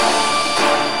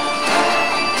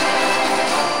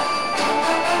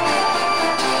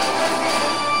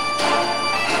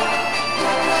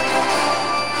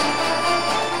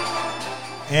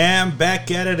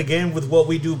back at it again with what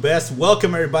we do best.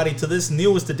 Welcome, everybody, to this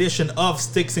newest edition of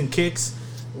Sticks and Kicks.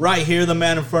 Right here, the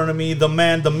man in front of me, the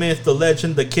man, the myth, the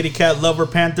legend, the kitty cat lover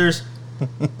Panthers.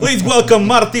 Please welcome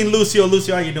Martin Lucio.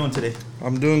 Lucio, how are you doing today?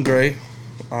 I'm doing great.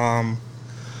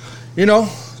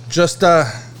 Just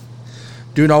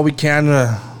doing all we can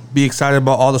to be excited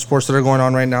about all the sports that are going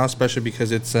on right now, especially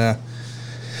because it's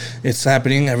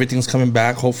happening. Everything's coming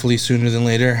back, hopefully sooner than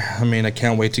later. I mean, I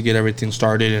can't wait to get everything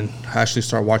started and actually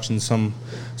start watching some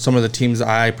of the teams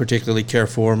I particularly care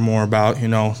for more about,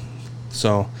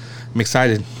 So I'm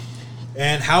excited.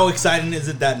 And how exciting is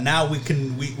it that now we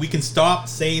can stop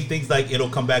saying things like it'll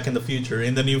come back in the future,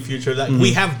 in the near future. Like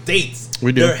we have dates.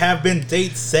 We do. There have been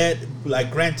dates set.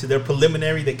 Like, granted, they're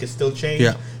preliminary. They can still change.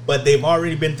 Yeah. But they've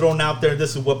already been thrown out there.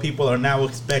 This is what people are now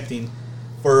expecting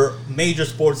for major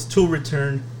sports to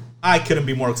return. I couldn't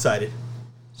be more excited.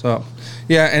 So,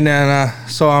 yeah, and then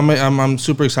I'm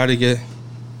super excited to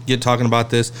get talking about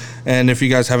this. And if you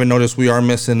guys haven't noticed, we are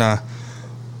missing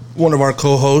one of our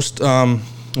co-hosts.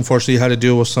 Unfortunately, had to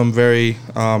deal with some very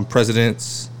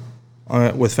presidents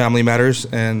with family matters,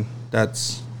 and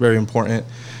that's very important.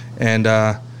 And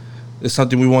it's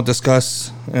something we won't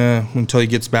discuss until he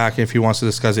gets back. If he wants to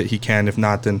discuss it, he can. If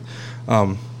not, then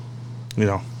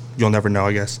you'll never know,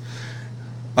 I guess.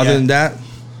 Other than that.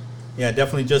 Yeah,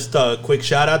 definitely. Just a quick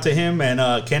shout out to him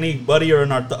and Kenny, buddy. You're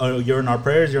in our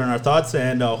prayers. You're in our thoughts,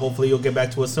 and hopefully you'll get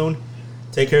back to us soon.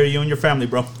 Take care of you and your family,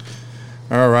 bro.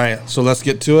 All right, so let's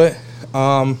get to it.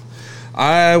 I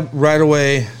right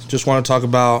away just want to talk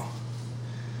about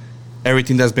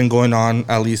everything that's been going on,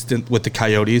 at least with the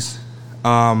Coyotes.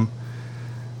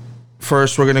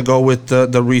 First, we're gonna go with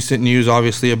the recent news,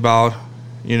 obviously about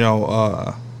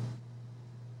the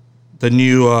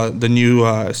new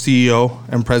CEO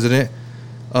and president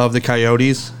of the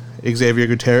Coyotes, Javier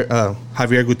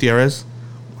Gutierrez.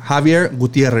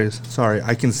 Sorry,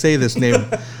 I can say this name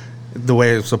the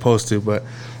way it's supposed to, but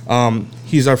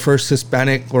he's our first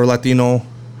Hispanic or Latino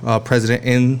president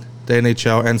in the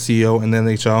NHL and CEO in the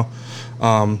NHL.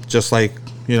 Just like,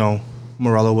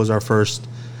 Morello was our first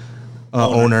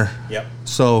owner. Yep.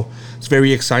 So it's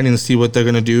very exciting to see what they're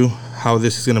going to do, how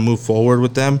this is going to move forward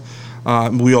with them.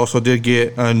 We also did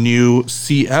get a new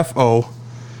CFO,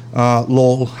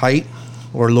 Lowell Height.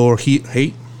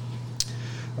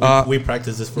 We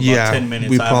practiced this for about 10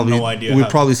 minutes. I have no idea. We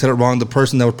probably said it wrong. The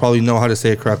person that would probably know how to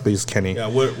say it correctly is Kenny. Yeah,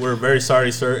 we're very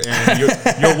sorry, sir. And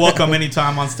you're welcome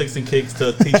anytime on Sticks and Kicks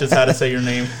to teach us how to say your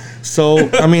name. So,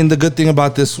 I mean, the good thing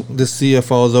about this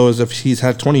CFO, though, is if he's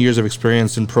had 20 years of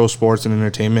experience in pro sports and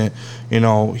entertainment.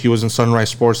 He was in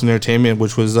Sunrise Sports and Entertainment,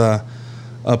 which was a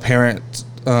parent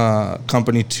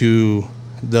company to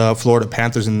the Florida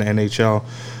Panthers in the NHL.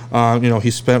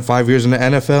 He spent 5 years in the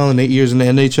NFL and 8 years in the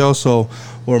NHL, so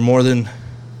we're more than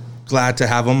glad to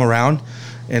have him around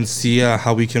and see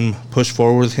how we can push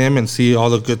forward with him and see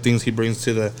all the good things he brings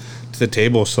to the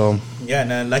table. So yeah,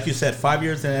 and like you said, 5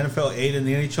 years in the NFL, 8 in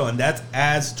the NHL, and that's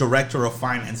as director of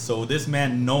finance. So this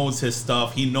man knows his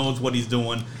stuff. He knows what he's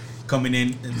doing coming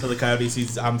into the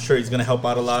Coyotes. I'm sure he's going to help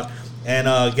out a lot. And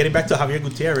getting back to Javier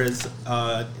Gutierrez,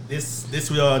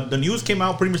 the news came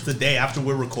out pretty much the day after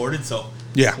we recorded, so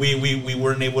yeah, we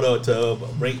weren't able to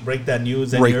break that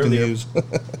news any break earlier. The news.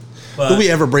 Do we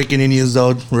ever break any news,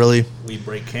 though? Really? We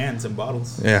break cans and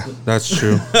bottles. Yeah, that's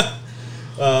true.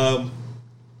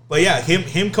 But yeah,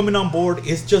 him coming on board,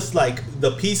 it's just like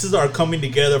the pieces are coming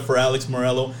together for Alex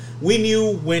Morello. We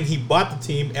knew when he bought the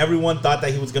team, everyone thought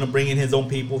that he was going to bring in his own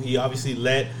people. He obviously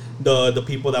let the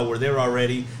people that were there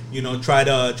already, try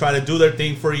to do their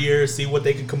thing for a year, see what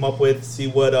they can come up with, see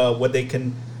what they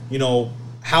can,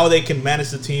 how they can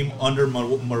manage the team under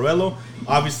Morello.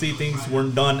 Obviously, things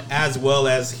weren't done as well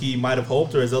as he might have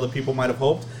hoped or as other people might have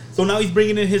hoped. So now he's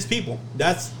bringing in his people.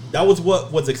 That was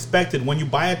what was expected. When you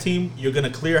buy a team, you're going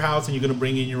to clear house and you're going to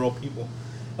bring in your own people.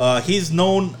 He's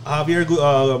known Javier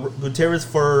Gutierrez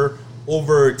for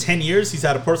over 10 years. He's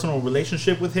had a personal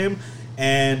relationship with him.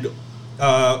 And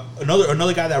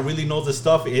another guy that really knows the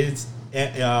stuff is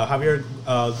Javier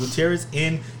Gutierrez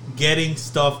in getting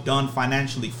stuff done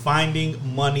financially, finding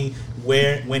money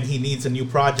when he needs a new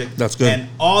project. That's good. And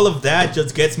all of that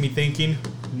just gets me thinking,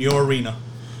 new arena.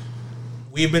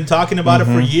 We've been talking about it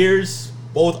for years,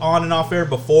 both on and off air,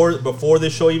 before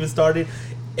this show even started.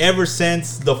 Ever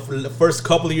since the first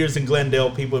couple of years in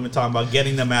Glendale, people have been talking about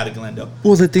getting them out of Glendale.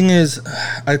 Well, the thing is,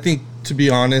 I think, to be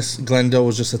honest, Glendale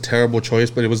was just a terrible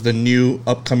choice, but it was the new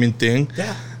upcoming thing.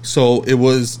 Yeah. So it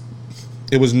was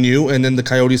new, and then the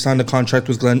Coyotes signed a contract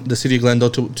with the city of Glendale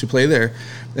to play there,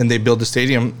 and they built the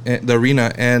stadium, the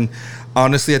arena. And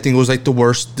honestly, I think it was like the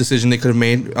worst decision they could have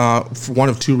made for one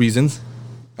of two reasons.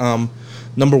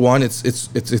 number one, it's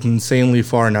insanely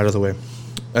far and out of the way,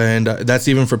 and that's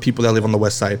even for people that live on the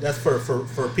west side. That's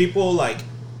for people like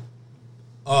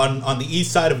on the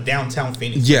east side of downtown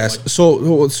Phoenix. Yes,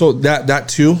 so that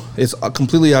too is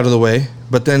completely out of the way.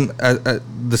 But then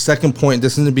the second point,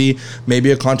 this is going to be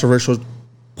maybe a controversial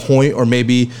point, or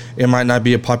maybe it might not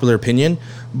be a popular opinion,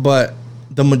 but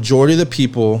the majority of the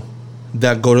people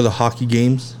that go to the hockey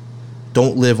games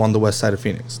don't live on the west side of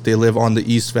Phoenix. They live on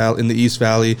the East Valley, in the East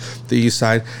Valley, the east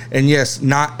side. And yes,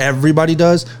 not everybody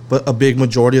does, but a big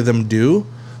majority of them do.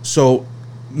 So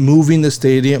moving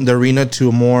the arena to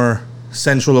a more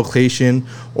central location,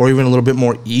 or even a little bit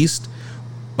more east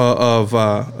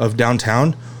of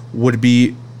downtown, would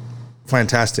be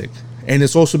fantastic. And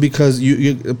it's also because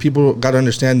you people got to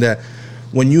understand that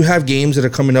when you have games that are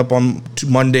coming up on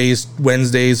Mondays,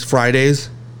 Wednesdays, Fridays,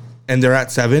 and they're at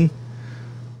 7,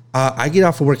 I get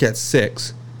off of work at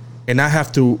 6, and I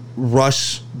have to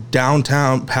rush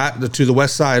downtown to the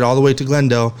west side all the way to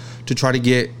Glendale to try to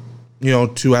get,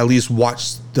 to at least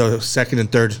watch the second and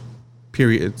third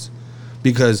periods.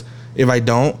 Because if I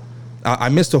don't, I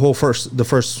missed the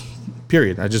first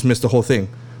period. I just missed the whole thing.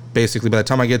 Basically, by the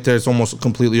time I get there, it's almost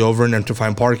completely over, and then to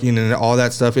find parking and all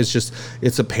that stuff,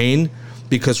 it's a pain,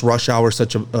 because rush hour is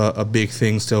such a big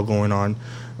thing still going on,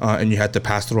 and you have to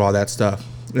pass through all that stuff.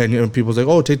 And people's like,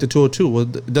 oh, take the 202. Well,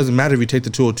 it doesn't matter if you take the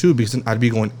 202, because I'd be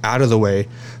going out of the way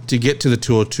to get to the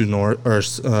 202 north or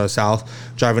south,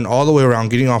 driving all the way around,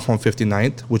 getting off on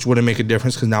 59th, which wouldn't make a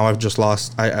difference because now I've just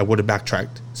lost. I would have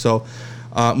backtracked. So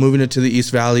moving it to the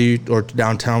East Valley or to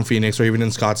downtown Phoenix, or even in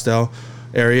Scottsdale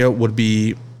area, would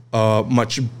be a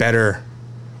much better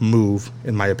move,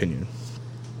 in my opinion.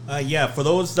 Yeah, for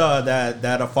those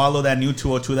that follow that new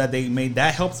 202 that they made,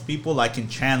 that helps people like in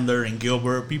Chandler and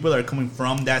Gilbert, people that are coming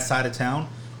from that side of town,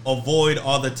 avoid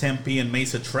all the Tempe and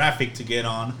Mesa traffic to get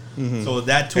on. Mm-hmm. So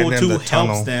that 202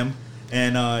 helps them,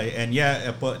 and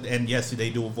yes, they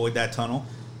do avoid that tunnel.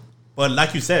 But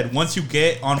like you said, once you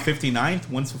get on 59th,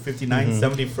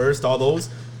 71st, all those,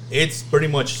 it's pretty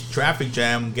much traffic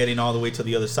jam getting all the way to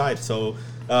the other side. So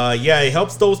it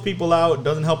helps those people out. It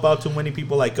doesn't help out too many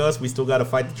people like us. We still got to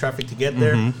fight the traffic to get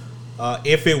there. Mm-hmm.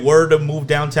 If it were to move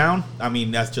downtown, I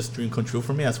mean, that's just dream come true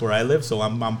for me. That's where I live, so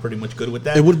I'm pretty much good with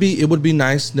that. It would be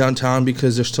nice downtown,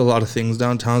 because there's still a lot of things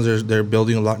downtown. They're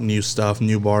building a lot of new stuff,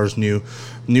 new bars, new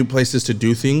places to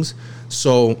do things.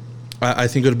 So I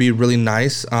think it would be really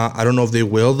nice. I don't know if they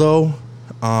will, though.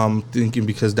 Thinking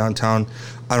because downtown,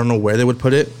 I don't know where they would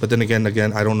put it. But then again,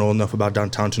 I don't know enough about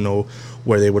downtown to know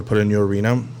where they would put a new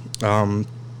arena.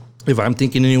 If I'm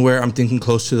thinking anywhere, I'm thinking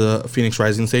close to the Phoenix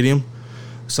Rising Stadium,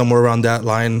 somewhere around that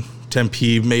line,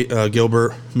 Tempe,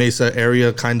 Gilbert, Mesa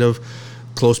area, kind of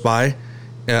close by.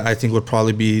 I think would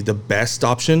probably be the best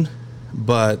option.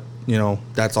 But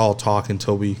that's all talk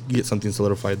until we get something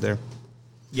solidified there.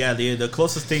 Yeah, the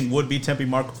closest thing would be Tempe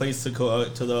Marketplace to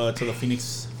the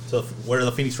Phoenix, to where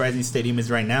the Phoenix Rising Stadium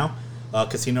is right now,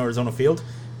 Casino Arizona Field.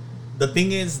 The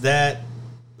thing is that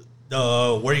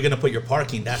where you're gonna put your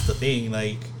parking, that's the thing.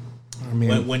 Like, I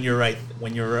mean, when you're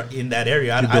in that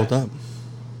area, you build up,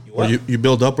 or you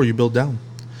build up, or you build down.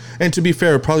 And to be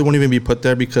fair, it probably won't even be put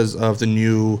there because of the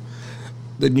new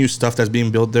stuff that's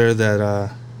being built there.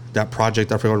 That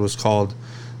project, I forgot what it was called,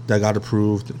 that got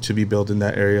approved to be built in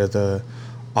that area. The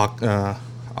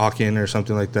Akin or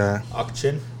something like that.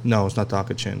 Akachin? No, it's not the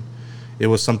Akachin. It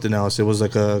was something else. It was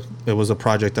a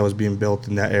project that was being built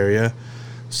in that area.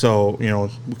 So,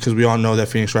 because we all know that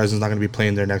Phoenix Rising is not going to be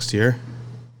playing there next year.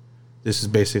 This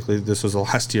was the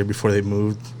last year before they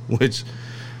moved, which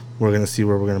we're going to see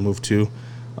where we're going to move to.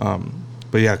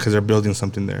 But yeah, because they're building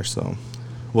something there. So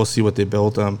we'll see what they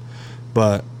build.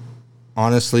 But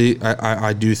honestly,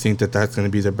 I do think that that's going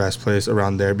to be the best place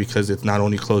around there, because it's not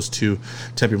only close to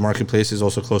Tempe Marketplace, it's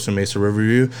also close to Mesa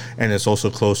Riverview, and it's also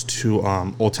close to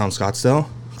Old Town Scottsdale,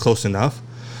 close enough.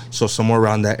 So somewhere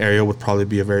around that area would probably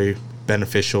be a very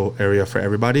beneficial area for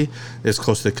everybody. It's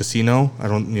close to the casino.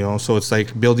 So it's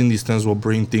like building these things will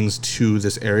bring things to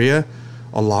this area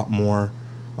a lot more.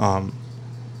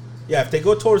 Yeah, if they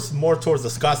go more towards the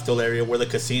Scottsdale area where the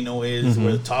casino is, mm-hmm.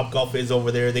 where the Topgolf is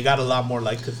over there, they got a lot more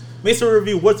cause Mesa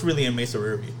Riverview, what's really in Mesa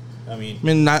Riverview? I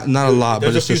mean, not a lot,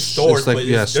 but there's a few stores, but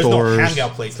there's stores. No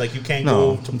hangout place. Like, you can't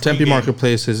go to Tempe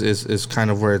Marketplace is kind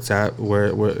of where it's at,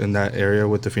 where we're in that area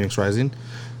with the Phoenix Rising.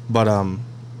 But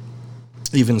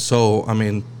even so, I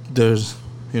mean, there's,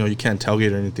 you can't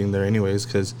tailgate or anything there anyways,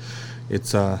 because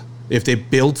it's if they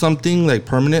build something like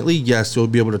permanently, yes, you'll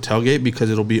be able to tailgate, because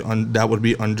it'll be that would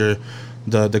be under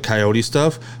the Coyote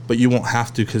stuff, but you won't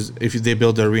have to, because if they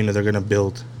build the arena, they're going to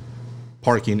build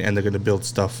parking and they're going to build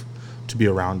stuff to be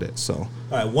around it. So all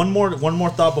right, one more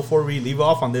thought before we leave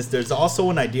off on this. There's also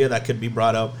an idea that could be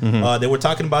brought up. They were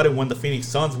talking about it when the Phoenix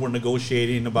Suns were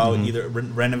negotiating about either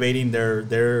renovating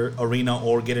their arena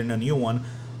or getting a new one.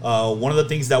 One of the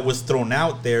things that was thrown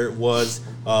out there was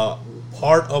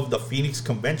part of the Phoenix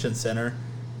Convention Center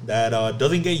that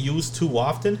doesn't get used too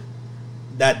often.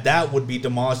 That would be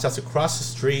demolished. That's across the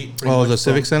street. The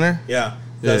Civic Center? Yeah.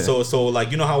 Yeah. So like,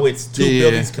 you know how it's two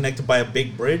buildings connected by a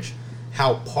big bridge?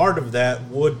 How part of that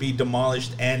would be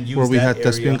demolished and used. Where we had area.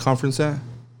 Thespian Conference at?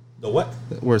 The what?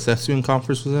 Where Thespian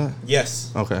Conference was at?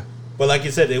 Yes. Okay. But like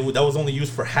you said, that was only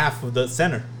used for half of the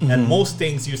center. And most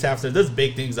things use half. There's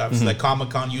big things, obviously. Like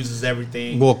Comic-Con uses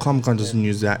everything. Well, Comic-Con doesn't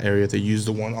use that area. They use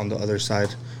the one on the other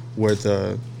side where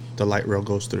the light rail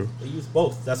goes through. They use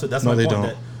both. That's No, my they point.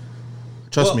 don't.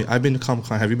 Trust me, I've been to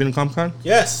Comic-Con. Have you been to Comic-Con?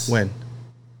 Yes. When?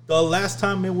 The last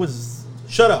time it was...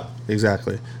 Shut up.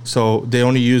 Exactly. So they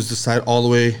only use the side all the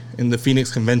way in the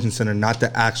Phoenix Convention Center, not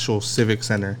the actual Civic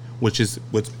Center, which is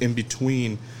what's in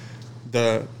between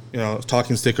the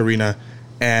Talking Stick Arena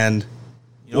and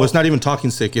well, it's not even Talking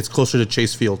Stick. It's closer to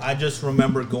Chase Field. I just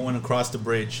remember going across the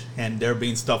bridge and there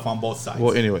being stuff on both sides.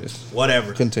 Well, anyways,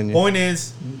 whatever. Continue. Point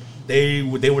is, they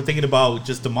were thinking about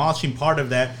just demolishing part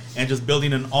of that and just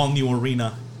building an all new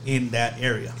arena in that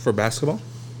area for basketball.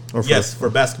 Or for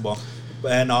basketball.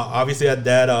 And obviously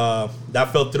that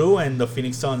fell through, and the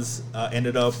Phoenix Suns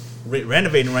ended up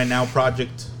renovating right now.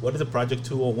 Project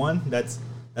 201?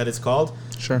 That is called.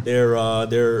 Sure.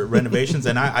 Their renovations,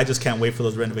 and I just can't wait for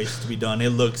those renovations to be done. It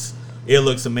looks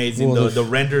amazing. Well, the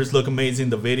renders look amazing.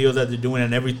 The videos that they're doing,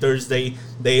 and every Thursday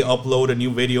they upload a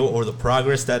new video or the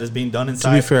progress that is being done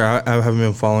inside. To be fair, I haven't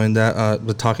been following that.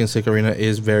 The Talking Stick Arena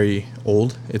is very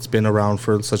old. It's been around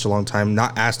for such a long time.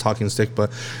 Not as Talking Stick,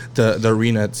 but the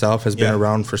arena itself has been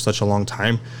around for such a long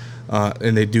time.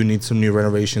 And they do need some new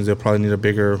renovations. They'll probably need a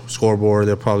bigger scoreboard.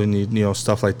 They'll probably need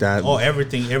stuff like that. Oh,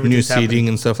 everything. New seating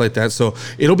and stuff like that. So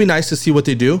it'll be nice to see what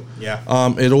they do. Yeah.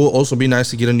 It'll also be nice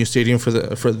to get a new stadium for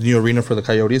the new arena for the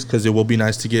Coyotes, because it will be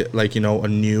nice to get a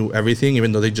new everything.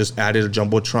 Even though they just added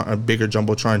a bigger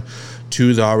jumbotron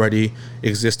to the already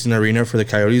existing arena for the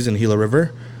Coyotes in Gila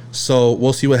River. So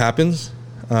we'll see what happens.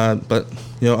 But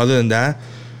other than that,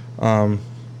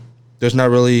 there's not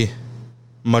really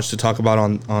much to talk about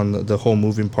on the whole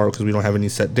moving part, because we don't have any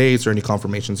set dates or any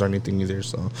confirmations or anything either.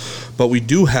 So, but we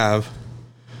do have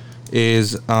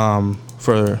is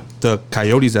for the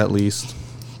Coyotes at least,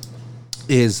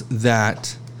 is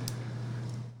that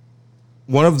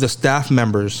one of the staff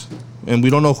members, and we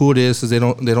don't know who it is because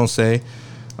they don't say,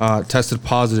 tested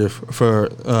positive for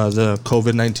the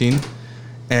COVID-19,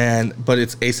 but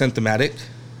it's asymptomatic.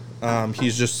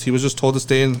 He was just told to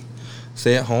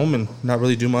stay at home and not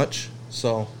really do much.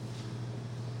 So,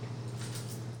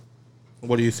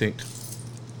 what do you think?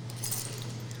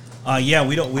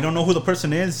 We don't know who the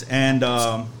person is, and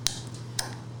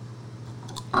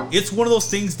it's one of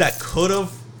those things that could have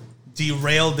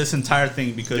derailed this entire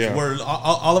thing, because we're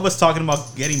all of us talking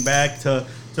about getting back to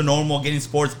normal, getting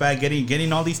sports back,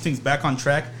 getting all these things back on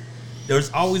track.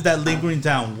 There's always that lingering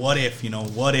down. What if,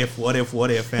 what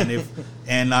if, and if,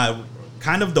 and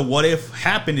kind of the what if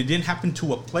happened. It didn't happen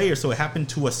to a player, so it happened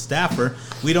to a staffer.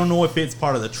 We don't know if it's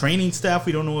part of the training staff.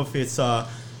 We don't know if it's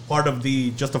part of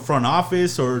just the front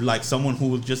office, or like someone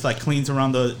who just cleans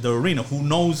around the arena. Who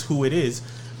knows who it is?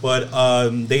 But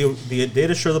they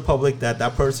did assure the public that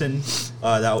person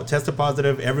that tested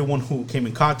positive, everyone who came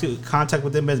in contact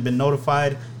with them has been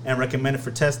notified and recommended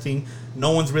for testing.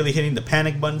 No one's really hitting the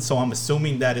panic button, so I'm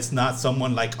assuming that it's not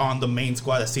someone on the main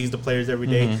squad that sees the players every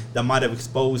day that might have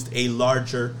exposed a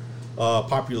larger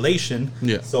population.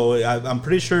 Yeah. So I'm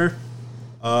pretty sure,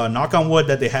 knock on wood,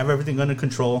 that they have everything under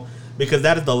control, because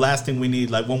that is the last thing we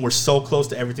need. When we're so close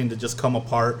to everything to just come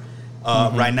apart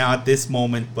right now at this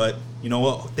moment. But you know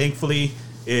what? Thankfully,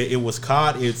 it was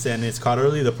caught. It's caught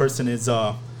early. The person is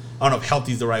I don't know if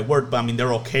healthy is the right word, but I mean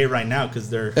they're okay right now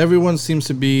because everyone seems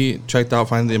to be checked out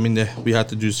finally. I mean, we had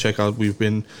to do check out. We've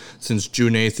been since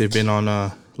June 8th. They've been on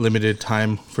a limited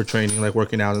time for training,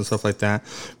 working out and stuff like that.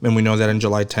 And we know that on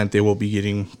July 10th they will be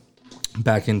getting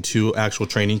back into actual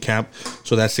training camp.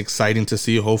 So that's exciting to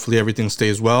see. Hopefully everything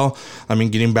stays well. I mean,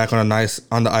 getting back on the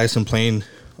ice and playing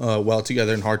well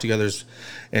together and hard together,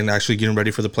 and actually getting ready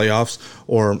for the playoffs,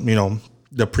 or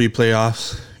the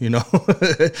pre-playoffs,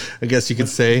 I guess you could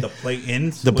say. The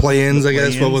play-ins? The play-ins, I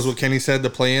guess. What was what Kenny said, the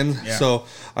play-in. Yeah. So,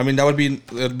 I mean,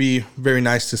 that'd be very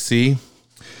nice to see.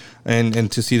 And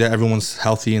to see that everyone's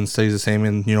healthy and stays the same.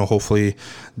 And, hopefully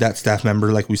that staff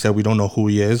member, like we said, we don't know who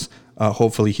he is,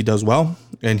 Hopefully he does well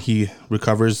and he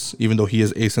recovers, even though he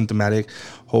is asymptomatic.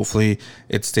 Hopefully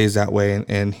it stays that way,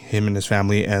 and him and his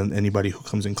family and anybody who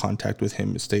comes in contact with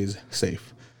him stays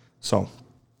safe. So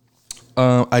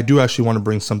I do actually want to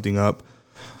bring something up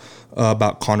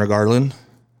about Connor Garland.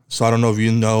 So I don't know if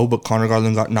you know, but Connor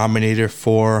Garland got nominated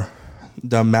for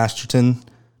the Masterton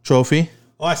Trophy.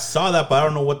 Oh, I saw that, but I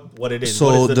don't know what it is. So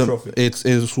what is the trophy?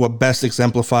 It's what best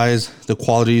exemplifies the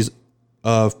qualities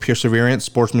of perseverance,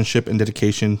 sportsmanship, and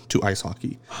dedication to ice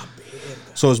hockey.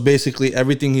 So it's basically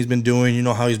everything he's been doing. You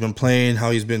know how he's been playing,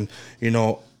 how he's been,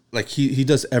 like he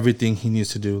does everything he needs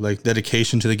to do. Like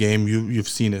dedication to the game, you've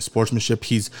seen it. Sportsmanship,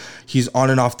 he's on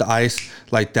and off the ice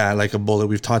like that, like a bullet.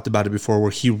 We've talked about it before,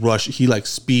 where he like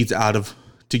speeds out of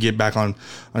to get back on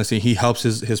scene. He helps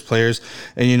his players,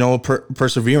 and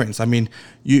perseverance. I mean,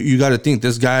 you got to think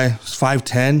this guy is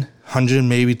 5'10", 100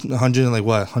 maybe 100 and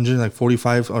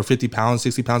 145 or 50 pounds,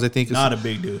 60 pounds. I think not a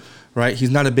big dude, right? He's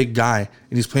not a big guy,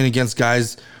 and he's playing against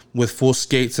guys with full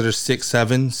skates that are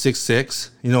 6'7",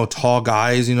 6'6", tall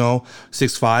guys,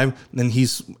 6'5", and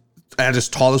he's at his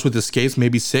tallest with his skates,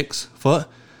 maybe 6 foot,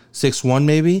 6'1"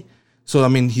 maybe. So, I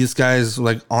mean, this guy's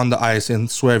like on the ice, and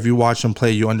swear if you watch him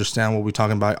play, you understand what we're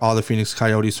talking about. All the Phoenix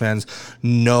Coyotes fans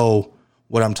know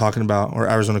what I'm talking about, or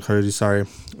Arizona Coyotes, sorry.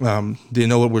 They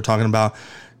know what we're talking about.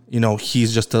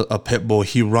 He's just a pit bull.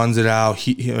 He runs it out.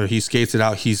 He skates it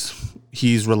out. He's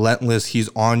relentless. He's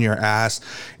on your ass,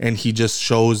 and he just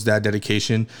shows that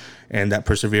dedication and that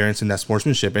perseverance and that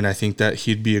sportsmanship. And I think that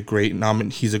he'd be a great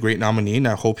He's a great nominee, and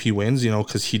I hope he wins,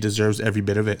 because he deserves every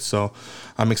bit of it. So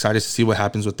I'm excited to see what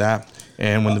happens with that.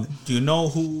 And when do you know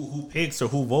who picks or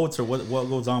who votes or what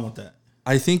goes on with that?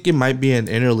 I think it might be an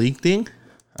interleague thing.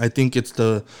 I think it's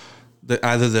the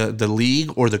either the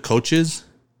league or the coaches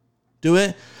do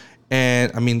it.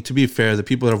 And I mean, to be fair, the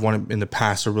people that have won it in the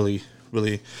past are really,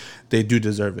 they do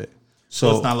deserve it.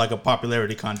 So it's not like a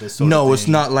popularity contest. No, it's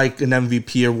not like an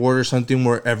MVP award or something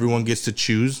where everyone gets to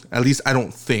choose. At least I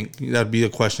don't think. That'd be a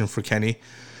question for Kenny,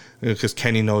 because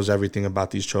Kenny knows everything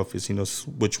about these trophies. He knows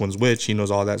which one's which. He knows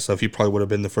all that stuff. He probably would have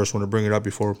been the first one to bring it up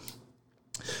before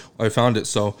I found it.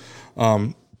 So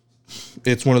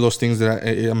it's one of those things that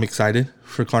I'm excited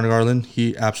for Connor Garland.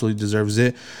 He absolutely deserves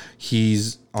it.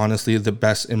 He's honestly the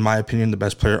best, in my opinion, the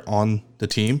best player on the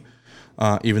team.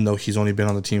 Even though he's only been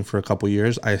on the team for a couple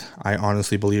years, I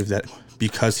honestly believe that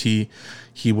because he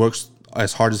works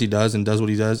as hard as he does and does what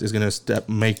he does, is going to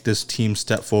make this team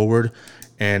step forward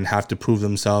and have to prove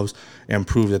themselves and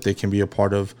prove that they can be a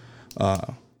part of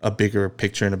a bigger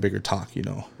picture and a bigger talk.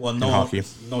 Well,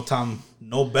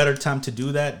 no better time to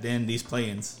do that than these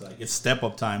play-ins. Like, it's step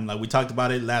up time. Like we talked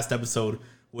about it last episode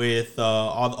with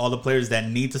all the players that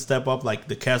need to step up, like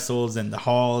the Kessels and the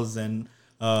Halls and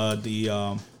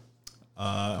the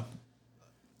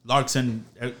Larson,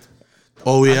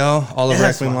 OEL, Oliver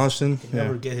Ekman-Larsson.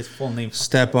 Never get his full name.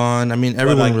 Step on. I mean,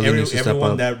 everyone really needs to step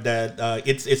up.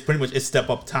 It's pretty much step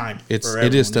up time. It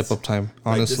is step up time.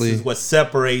 Honestly, this is what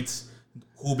separates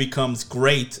who becomes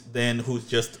great than who's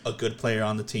just a good player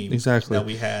on the team. Exactly that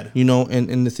we had.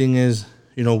 And the thing is,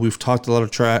 we've talked a lot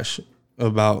of trash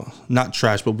about, not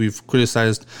trash, but we've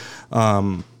criticized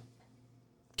Kessel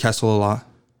a lot,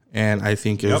 and I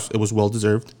think it was well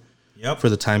deserved. Yep. For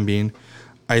the time being.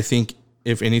 I think,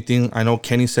 if anything, I know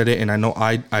Kenny said it, and I know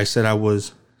I said I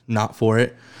was not for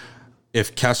it.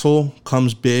 If Kessel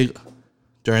comes big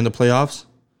during the playoffs,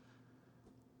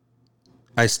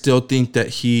 I still think that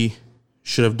he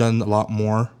should have done a lot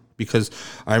more, because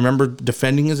I remember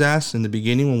defending his ass in the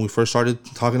beginning when we first started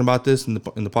talking about this in the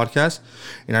podcast,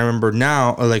 and I remember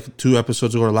now, like 2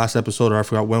 episodes ago or last episode, or I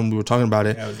forgot when we were talking about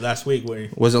it. Yeah, it was last week.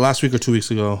 Was it last week or 2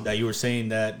 weeks ago? That you were saying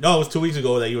that. No, it was 2 weeks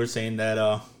ago that you were saying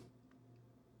that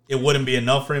it wouldn't be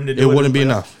enough for him to do it. It wouldn't be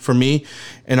enough for me,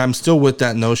 and I'm still with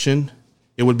that notion.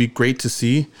 It would be great to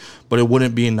see, but it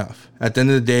wouldn't be enough. At the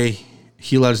end of the day,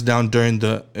 he let us down during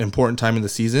the important time in the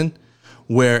season,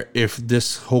 where if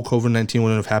this whole COVID-19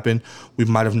 wouldn't have happened, we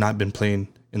might have not been playing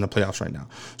in the playoffs right now.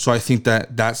 So I think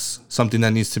that that's something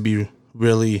that needs to be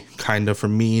really kind of, for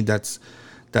me, that's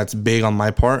big on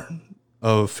my part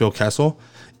of Phil Kessel.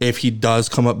 If he does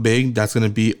come up big, that's going to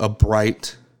be it's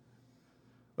going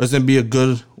to be a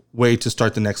good way to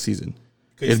start the next season.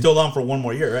 He's still on for one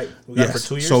more year, right? We got for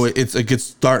 2 years. So it's a good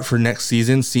start for next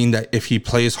season, seeing that if he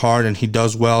plays hard and he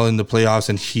does well in the playoffs,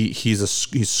 and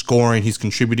he's scoring, he's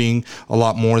contributing a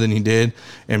lot more than he did,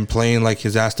 and playing like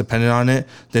his ass dependent on it,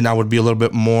 then I would be a little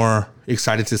bit more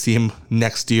excited to see him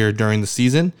next year during the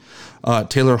season.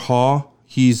 Taylor Hall,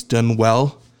 he's done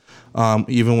well.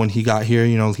 Even when he got here,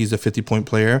 he's a 50-point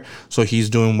player, so he's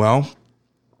doing well.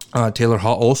 Taylor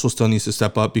Hall also still needs to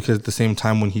step up, because at the same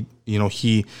time when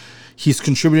he he's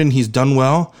contributed and he's done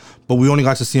well, but we only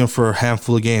got to see him for a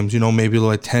handful of games, maybe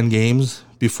like 10 games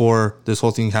before this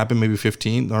whole thing happened, maybe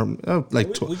 15 or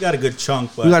like 12. We got a good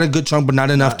chunk, but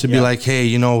not enough to be like,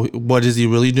 hey, what is he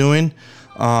really doing?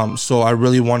 So I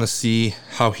really want to see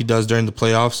how he does during the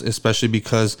playoffs, especially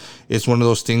because it's one of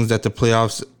those things that the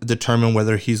playoffs determine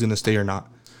whether he's going to stay or not.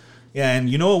 Yeah, and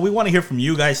we want to hear from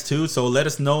you guys too. So let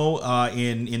us know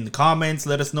in the comments.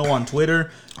 Let us know on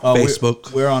Twitter,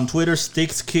 Facebook. We're on Twitter,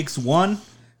 Sticks Kicks 1.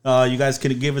 You guys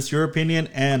can give us your opinion,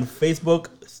 and Facebook,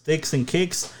 Sticks and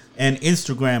Kicks, and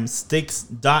Instagram,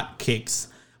 sticks.kicks.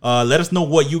 Let us know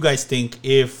what you guys think.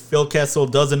 If Phil Kessel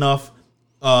does enough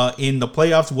in the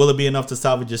playoffs, will it be enough to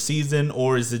salvage a season,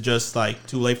 or is it just like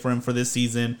too late for him for this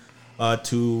season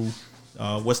to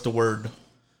what's the word?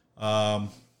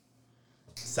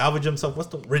 Salvage himself. What's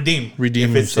the redeem?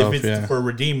 Redeem himself. If it's for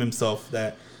redeem himself,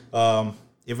 that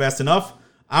if that's enough,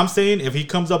 I'm saying if he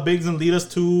comes up big and lead us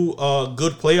to a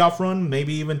good playoff run,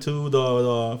 maybe even to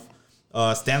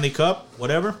the Stanley Cup,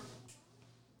 whatever.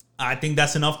 I think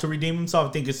that's enough to redeem himself.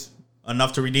 I think it's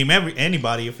enough to redeem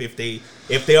anybody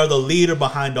if they are the leader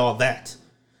behind all that.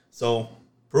 So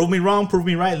prove me wrong, prove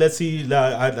me right. Let's see.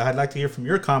 I'd like to hear from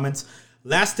your comments.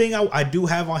 Last thing I do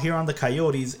have on here on the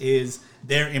Coyotes is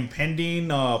their impending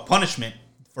punishment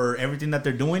for everything that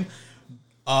they're doing.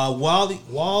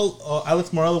 While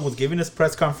Alex Morello was giving his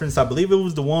press conference, I believe it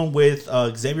was the one with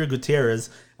Xavier Gutierrez,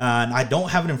 and I don't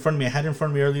have it in front of me. I had it in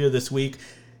front of me earlier this week.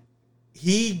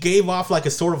 He gave off like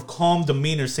a sort of calm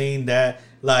demeanor, saying that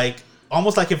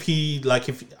almost like if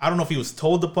I don't know if he was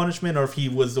told the punishment or if he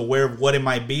was aware of what it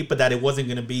might be, but that it wasn't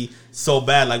going to be so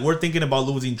bad. Like, we're thinking about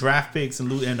losing draft picks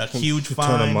and a huge fine,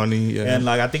 ton of money, yeah. And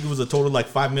I think it was a total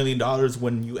 $5 million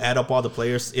when you add up all the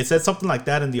players. It said something like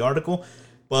that in the article,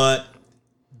 but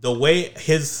the way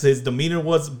his demeanor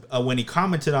was when he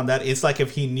commented on that, it's like if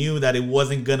he knew that it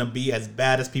wasn't gonna be as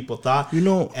bad as people thought.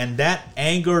 And that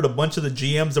angered a bunch of the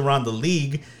GMs around the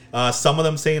league. Some of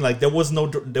them saying there was no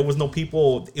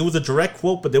people. It was a direct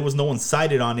quote, but there was no one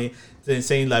cited on it,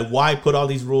 saying why put all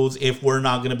these rules if we're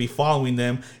not gonna be following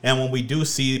them? And when we do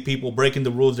see people breaking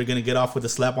the rules, they're gonna get off with a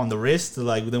slap on the wrist.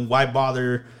 Then why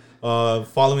bother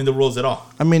following the rules at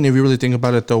all? I mean, if you really think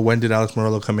about it, though, when did Alex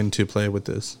Morello come into play with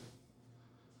this?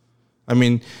 I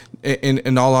mean,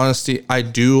 in all honesty, I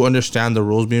do understand the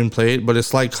rules being played, but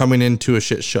it's like coming into a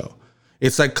shit show.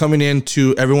 It's like coming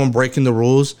into everyone breaking the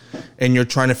rules, and you're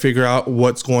trying to figure out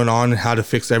what's going on and how to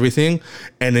fix everything,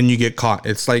 and then you get caught.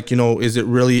 It's like, is it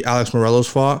really Alex Morello's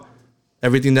fault,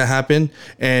 everything that happened?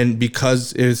 And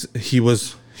because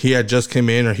he had just come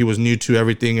in, or he was new to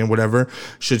everything and whatever,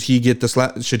 should he get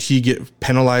should he get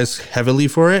penalized heavily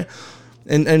for it?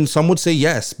 And some would say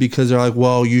yes, because they're like,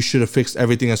 well, you should have fixed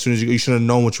everything as soon as you should have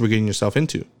known what you were getting yourself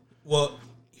into. Well,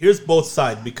 here's both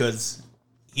sides, because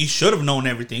he should have known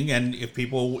everything. And if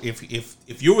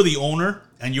you were the owner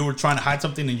and you were trying to hide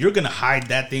something, and you're going to hide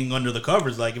that thing under the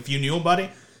covers, if you knew about it,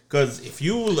 because if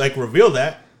you reveal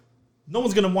that, no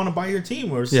one's going to want to buy your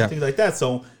team or something like that.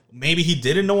 So maybe he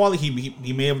didn't know all.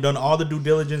 He may have done all the due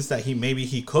diligence that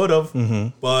he could have.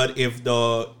 Mm-hmm. But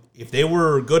if they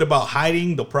were good about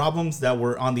hiding the problems that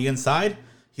were on the inside,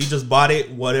 he just bought it,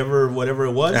 whatever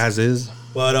it was, as is.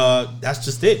 But that's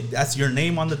just it. That's your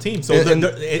name on the team. So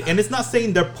and it's not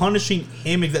saying they're punishing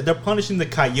him. They're punishing the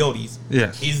Coyotes.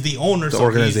 Yes, he's the owner. The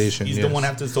organization. He's the one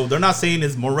have to. So they're not saying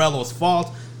it's Morello's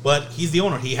fault, but he's the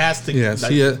owner. He has to. Yes,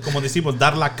 como decimos,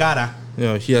 dar la cara.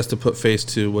 He has to put face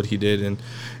to what he did,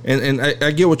 and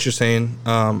I get what you're saying.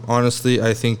 Honestly,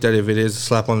 I think that if it is a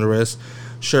slap on the wrist,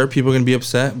 sure, people are going to be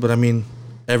upset, but I mean,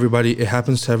 it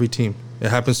happens to every team. It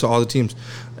happens to all the teams.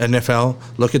 NFL,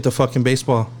 look at the fucking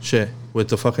baseball shit with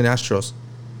the fucking Astros.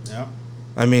 Yeah.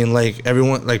 I mean,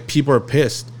 everyone, people are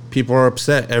pissed. People are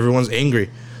upset. Everyone's angry.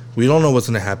 We don't know what's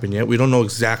going to happen yet. We don't know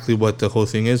exactly what the whole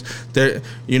thing is.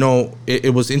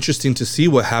 It was interesting to see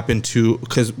what happened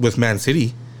because with Man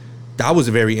City, that was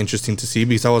very interesting to see,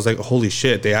 because I was like, holy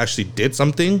shit, they actually did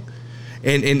something.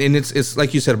 And it's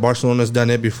like you said, Barcelona's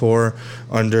done it before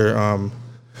under.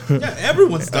 Yeah,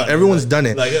 everyone's done it. Everyone's done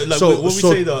it.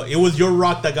 It was your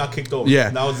rock that got kicked over.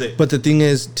 Yeah, that was it. But the thing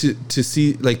is, to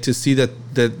see that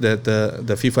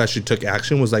the FIFA actually took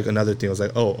action was another thing. I was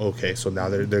like, oh, okay, so now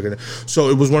they're gonna. So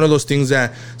it was one of those things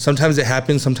that sometimes it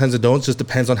happens, sometimes it don't. It just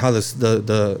depends on how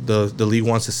the league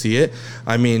wants to see it.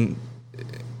 I mean,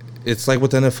 it's like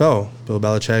with the NFL, Bill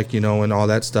Belichick, and all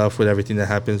that stuff with everything that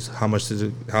happens. How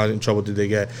in trouble did they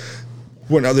get?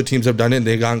 When other teams have done it and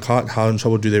they gotten caught, how in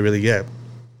trouble do they really get?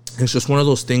 It's just one of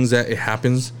those things that it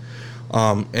happens.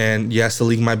 And yes, the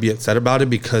league might be upset about it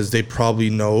because they probably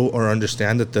know or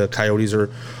understand that the Coyotes are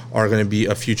going to be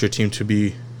a future team to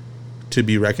be to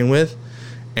be reckoned with,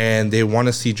 and they want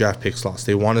to see draft picks lost.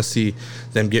 They want to see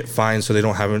them get fined so they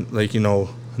don't have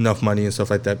enough money and stuff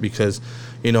like that, because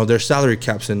there's salary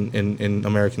caps in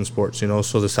American sports,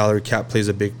 so the salary cap plays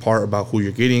a big part about who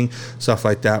you're getting, stuff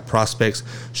like that. Prospects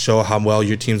show how well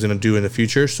your team's going to do in the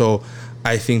future. So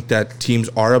I think that teams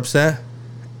are upset,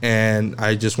 and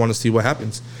I just want to see what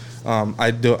happens.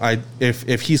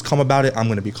 If he's calm about it, I'm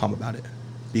going to be calm about it,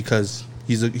 because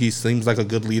he seems like a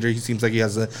good leader. He seems like he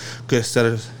has a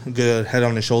good head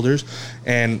on his shoulders,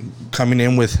 and coming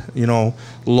in with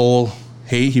Lowell.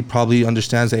 He probably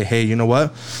understands that, hey, you know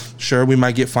what? Sure, we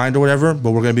might get fined or whatever,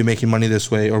 but we're going to be making money this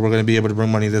way, or we're going to be able to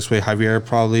bring money this way. Javier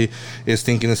probably is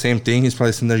thinking the same thing. He's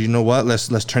probably saying that, you know what?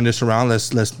 Let's turn this around.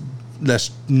 Let's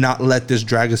not let this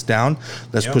drag us down.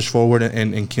 Let's push forward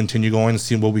and continue going and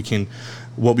see what we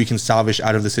can salvage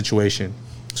out of the situation.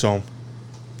 So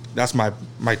that's my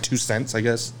 2 cents, I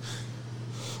guess.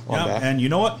 Yeah, that. And you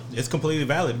know what? It's completely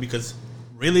valid, because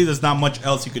really there's not much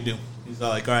else you could do. He's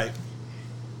like, all right,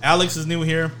 Alex is new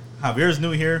here. Javier's new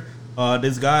here.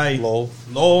 This guy,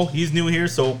 Lowell, he's new here.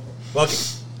 So, fuck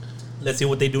it. Let's see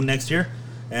what they do next year.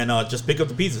 And just pick up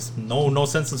the pieces. No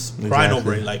sense of crying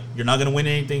over it. Like, you're not going to win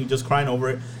anything. You're just crying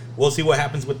over it. We'll see what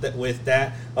happens with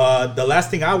that. The last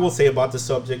thing I will say about the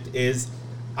subject is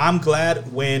I'm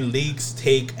glad when leagues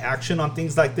take action on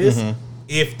things like this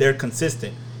if they're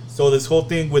consistent. So this whole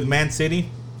thing with Man City.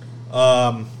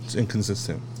 It's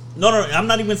inconsistent. No, I'm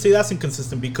not even going to say that's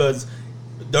inconsistent, because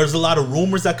there's a lot of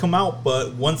rumors that come out,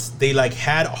 but once they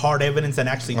had hard evidence and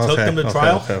actually took them to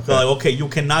trial, they're like, okay, you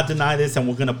cannot deny this, and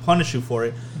we're gonna punish you for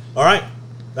it. All right,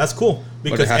 that's cool,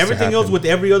 because everything else with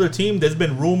every other team, there's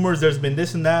been rumors, there's been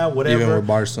this and that, whatever. Even with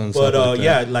Barca and but stuff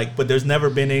like that. but there's never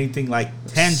been anything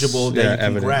tangible that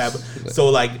you can grab.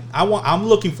 So I'm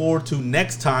looking forward to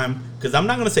next time. Because I'm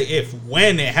not going to say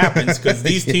when it happens, because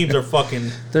these teams are fucking...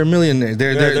 They're millionaires.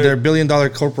 They're billion-dollar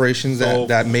corporations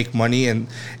that make money, and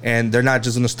they're not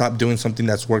just going to stop doing something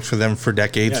that's worked for them for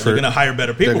decades. Yeah, they're going to hire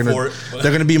better people for it.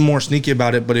 They're going to be more sneaky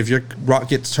about it, but if your rock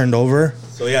gets turned over...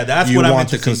 So, yeah, that's what I'm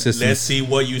interested in. Let's see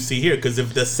what you see here, because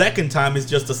if the second time is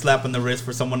just a slap on the wrist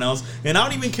for someone else, and I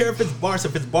don't even care if it's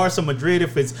Barca, Madrid,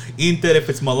 if it's Inter, if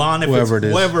it's Milan, if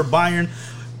whoever Bayern...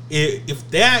 If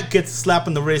that gets a slap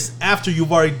in the wrist after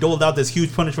you've already doled out this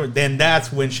huge punishment, then that's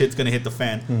when shit's going to hit the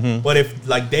fan. But if,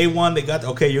 day one, they got,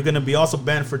 okay, you're going to be also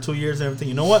banned for 2 years and everything,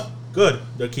 you know what? Good.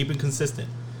 They're keeping consistent.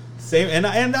 Same,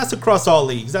 and that's across all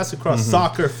leagues. That's across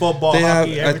soccer, football,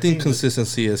 hockey, everything. I think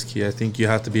consistency is key. I think you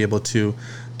have to be able to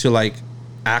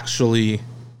actually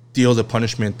deal the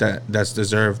punishment that's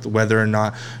deserved, whether or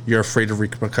not you're afraid of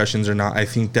repercussions or not. I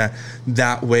think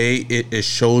that way it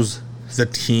shows...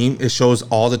 it shows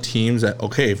all the teams that,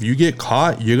 okay, if you get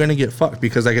caught, you're going to get fucked.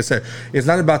 Because like I said, it's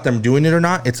not about them doing it or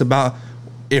not. It's about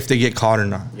if they get caught or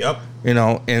not. Yep.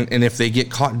 And if they get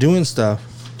caught doing stuff,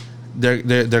 they're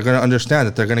going to understand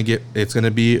that it's going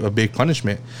to be a big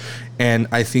punishment. And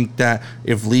I think that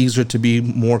if leagues are to be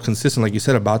more consistent, like you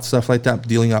said, about stuff like that,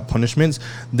 dealing out punishments,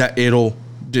 that it'll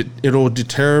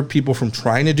deter people from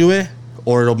trying to do it,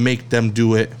 or it'll make them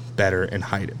do it better and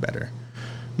hide it better.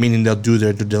 Meaning they'll do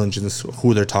their due diligence,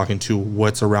 who they're talking to,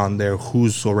 what's around there,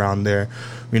 who's around there,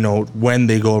 when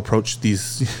they go approach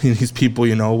these people,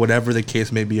 whatever the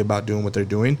case may be about doing what they're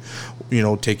doing,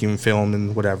 taking film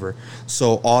and whatever.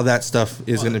 So all that stuff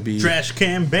is going to be... Trash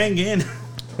can banging.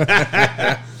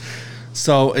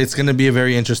 So it's going to be a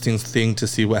very interesting thing to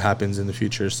see what happens in the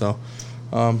future. So,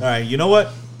 all right, you know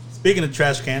what? Speaking of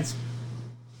trash cans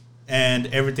and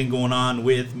everything going on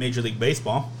with Major League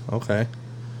Baseball... Okay.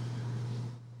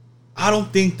 I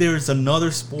don't think there's another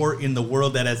sport in the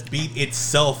world that has beat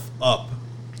itself up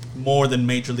more than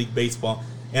Major League Baseball.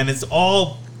 And it's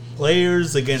all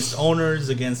players against owners,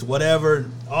 against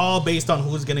whatever, all based on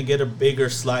who's going to get a bigger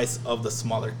slice of the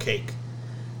smaller cake.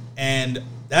 And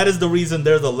that is the reason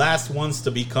they're the last ones to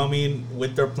be coming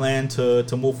with their plan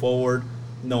to move forward.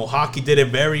 Hockey did it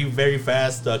very, very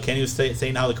fast. Kenny was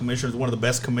saying how the commissioner is one of the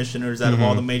best commissioners out of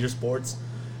all the major sports.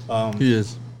 He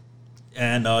is.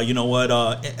 And you know what?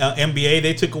 NBA,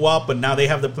 they took a while, but now they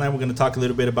have the plan. We're going to talk a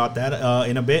little bit about that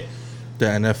in a bit. The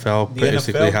NFL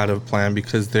basically had a plan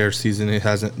because their season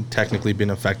hasn't technically been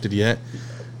affected yet.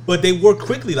 But they worked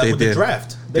quickly, with the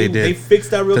draft. They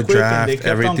fixed that real quick. Draft, and they kept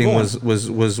everything on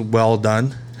going. was well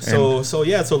done. So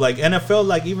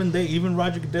NFL, even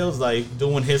Roger Goodell's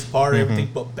doing his part and everything.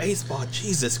 But baseball,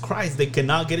 Jesus Christ, they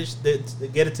cannot get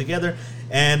it together.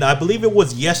 And I believe it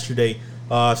was yesterday,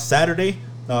 Saturday.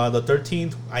 The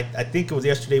 13th, I think it was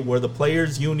yesterday, where the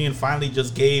players' union finally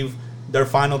just gave their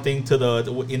final thing to the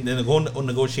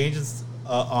negotiations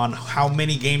on how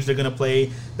many games they're gonna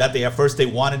play. That at first they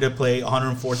wanted to play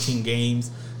 114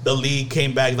 games. The league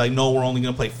came back like, no, we're only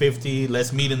gonna play 50.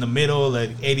 Let's meet in the middle,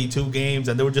 like 82 games,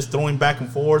 and they were just throwing back and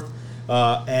forth.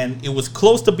 And it was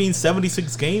close to being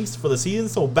 76 games for the season,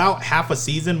 so about half a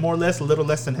season, more or less, a little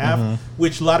less than half,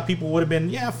 which a lot of people would have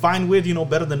been, fine with,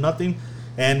 better than nothing.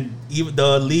 And even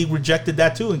the league rejected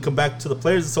that too and come back to the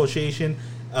Players Association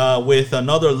with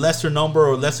another lesser number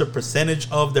or lesser percentage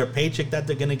of their paycheck that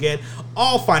they're going to get.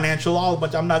 All financial,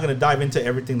 but I'm not going to dive into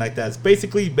everything like that. It's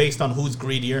basically based on who's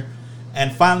greedier.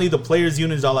 And finally, the players'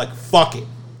 unions are like, fuck it.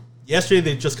 Yesterday,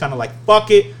 they just kind of like,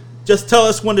 fuck it. Just tell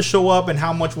us when to show up and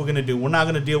how much we're going to do. We're not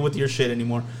going to deal with your shit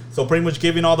anymore. So pretty much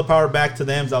giving all the power back to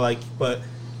them.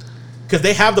 Because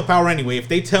they have the power anyway. If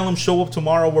they tell them show up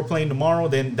tomorrow, we're playing tomorrow,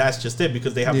 then that's just it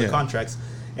because they have the contracts.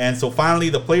 And so finally,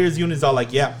 the players' unions are like,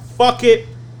 fuck it.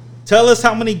 Tell us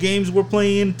how many games we're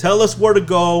playing. Tell us where to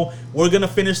go. We're going to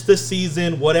finish this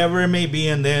season, whatever it may be,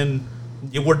 and then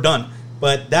we're done.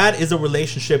 But that is a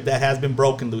relationship that has been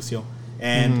broken, Lucio.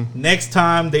 And next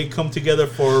time they come together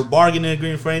for bargaining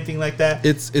agreement for anything like that,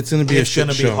 it's going to be a shit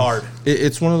show. It's going to be hard.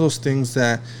 It's one of those things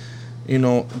that,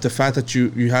 the fact that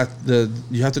you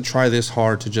have to try this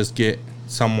hard to just get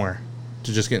somewhere,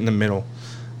 to just get in the middle.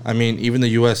 I mean, even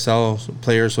the USL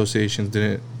Player Associations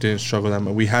didn't struggle that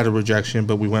much. We had a rejection,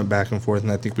 but we went back and forth,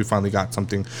 and I think we finally got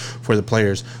something for the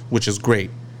players, which is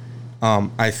great.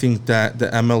 I think that the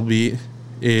MLB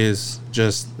is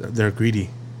just, they're greedy.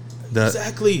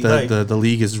 Exactly. The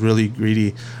league is really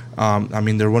greedy. I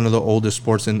mean, they're one of the oldest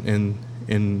sports in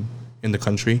the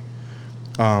country.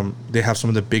 They have some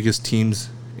of the biggest teams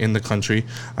in the country.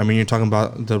 I mean, you're talking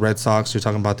about the Red Sox, you're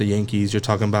talking about the Yankees, you're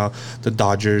talking about the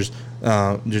Dodgers,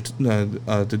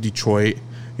 the Detroit.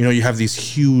 You have these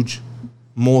huge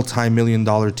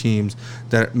multi-million-dollar teams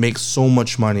that make so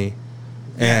much money.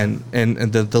 And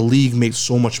the league makes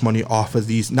so much money off of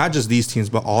these, not just these teams,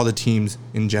 but all the teams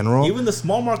in general. Even the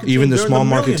small market teams. Even the small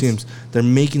market teams. They're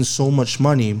making so much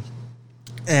money,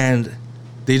 and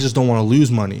they just don't want to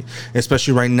lose money,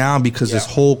 especially right now because this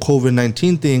whole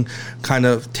COVID-19 thing kind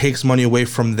of takes money away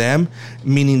from them,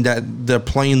 meaning that they're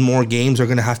playing more games. They're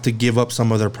going to have to give up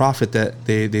some of their profit that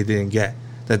they didn't get,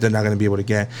 that they're not going to be able to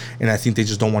get. And I think they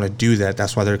just don't want to do that.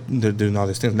 That's why they're doing all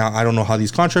these things. Now, I don't know how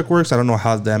these contract works. I don't know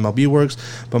how the MLB works.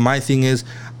 But my thing is,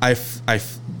 I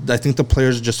think the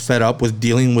players are just fed up with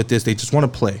dealing with this. They just want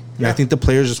to play. And I think the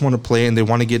players just want to play, and they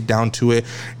want to get down to it.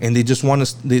 And they just want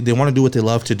to they want to do what they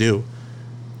love to do.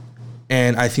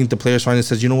 And I think the players finally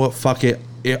says, you know what, fuck it.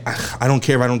 I don't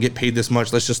care if I don't get paid this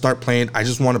much. Let's just start playing. I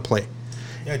just want to play.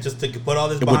 Yeah, just to put all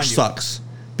this behind Which sucks.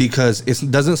 Because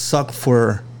it doesn't suck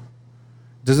for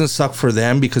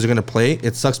them because they're gonna play.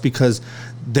 It sucks because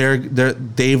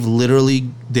they've literally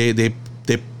they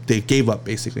gave up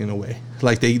basically in a way.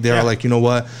 Like they're like, you know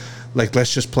what, like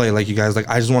let's just play. Like you guys, like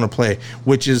I just want to play,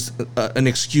 which is an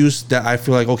excuse that I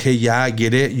feel like, okay, yeah, I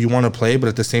get it, you want to play, but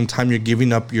at the same time you're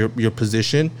giving up your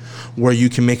position where you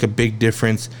can make a big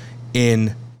difference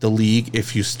in the league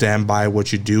if you stand by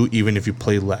what you do, even if you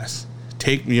play less.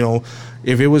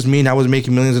 If it was me and I was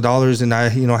making millions of dollars and I,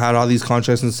 had all these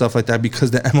contracts and stuff like that, because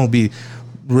the MLB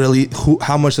really,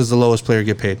 how much does the lowest player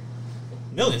get paid?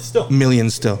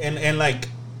 Millions still. And like,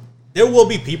 there will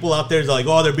be people out there that are like,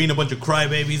 oh, they're being a bunch of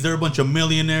crybabies. They're a bunch of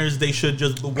millionaires. They should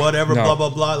just whatever, blah, blah,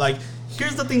 blah. Like,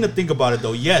 here's the thing to think about it,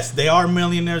 though. Yes, they are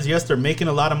millionaires. Yes, they're making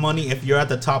a lot of money if you're at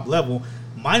the top level.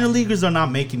 Minor leaguers are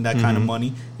not making that kind of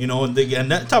money, and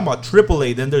they're talking about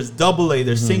AAA. Then there's AA,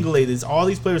 there's single A. There's all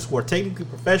these players who are technically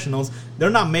professionals.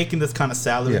 They're not making this kind of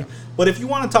salary. Yeah. But if you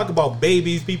want to talk about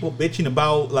babies, people bitching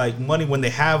about like money when they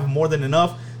have more than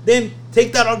enough, then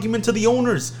take that argument to the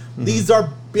owners. These are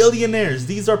billionaires.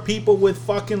 These are people with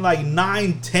fucking like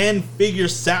 9-10 figure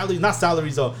salary, not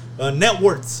salaries, net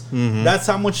worths. That's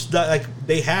how much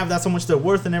they have. That's how much they're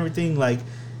worth and everything. Like,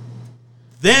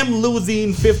 them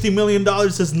losing $50 million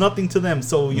is nothing to them.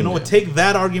 So, take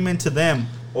that argument to them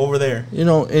over there.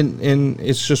 And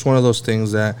it's just one of those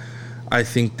things that I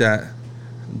think that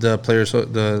the players,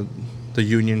 the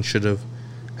union should have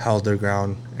held their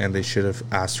ground and they should have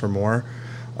asked for more.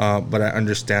 But I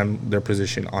understand their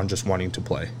position on just wanting to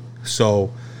play.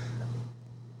 So,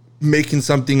 making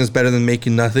something is better than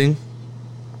making nothing.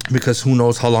 Because who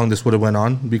knows how long this would have went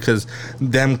on. Because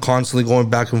them constantly going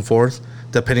back and forth,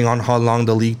 depending on how long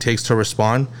the league takes to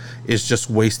respond, is just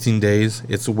wasting days.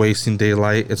 It's wasting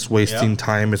daylight. It's wasting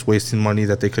time. It's wasting money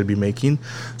that they could be making.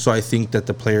 So I think that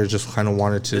the players just kind of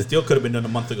wanted to... This deal could have been done a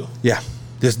month ago. Yeah.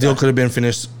 This deal could have been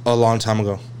finished a long time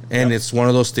ago. And it's one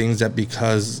of those things that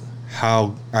because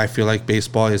how I feel like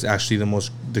baseball is actually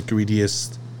the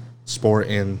greediest sport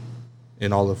in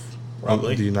all of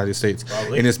Probably. of the United States.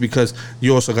 Probably. And it's because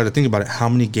you also got to think about it. How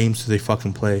many games do they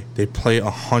fucking play? They play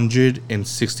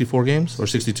 164 games or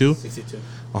 62? 62.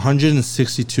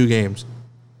 162 games.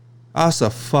 That's a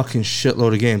fucking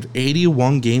shitload of games.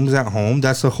 81 games at home.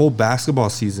 That's a whole basketball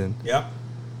season. Yep.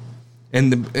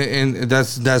 And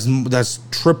that's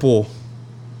triple.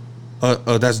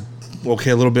 That's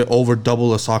okay. A little bit over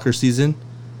double a soccer season.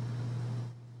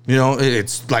 You know,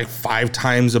 it's like 5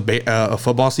 times a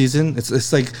football season.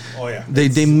 It's like, oh yeah,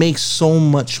 they make so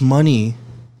much money,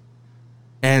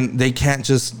 and they can't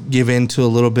just give in to a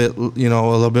little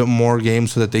bit more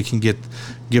games so that they can give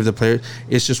the players.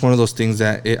 It's just one of those things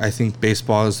that I think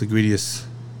baseball is the greediest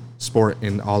sport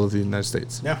in all of the United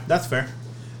States. Yeah, that's fair.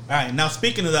 All right, now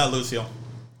speaking of that, Lucio,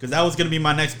 because that was going to be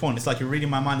my next point. It's like you're reading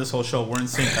my mind this whole show. We're in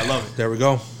sync. I love it. There we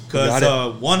go.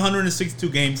 Because 162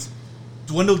 games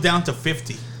dwindled down to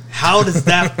 50. How does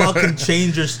that fucking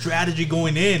change your strategy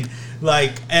going in?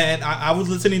 Like, and I was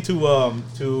listening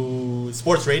to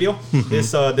sports radio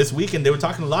this week, and they were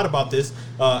talking a lot about this,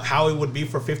 how it would be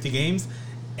for 50 games,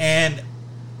 and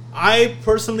I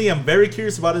personally am very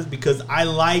curious about it because I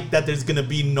like that there's going to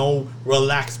be no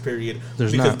relax period.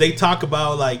 Because they talk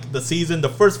about like the season, the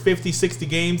first 50, 60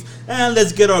 games, and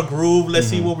let's get our groove. Let's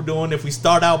see what we're doing. If we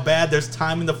start out bad, there's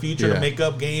time in the future to make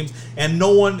up games. And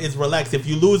no one is relaxed. If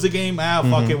you lose a game,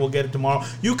 fuck it, we'll get it tomorrow.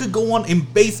 You could go on in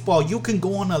baseball. You can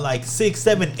go on a like 6,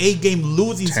 7, 8 game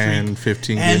losing 10, streak.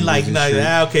 15 and game like, losing streak.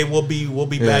 okay, we'll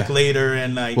be back later.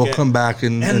 And like we'll come back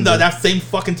and that same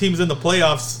fucking team's in the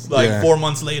playoffs like 4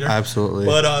 months later. Absolutely.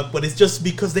 But it's just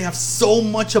because they have so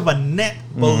much of a net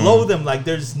below them. Like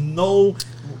there's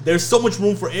so much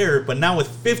room for error. But now with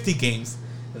 50 games,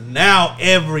 now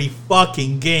every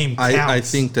fucking game counts. I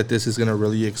think that this is gonna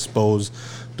really expose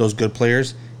those good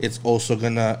players. It's also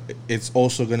gonna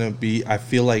be. I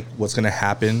feel like what's gonna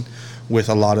happen with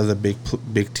a lot of the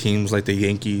big teams like the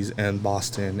Yankees and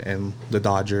Boston and the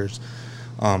Dodgers.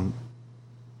 And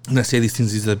I say these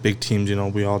teams, these are the big teams. You know,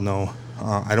 we all know.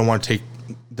 I don't want to take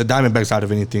the Diamondbacks out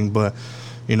of anything, but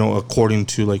you know, according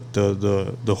to like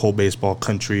the whole baseball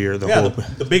country or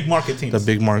the big market teams, the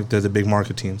big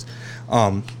market teams,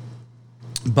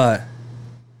 but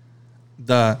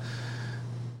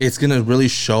it's gonna really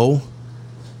show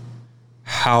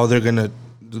how they're gonna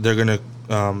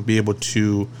be able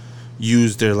to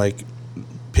use their like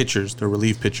pitchers, their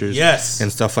relief pitchers,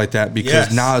 and stuff like that,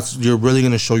 because now you're really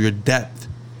gonna show your depth,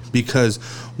 because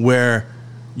where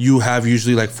you have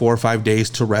usually like 4 or 5 days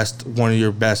to rest one of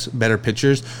your better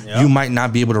pitchers. You might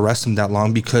not be able to rest them that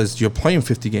long because you're playing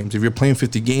 50 games. If you're playing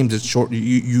 50 games, it's short.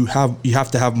 You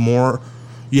have to have more.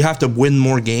 You have to win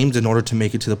more games in order to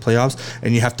make it to the playoffs,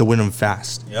 and you have to win them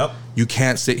fast. You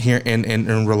can't sit here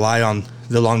and rely on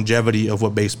the longevity of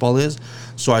what baseball is.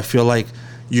 So I feel like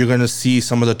you're going to see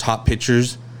some of the top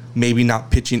pitchers maybe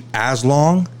not pitching as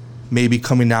long, maybe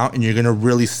coming out, and you're going to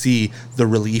really see the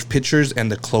relief pitchers and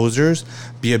the closers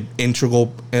be a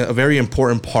very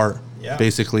important part,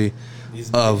 basically,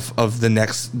 of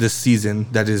this season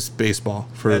that is baseball.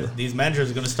 These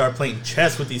managers are going to start playing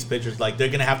chess with these pitchers. Like, they're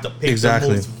going to have to pick their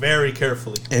moves very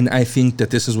carefully. And I think that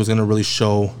this is what's going to really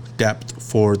show depth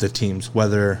for the teams,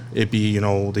 whether it be, you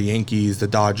know, the Yankees, the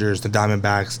Dodgers, the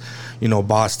Diamondbacks, you know,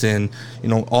 Boston, you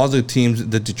know, all the teams,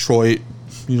 the Detroit,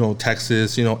 you know,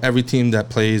 Texas, you know, every team that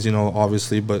plays, you know,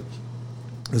 obviously, but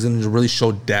is going to really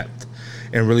show depth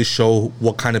and really show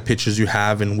what kind of pitchers you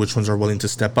have and which ones are willing to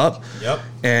step up.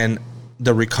 And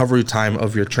the recovery time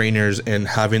of your trainers and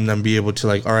having them be able to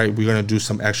like, all right, we're going to do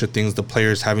some extra things. The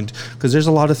players because there's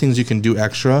a lot of things you can do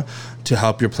extra to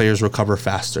help your players recover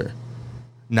faster.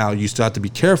 Now, you still have to be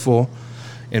careful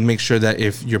and make sure that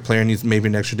if your player needs maybe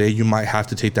an extra day, you might have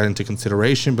to take that into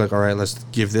consideration. But like, all right, let's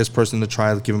give this person the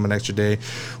try. Let's give him an extra day.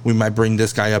 We might bring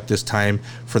this guy up this time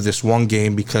for this one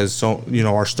game because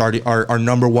our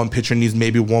number one pitcher needs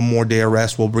maybe one more day of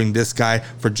rest. We'll bring this guy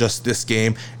for just this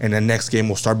game, and then next game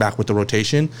we'll start back with the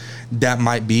rotation. That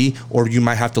might be, or you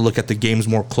might have to look at the games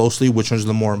more closely. Which ones are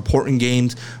the more important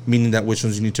games? Meaning that which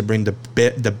ones you need to bring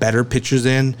the better pitchers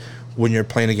in when you're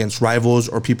playing against rivals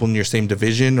or people in your same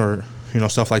division or, you know,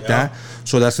 stuff like that.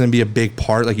 So that's going to be a big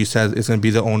part. Like you said, it's going to be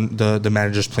the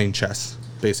managers playing chess,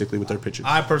 basically, with their pitchers.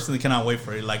 I personally cannot wait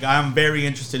for it. Like, I'm very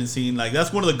interested in seeing, like,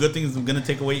 that's one of the good things I'm going to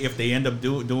take away if they end up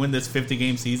doing this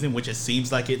 50-game season, which it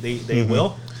seems like they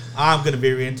will. I'm going to be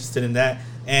very interested in that.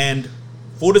 And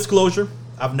full disclosure,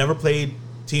 I've never played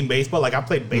team baseball. Like, I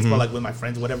played baseball like with my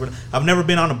friends, whatever. I've never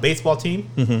been on a baseball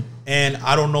team, and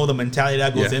I don't know the mentality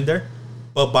that goes in there.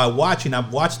 But by watching,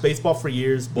 I've watched baseball for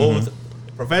years, both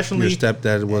professionally. Your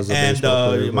stepdad was a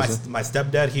baseball player. My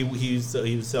stepdad, he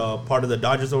was part of the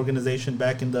Dodgers organization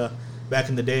back in the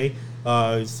day.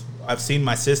 He's I've seen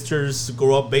my sisters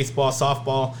grow up baseball,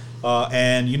 softball,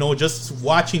 and just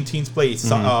watching teams play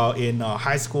in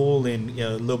high school and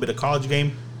a little bit of college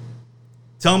game.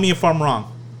 Tell me if I'm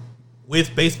wrong.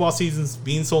 With baseball seasons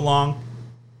being so long,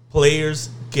 players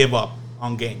give up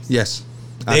on games. Yes.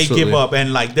 They Absolutely. give up,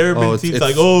 and like there have been teams it's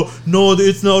like, oh no,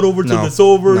 it's not over till it's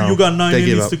over. You got 9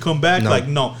 innings to come back. Like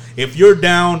no, if you're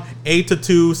down 8-2,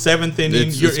 7th inning,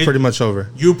 it's pretty much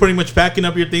over. You're pretty much packing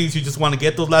up your things. You just want to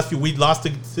get those last few. We lost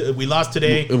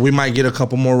today. We might get a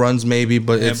couple more runs maybe,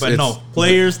 but no,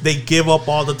 players they give up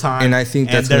all the time, and I think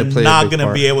that's they're going to play. Not going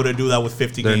to be able to do that with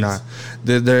 50 they're games.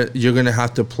 Not. You're going to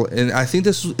have to play, and I think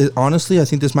honestly, I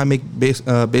think this might make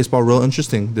baseball real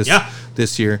interesting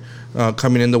this year,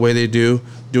 coming in the way they do,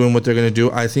 doing what they're going to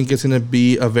do. I think it's going to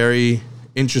be a very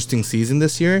interesting season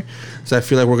this year. So I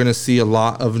feel like we're going to see a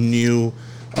lot of a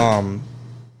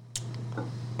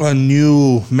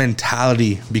new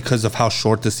mentality because of how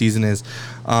short the season is.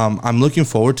 I'm looking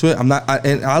forward to it. And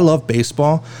I love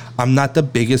baseball. I'm not the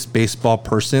biggest baseball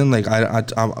person. Like I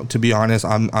to be honest,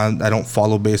 I don't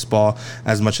follow baseball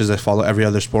as much as I follow every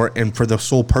other sport, and for the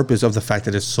sole purpose of the fact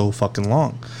that it's so fucking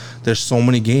long. There's so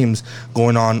many games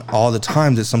going on all the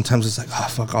time that sometimes it's like, oh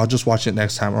fuck, I'll just watch it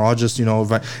next time, or I'll just you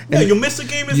miss a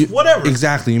game, whatever.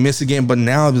 Exactly, you miss a game, but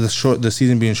now the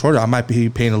season being shorter, I might be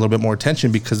paying a little bit more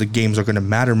attention because the games are going to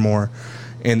matter more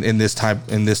in this type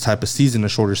of season, a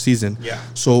shorter season. Yeah.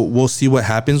 So we'll see what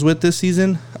happens with this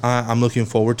season. I'm looking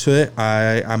forward to it.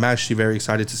 I'm actually very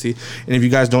excited to see. And if you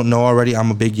guys don't know already,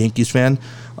 I'm a big Yankees fan.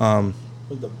 So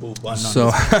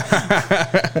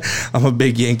I'm a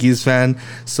big Yankees fan.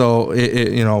 So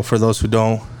for those who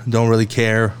don't really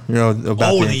care,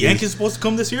 about the Yankees supposed to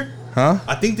come this year? Huh?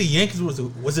 I think the Yankees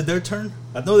was it their turn?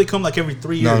 I know they come like every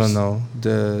 3 years. No.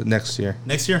 The next year.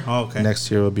 Next year? Oh, okay.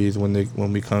 Next year will be when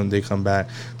they come back,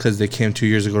 because they came 2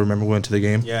 years ago. Remember, we went to the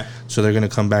game. Yeah. So they're gonna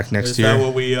come back next year. Is that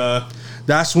what we?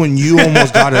 That's when you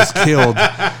almost got us killed.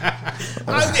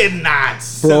 I did not,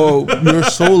 bro. You're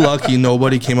so lucky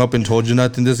nobody came up and told you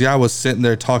nothing. This guy was sitting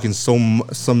there talking some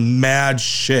mad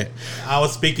shit. I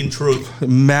was speaking truth.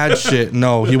 Mad shit.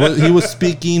 No, he was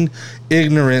speaking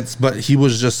ignorance, but he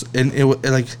was just, and it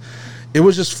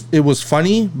was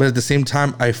funny, but at the same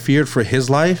time I feared for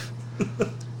his life.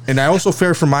 And I also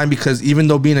feared for mine, because even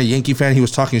though being a Yankee fan, he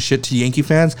was talking shit to Yankee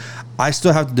fans, I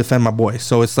still have to defend my boy.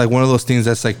 So it's like one of those things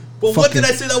that's like, but what did I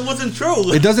say that wasn't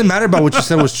true? It doesn't matter about what you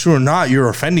said was true or not. You're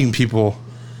offending people.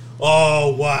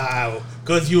 Oh, wow.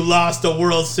 Because you lost the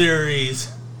World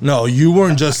Series. No, you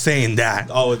weren't just saying that.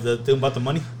 Oh, the thing about the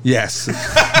money? Yes.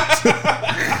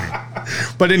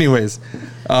 But anyways,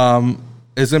 it's going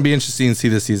to be interesting to see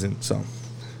this season. So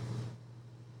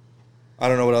I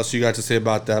don't know what else you got to say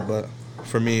about that, but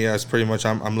for me, that's pretty much,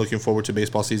 I'm looking forward to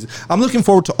baseball season. I'm looking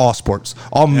forward to all sports,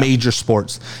 major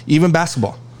sports, even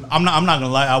basketball. I'm not gonna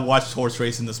lie. I watched horse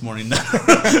racing this morning, and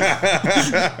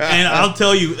I'll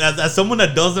tell you, as someone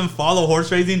that doesn't follow horse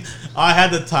racing, I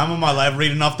had the time of my life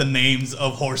reading off the names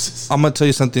of horses. I'm gonna tell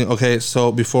you something. Okay,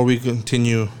 so before we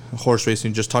continue horse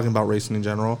racing, just talking about racing in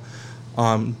general,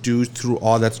 due through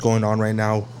all that's going on right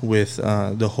now with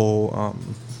the whole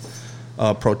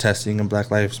protesting and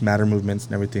Black Lives Matter movements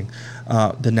and everything,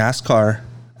 the NASCAR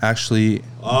actually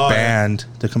banned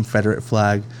the Confederate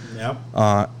flag.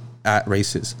 Yep. At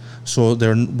races, so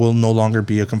there will no longer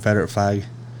be a Confederate flag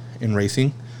in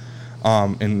racing,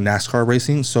 in NASCAR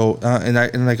racing. So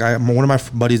one of my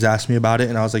buddies asked me about it,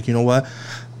 and I was like, you know what,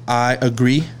 I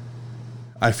agree.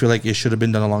 I feel like it should have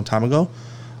been done a long time ago.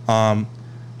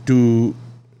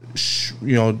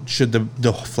 Should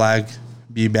the flag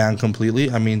be banned completely?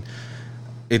 I mean,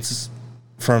 it's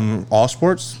from all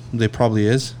sports. They probably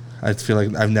is. I feel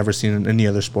like I've never seen it in any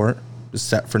other sport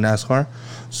except for NASCAR.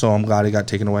 So I'm glad it got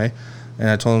taken away. And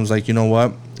I told him, I was like, you know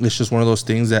what? It's just one of those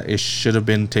things that it should have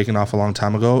been taken off a long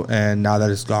time ago. And now that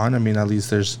it's gone, I mean, at least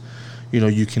there's,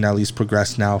 you can at least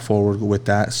progress now forward with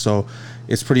that. So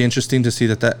it's pretty interesting to see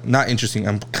that not interesting.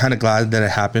 I'm kind of glad that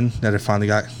it happened, that it finally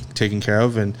got taken care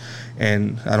of. And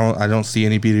I don't see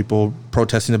any people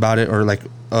protesting about it or like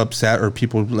upset or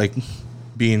people like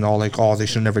being all like, oh, they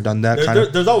should have never done that.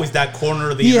 There's always that corner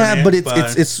of the internet. But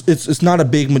it's not a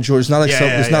big majority. It's not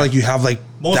like not like you have like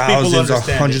most thousands or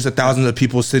hundreds of thousands of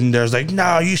people sitting there. It's like,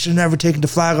 no, you should never take the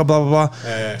flag, blah blah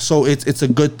blah. So it's a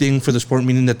good thing for the sport,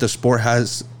 meaning that the sport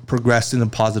has progressed in a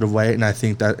positive way, and I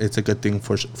think that it's a good thing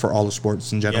for all the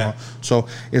sports in general. So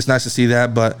it's nice to see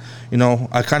that. But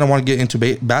I kind of want to get into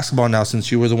basketball now,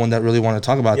 since you were the one that really wanted to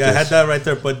talk about this. I had that right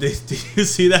there. But did you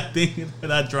see that thing?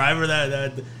 That driver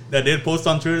that did post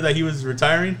on Twitter that he was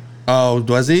retiring. Oh,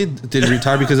 was he? Did he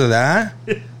retire because of that?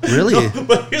 Really? No,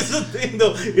 but here's the thing,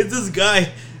 though. It's this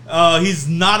guy. He's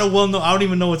not a well-known. I don't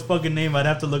even know his fucking name. I'd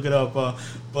have to look it up.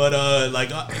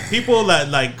 People that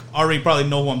like already probably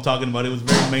know who I'm talking about. It was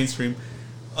very mainstream.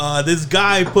 This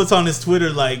guy puts on his Twitter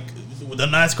like, the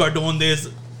NASCAR doing this.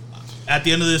 At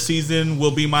the end of this season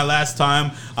will be my last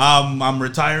time. I'm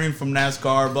retiring from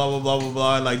NASCAR. Blah blah blah blah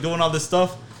blah. Like doing all this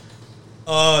stuff.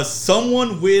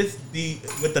 Someone with the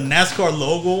NASCAR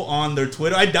logo on their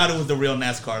Twitter. I doubt it was the real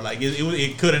NASCAR. Like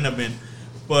it couldn't have been.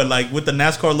 But like with the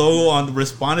NASCAR logo on,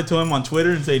 responded to him on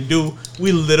Twitter and say, "Dude,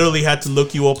 we literally had to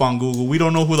look you up on Google. We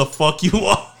don't know who the fuck you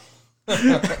are."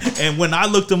 And when I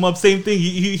looked him up, same thing.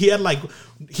 He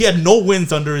had no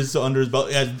wins under his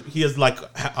belt. He has like,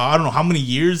 I don't know how many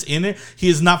years in it. He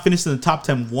has not finished in the top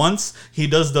 10 once. He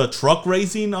does the truck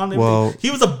racing on it. Well, he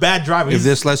was a bad driver. If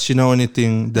this lets you know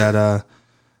anything, that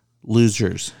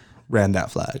losers ran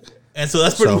that flag. And so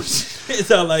that's pretty much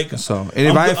so like. So, and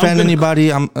if I offend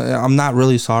anybody, I'm not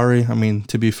really sorry. I mean,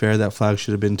 to be fair, that flag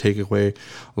should have been taken away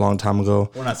a long time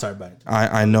ago. We're not sorry about it.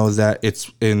 I know that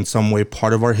it's in some way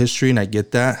part of our history, and I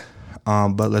get that.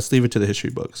 But let's leave it to the history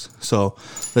books. So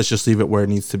let's just leave it where it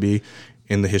needs to be,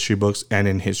 in the history books and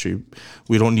in history.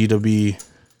 We don't need to be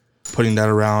putting that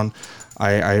around.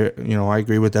 I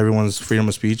agree with everyone's freedom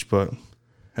of speech, but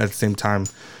at the same time,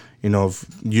 if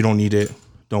you don't need it,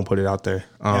 don't put it out there.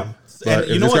 And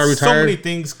you know what? So many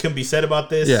things can be said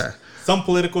about this. Yeah. Some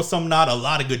political, some not. A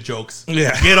lot of good jokes.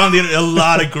 Yeah. Get on a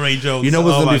lot of great jokes. You know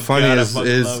what's gonna be funny is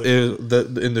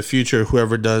in the future,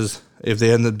 whoever does, if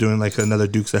they end up doing like another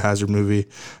Dukes of Hazzard movie,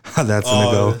 how that's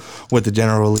gonna go with the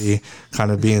General Lee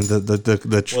kind of being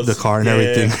the car and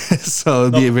everything. So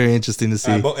it'd be very interesting to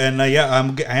see. I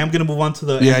am gonna move on to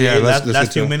the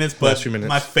last few minutes. But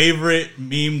my favorite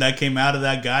meme that came out of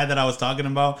that guy that I was talking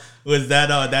about was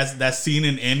that scene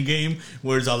in Endgame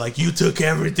where it's all like, "You took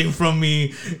everything from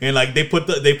me," and like they put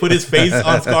his face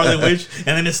on Scarlet Witch,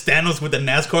 and then it's Thanos with the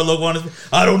NASCAR logo on his.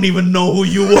 I don't even know who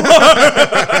you are.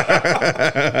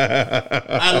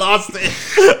 I lost it.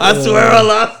 I swear I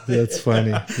lost it. That's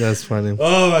funny. That's funny.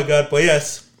 Oh my god! But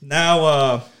yes,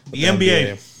 now the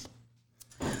NBA.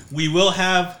 We will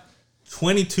have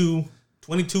 22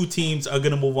 teams are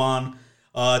gonna move on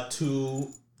to.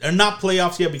 They're not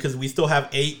playoffs yet because we still have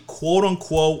 8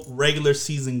 quote-unquote regular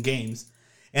season games.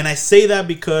 And I say that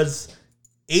because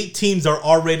 8 teams are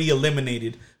already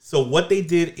eliminated. So what they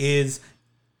did is,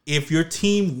 if your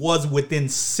team was within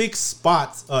 6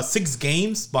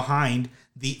 games behind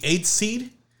the 8th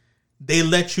seed, they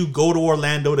let you go to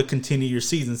Orlando to continue your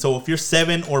season. So if you're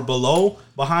 7 or below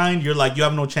behind, you're like, you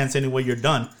have no chance anyway, you're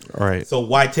done. All right. So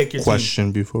why take your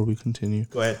question before we continue?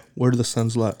 Go ahead. Where do the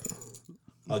Suns lie?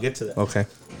 I'll get to that. Okay.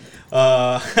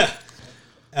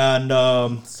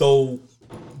 So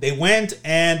they went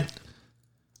and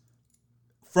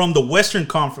from the Western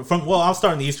Conference, I'll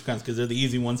start in the Eastern Conference because they're the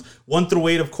easy ones. 1 through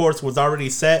 8, of course, was already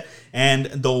set, and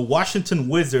the Washington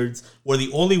Wizards were the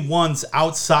only ones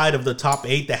outside of the top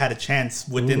 8 that had a chance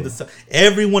within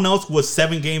everyone else was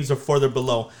 7 games or further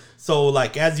below. So,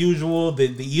 like, as usual,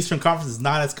 the Eastern Conference is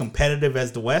not as competitive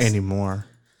as the West anymore.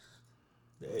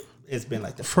 It's been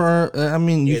like that.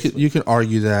 You could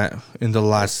argue that in the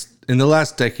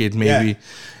last decade, maybe.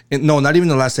 Yeah. No, not even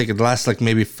the last decade. The last, like,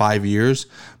 maybe 5 years.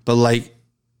 But, like,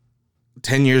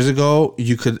 10 years ago,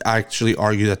 you could actually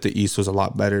argue that the East was a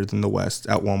lot better than the West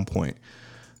at one point.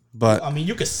 But I mean,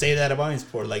 you could say that about any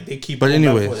sport. Like, they keep. But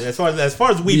anyway, as far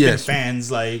as we've been fans,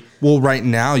 like. Well, right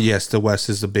now, yes, the West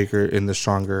is the bigger and the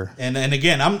stronger. And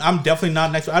again, I'm definitely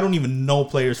not next. I don't even know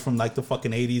players from like the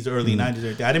fucking 80s, early 90s. Or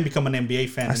anything. I didn't become an NBA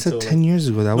fan. I said 10 years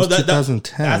ago. That was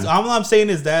 2010. All I'm saying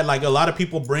is that like a lot of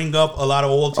people bring up a lot of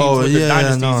old teams with the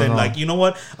dynasties, and like, you know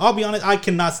what? I'll be honest. I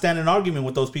cannot stand an argument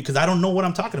with those people because I don't know what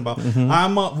I'm talking about. Mm-hmm.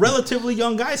 I'm a relatively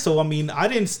young guy, so I mean, I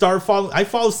didn't start following. I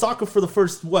followed soccer for the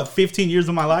first 15 years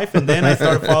of my life, and then I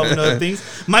started following other things.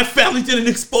 My family didn't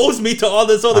expose me to all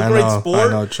this other great sport.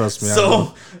 I know, trust me.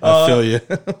 So I feel you.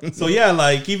 So yeah,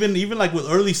 like even like with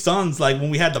early Suns, like when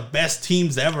we had the best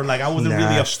teams ever, like I wasn't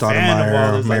really a fan of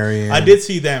all this. Like, I did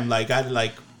see them, like I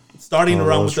like starting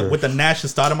around with the Nash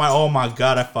and Stoudemire. Oh my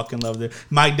god, I fucking loved it.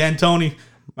 Mike D'Antoni,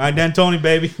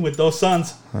 baby, with those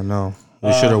Suns. I know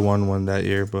we should have won one that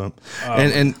year, but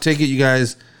and take it, you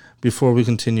guys. Before we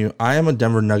continue, I am a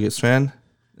Denver Nuggets fan.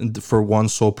 For one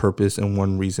sole purpose and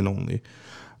one reason only.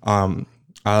 I'm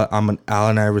an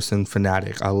Allen Iverson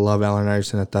fanatic. I love Allen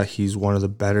Iverson. I thought he's one of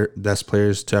the best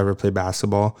players to ever play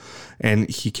basketball. And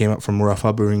he came up from rough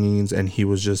upbringings, and he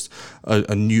was just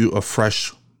a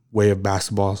fresh way of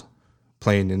basketball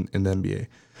playing in the NBA.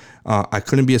 I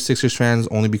couldn't be a Sixers fan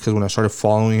only because when I started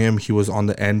following him, he was on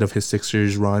the end of his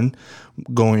Sixers run,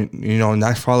 and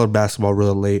I followed basketball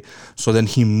really late. So then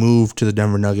he moved to the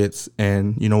Denver Nuggets,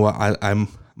 and you know what? I'm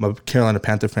a Carolina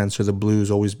Panther fan, so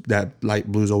that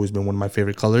light blue's always been one of my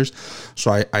favorite colors.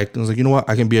 So I was like, you know what?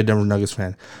 I can be a Denver Nuggets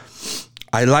fan.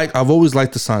 I've always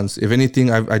liked the Suns. If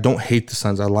anything, I don't hate the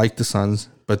Suns. I like the Suns,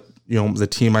 but the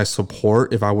team I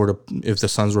support, if the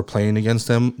Suns were playing against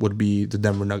them, would be the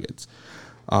Denver Nuggets.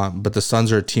 But the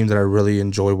Suns are a team that I really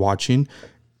enjoy watching.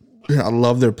 I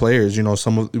love their players.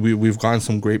 We've gotten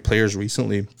some great players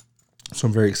recently, so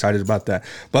I'm very excited about that.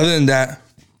 But other than that,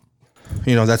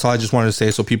 that's all I just wanted to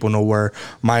say, so people know where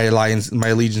my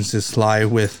allegiances lie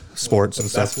with sports and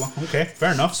stuff. Okay,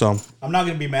 fair enough. So I'm not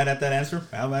gonna be mad at that answer.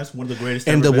 That's one of the greatest.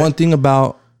 And the one thing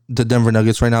about the Denver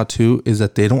Nuggets right now too is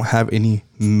that they don't have any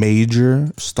major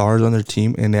stars on their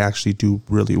team, and they actually do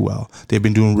really well. They've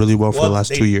been doing really well for the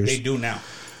last 2 years. They do now.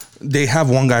 They have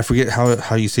one guy, I forget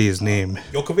how you say his name.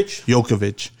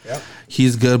 Jokovic. Yep.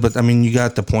 He's good, but I mean, you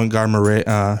got the point guard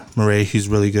Murray. He's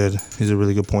really good. He's a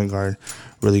really good point guard.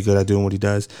 Really good at doing what he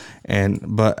does.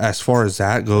 But as far as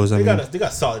that goes, they got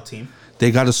a solid team. They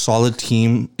got a solid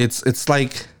team. It's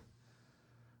like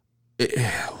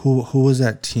who was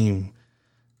that team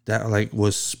that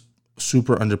was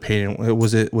super underpaid?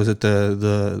 Was it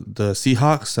the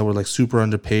Seahawks that were super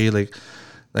underpaid?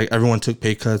 Like everyone took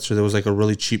pay cuts, or there was a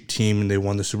really cheap team and they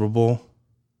won the Super Bowl.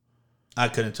 I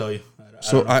couldn't tell you.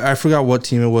 I forgot what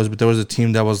team it was, but there was a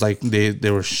team that was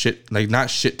they were shit, not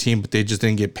shit team, but they just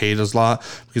didn't get paid as a lot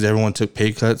because everyone took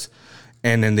pay cuts,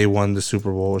 and then they won the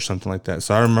Super Bowl or something like that.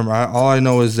 So I remember, all I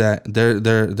know is that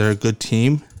they're a good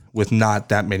team with not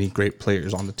that many great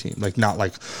players on the team,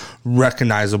 not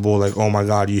recognizable. Oh my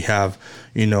God, you have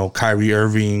Kyrie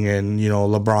Irving and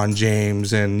LeBron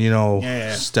James and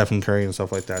Stephen Curry and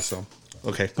stuff like that. So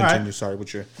okay, continue. Right. Sorry,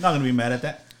 but you're not gonna be mad at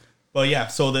that. But yeah,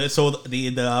 so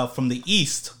the from the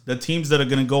East, the teams that are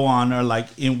gonna go on are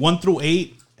in 1 through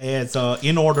 8. It's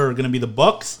in order are gonna be the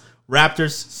Bucks,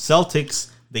 Raptors,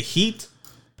 Celtics, the Heat,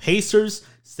 Pacers,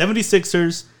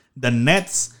 76ers, the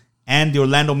Nets, and the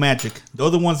Orlando Magic. They're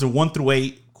the ones that 1 through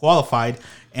 8 qualified,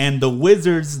 and the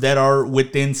Wizards that are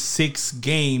within 6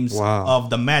 games of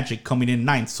the Magic coming in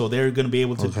 9th, so they're gonna be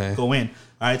able to go in.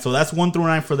 All right, so that's 1 through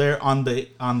 9 for there. On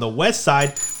the West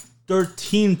side,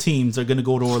 13 teams are going to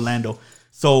go to Orlando.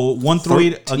 So 1 through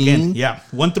 8 again. Yeah,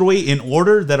 1 through 8 in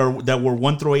order that were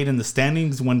 1 through 8 in the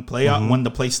standings when when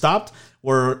the play stopped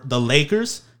were the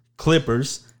Lakers,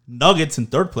 Clippers, Nuggets in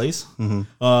 3rd place,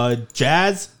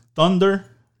 Jazz, Thunder,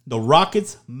 the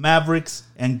Rockets, Mavericks,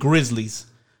 and Grizzlies.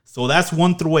 So that's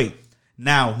 1 through 8.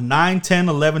 Now 9, 10,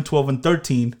 11, 12, and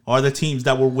 13 are the teams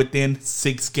that were within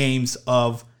 6 games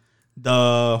of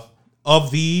the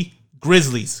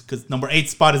Grizzlies, because number 8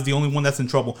 spot is the only one that's in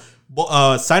trouble.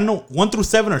 Side note, 1 through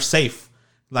 7 are safe,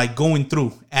 going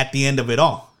through at the end of it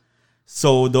all.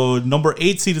 So the number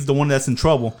 8 seed is the one that's in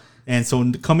trouble. And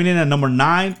so coming in at number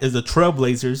 9 is the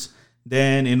Trailblazers.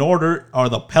 Then in order are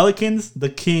the Pelicans, the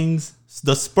Kings,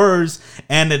 the Spurs,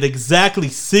 and at exactly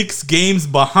 6 games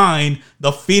behind,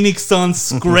 the Phoenix Suns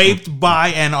scraped by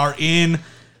and are in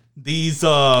these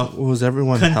was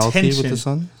everyone healthy with the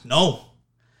Suns? No.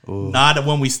 Ooh. Not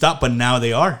when we stopped, but now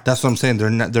they are. That's what I'm saying.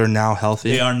 They're now healthy.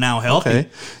 They are now healthy.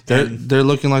 Okay. They're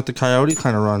looking like the Coyote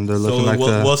kind of run. They're looking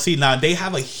we'll see. Now they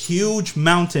have a huge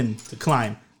mountain to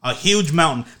climb. A huge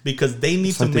mountain because they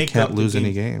need to make up. They can't lose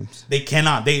any games. They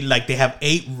cannot. They have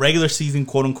 8 regular season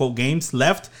quote unquote games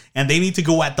left, and they need to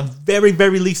go at the very,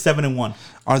 very least 7-1.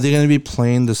 Are they going to be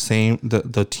playing the same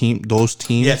those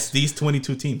teams? Yes, these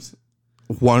 22 teams.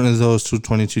 One of those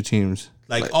 22 teams.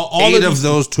 All 8 of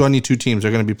those 22 teams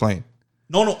are going to be playing.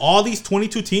 No, all these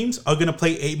 22 teams are going to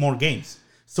play 8 more games.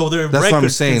 So their that's records what I'm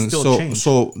saying. Can still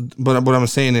change. But what I'm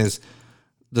saying is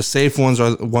the safe ones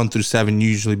are 1 through 7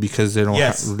 usually because they don't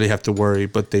really have to worry,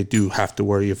 but they do have to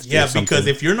worry if because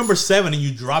if you're number 7 and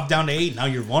you drop down to 8, now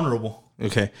you're vulnerable.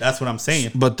 Okay, that's what I'm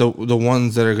saying. But the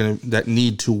ones that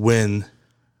need to win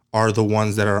are the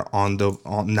ones that are on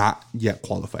not yet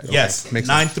qualified. Yes, okay.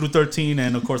 9 through 13,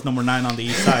 and of course number 9 on the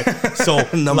east side. So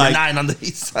number 9 on the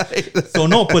east side. So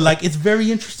no, but it's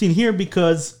very interesting here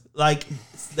because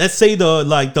let's say the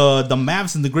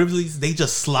Mavs and the Grizzlies, they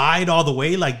just slide all the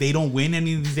way. They don't win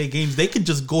any of these 8 games. They could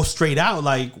just go straight out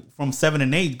from 7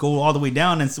 and 8, go all the way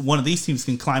down, and one of these teams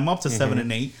can climb up to 7 and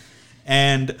 8.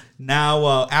 And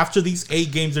now after these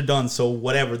 8 games are done, so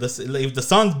whatever, if the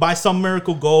Suns by some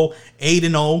miracle go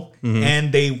 8-0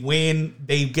 and they win,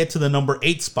 they get to the number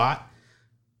 8 spot,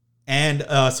 and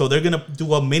so they're gonna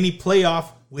do a mini playoff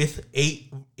with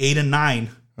 8 and 9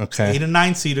 Okay. 8 and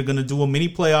 9 seed are going to do a mini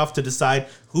playoff to decide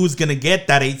who's going to get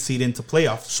that 8 seed into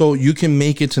playoffs. So you can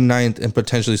make it to 9th and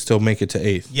potentially still make it to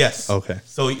 8th. Yes. Okay.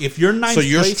 So if you're 9th, So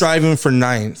you're striving for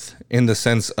 9th in the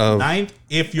sense of 9th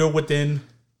if you're within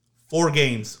 4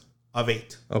 games of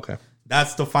 8. Okay.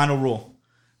 That's the final rule.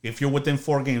 If you're within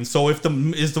 4 games. So if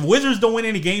the Wizards don't win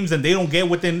any games and they don't get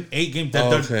within 8 games,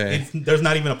 there's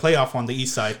not even a playoff on the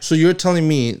East side. So you're telling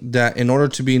me that in order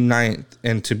to be 9th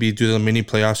and to do the mini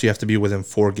playoffs, you have to be within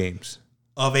 4 games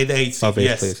of 8 to 8 seed, of 8th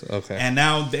yes. place. Okay. And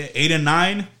now the 8 and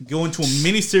 9 go into a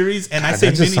mini series, and I God, say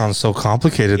that just sounds so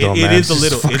complicated, though, man. It is a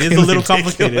little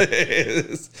complicated.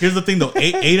 Here's the thing, though: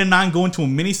 8 and 9 go into a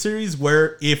mini series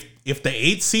where if the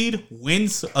 8 seed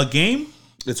wins a game,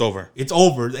 it's over. It's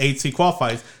over. The 8 seed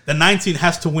qualifies. The 9 seed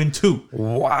has to win 2.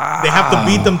 Wow. They have to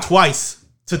beat them twice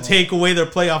to take away their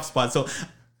playoff spot. So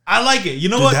I like it. You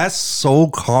know what? That's so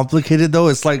complicated, though.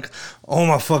 It's like, oh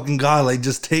my fucking God. Like,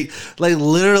 just take, like,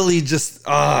 literally just,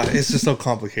 it's just so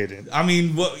complicated. I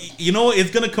mean, well, you know, it's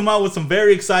going to come out with some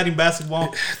very exciting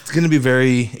basketball. It's going to be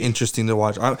very interesting to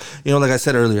watch. Like I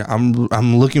said earlier,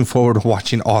 I'm looking forward to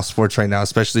watching all sports right now,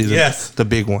 especially the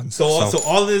big ones. So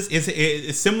all of this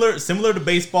is similar to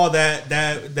baseball that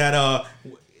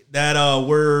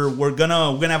we're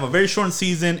gonna have a very short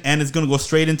season and it's gonna go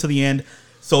straight into the end.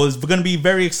 So it's going to be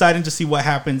very exciting to see what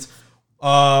happens.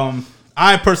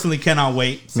 I personally cannot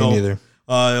wait. So, me neither.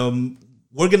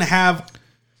 We're going to have,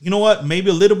 you know what, maybe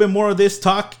a little bit more of this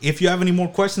talk if you have any more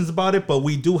questions about it. But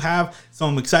we do have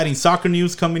some exciting soccer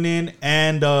news coming in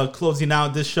and closing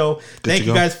out this show. Thank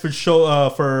you guys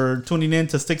for tuning in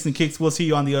to Sticks and Kicks. We'll see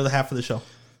you on the other half of the show.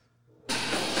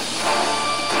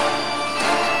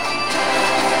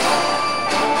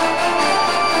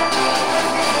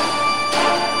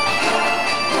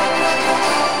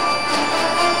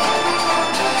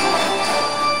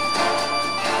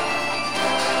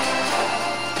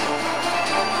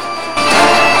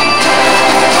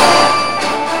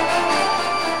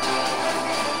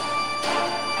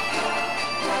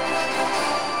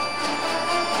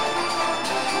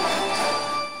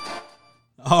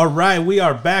 All right, we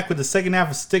are back with the second half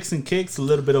of Sticks and Kicks. A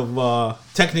little bit of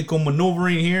technical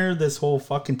maneuvering here. This whole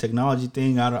fucking technology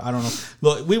thing. I don't know.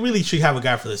 Look, we really should have a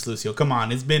guy for this, Lucio. Come on,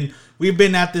 we've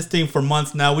been at this thing for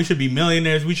months now. We should be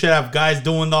millionaires. We should have guys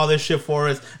doing all this shit for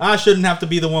us. I shouldn't have to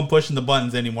be the one pushing the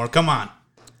buttons anymore. Come on.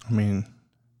 I mean,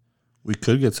 we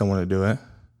could get someone to do it,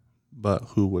 but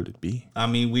who would it be? I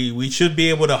mean, we should be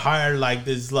able to hire like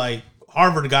this, like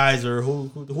Harvard guys or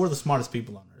who are the smartest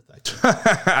people on earth.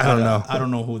 I don't know. I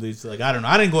don't know who these, like, I don't know.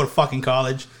 I didn't go to fucking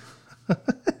college.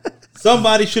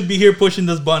 Somebody should be here pushing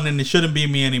this button and it shouldn't be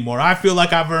me anymore. I feel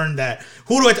like I've earned that.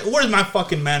 Where's my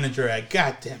fucking manager at?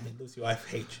 God damn it, Lucio, I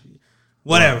hate you.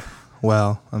 Whatever.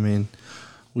 Well, I mean,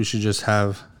 we should just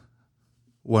have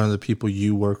one of the people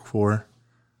you work for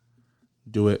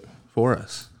do it for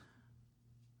us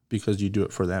because you do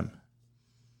it for them.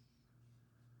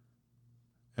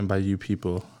 And by you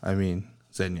people, I mean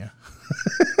Xenia.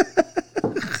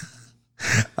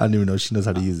 I don't even know if she knows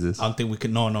how to use this. I don't think we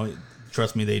can. No.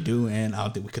 Trust me, they do, and I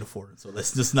don't think we could afford it. So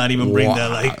let's just not even bring that.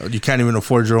 Like, you can't even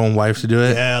afford your own wife to do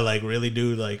it. Yeah, like really,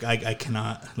 dude. Like I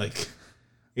cannot. Like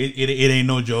it ain't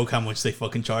no joke how much they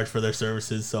fucking charge for their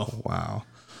services. So wow.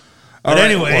 But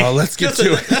anyway, well, let's get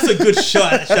to it. That's a good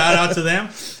shout out to them.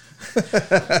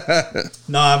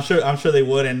 No, I'm sure they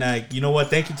would, and like, you know what?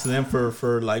 Thank you to them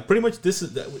for like pretty much this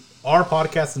is our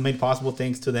podcast is made possible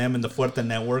thanks to them and the Fuerte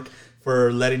Network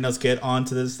for letting us get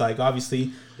onto this. Like,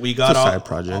 obviously, we got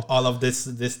all of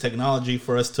this technology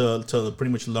for us to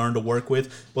pretty much learn to work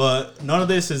with, but none of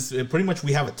this is pretty much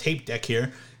we have a tape deck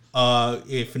here.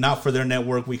 If not for their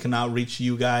network, we cannot reach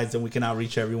you guys and we cannot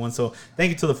reach everyone. So thank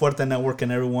you to the Fuerte Network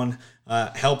and everyone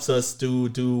helps us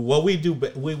do what we do.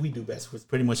 We do best, which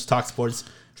pretty much talk sports,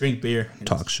 drink beer, and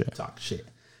talk shit.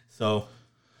 So,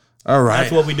 all right,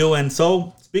 that's what we do. And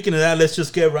so, speaking of that, let's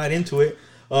just get right into it.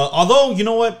 Although, you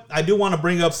know what, I do want to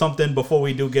bring up something before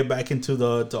we do get back into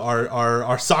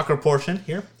our soccer portion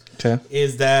here. Okay,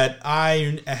 is that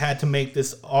I had to make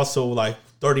this also like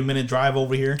 30-minute drive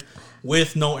over here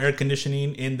with no air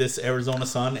conditioning in this Arizona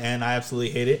sun, and I absolutely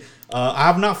hate it. I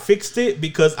have not fixed it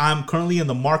because I'm currently in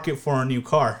the market for a new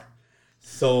car.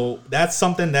 So that's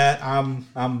something that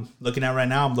I'm looking at right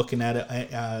now. I'm looking at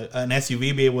an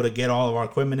SUV, be able to get all of our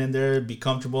equipment in there, be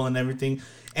comfortable and everything.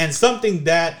 And something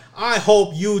that I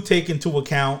hope you take into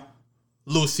account,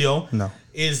 Lucio,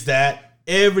 is that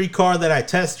every car that I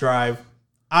test drive,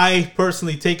 I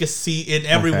personally take a seat in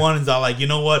every one, and I'm like, you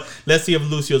know what? Let's see if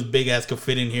Lucio's big ass could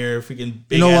fit in here. Freaking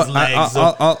big ass legs.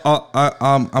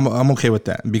 I'm okay with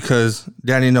that because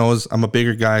Danny knows I'm a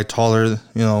bigger guy, taller, you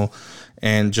know,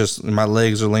 and just my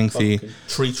legs are lengthy.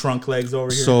 Tree trunk legs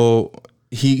over here. So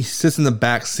he sits in the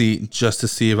back seat just to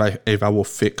see if I will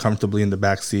fit comfortably in the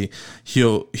back seat.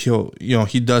 He'll you know,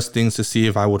 he does things to see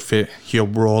if I would fit. He'll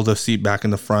roll the seat back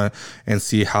in the front and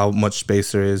see how much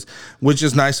space there is, which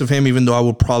is nice of him, even though I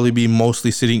would probably be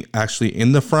mostly sitting actually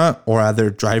in the front or either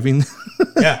driving.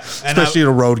 Yeah. Especially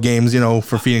the road games, you know,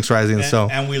 for Phoenix Rising.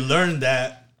 And we learned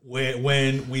that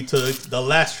when we took the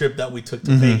last trip that we took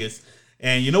to Vegas.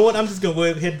 And you know what? I'm just going to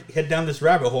go ahead head down this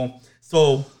rabbit hole.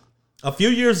 So a few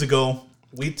years ago,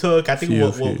 we took, I think,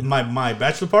 my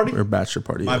bachelor party? Or bachelor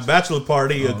party. My bachelor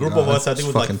party, a group of us, I think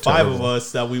it was like 5 of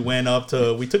us that we went up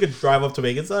to, we took a drive up to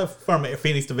Vegas, from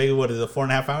Phoenix to Vegas, what is it,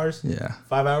 4.5 hours? Yeah.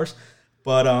 5 hours?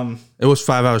 But, it was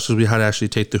 5 hours because we had to actually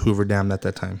take the Hoover Dam at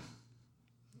that time.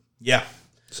 Yeah.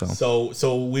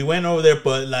 So we went over there,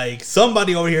 but like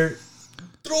somebody over here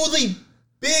threw the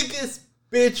biggest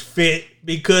bitch fit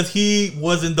because he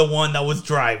wasn't the one that was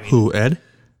driving. Who, Ed?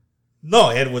 No,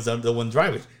 Ed was the one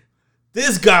driving.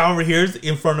 This guy over here is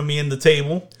in front of me in the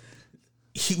table.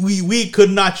 We could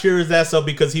not cheer his ass up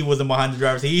because he wasn't behind the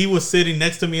driver's seat. He was sitting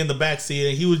next to me in the back seat,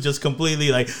 and he was just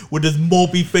completely like with his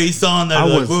mopey face on. I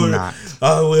was not.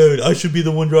 I should be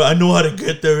the one driving. I know how to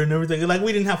get there and everything. Like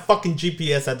we didn't have fucking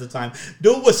GPS at the time.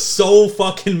 Dude was so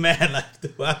fucking mad like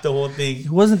throughout the whole thing. It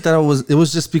wasn't that it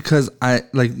was just because I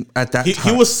like at that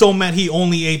time. He was so mad he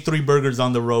only ate 3 burgers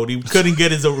on the road. He couldn't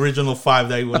get his original 5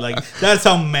 that he was like. That's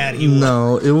how mad he was.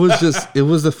 No, it was just it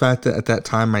was the fact that at that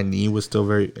time my knee was still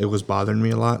it was bothering me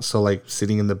a lot. So like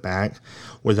sitting in the back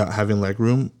without having leg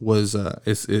room was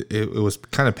it was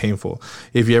kind of painful.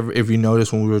 If you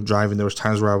notice when we were driving, there was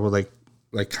times where I would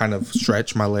like kind of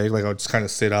stretch my leg, like I would just kind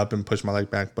of sit up and push my leg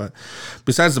back. But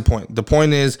besides the point, the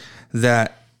point is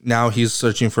that now he's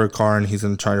searching for a car and he's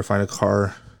gonna try to find a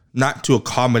car. Not to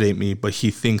accommodate me, but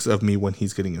he thinks of me when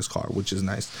he's getting his car, which is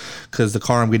nice. Because the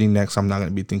car I'm getting next, I'm not going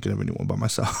to be thinking of anyone but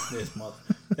myself.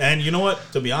 And you know what?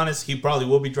 To be honest, he probably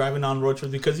will be driving on road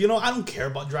trips because, you know, I don't care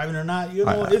about driving or not. You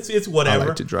know, it's whatever. I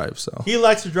like to drive, so. He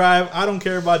likes to drive. I don't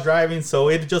care about driving, so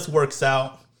it just works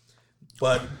out.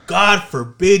 But God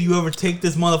forbid you ever take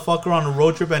this motherfucker on a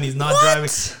road trip and he's not driving.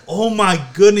 Oh my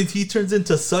goodness, he turns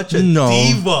into such a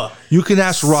diva. You can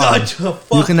ask Rob. Such a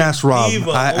fucking You can ask Rob. diva.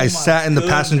 I sat in the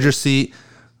passenger seat.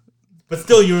 But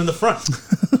still, you're in the front.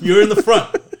 You're in the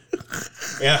front.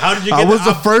 And how did you get I was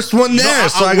the first one there,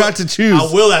 so I got to choose. I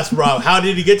will ask Rob, how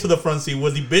did he get to the front seat?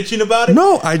 Was he bitching about it?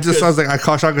 No, I was like, I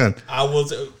called shotgun.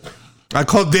 I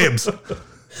called dibs.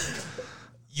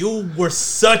 You were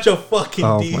such a fucking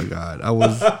diva. Oh my God. I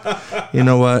was, you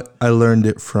know what? I learned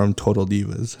it from Total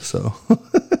Divas. So,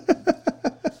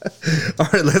 all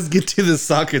right, let's get to the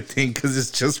soccer thing because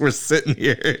it's just we're sitting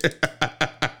here.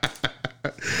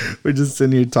 We're just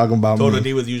sitting here talking about Total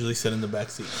Divas usually sit in the back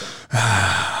seat. So.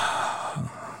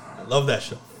 I love that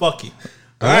show. Fuck you.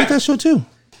 I like that show too.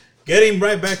 Getting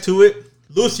right back to it.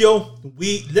 Lucio,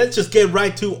 let's just get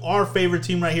right to our favorite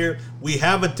team right here. We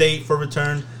have a date for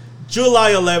return.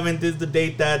 July 11th is the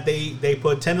date that they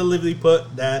tentatively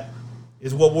put. That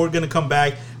is what we're going to come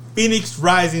back. Phoenix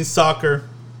Rising Soccer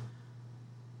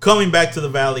coming back to the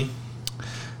Valley.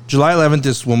 July 11th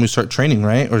is when we start training,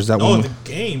 right? Or is that when the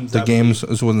games? The games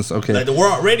is when it's okay. Like, we're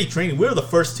already training. We're the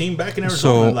first team back in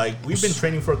Arizona. We've been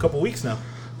training for a couple weeks now.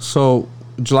 So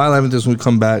July 11th is when we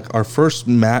come back. Our first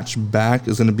match back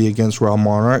is going to be against Real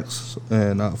Monarchs,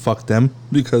 and fuck them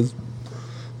because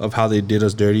of how they did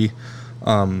us dirty.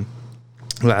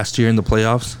 Last year in the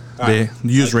playoffs, they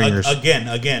used ringers. Again,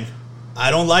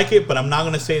 I don't like it, but I'm not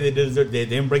going to say they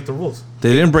didn't break the rules.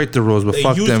 They didn't break the rules, but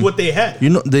fuck them. They used what they had. You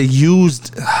know, they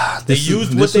used. This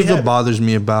is what bothers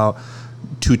me about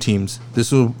two teams.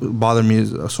 This will bother me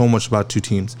so much about two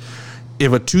teams.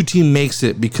 If a two-team makes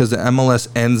it because the MLS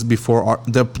ends before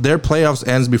their playoffs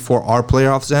ends before our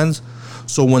playoffs ends,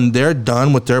 so when they're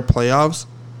done with their playoffs,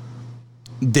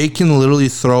 they can literally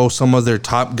throw some of their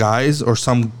top guys or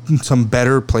some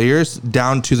better players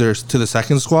down to the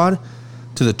second squad,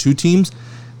 to the two teams,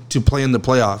 to play in the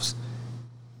playoffs,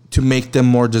 to make them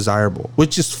more desirable,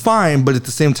 which is fine, but at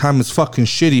the same time, it's fucking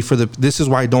shitty for this is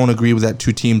why I don't agree with that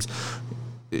two teams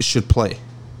should play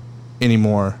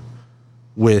anymore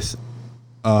with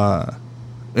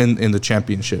in the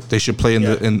championship. They should play in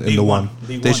the one.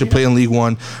 They should play in League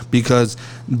One because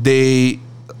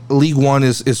League One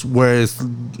is where it's,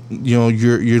 you know,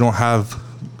 you don't have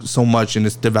so much in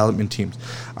its development teams.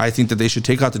 I think that they should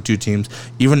take out the 2 teams,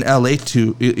 even LA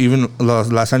too, even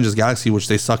Los Angeles Galaxy, which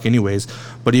they suck anyways.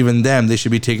 But even them, they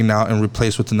should be taken out and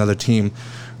replaced with another team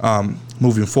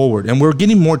moving forward. And we're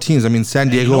getting more teams. I mean, San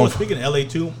Diego. You know, speaking of LA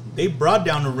too, they brought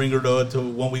down the ringer to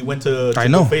when we went to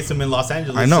face them in Los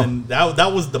Angeles. I know. And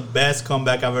that was the best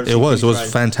comeback I've ever seen. It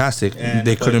was fantastic. And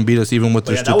they couldn't beat us even with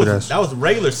their stupid ass. That was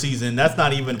regular season. That's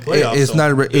not even playoffs.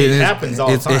 It happens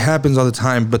all the time. It happens all the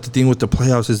time. But the thing with the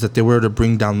playoffs is that they were to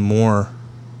bring down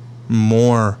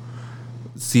more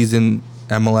seasoned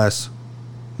MLS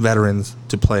veterans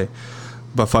to play.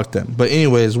 But fuck them. But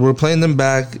anyways, we're playing them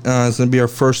back. It's going to be our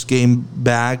first game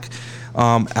back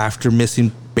after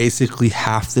missing basically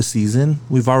half the season.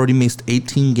 We've already missed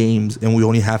 18 games, and we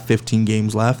only have 15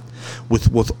 games left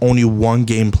with only 1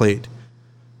 game played.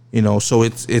 You know, so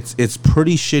it's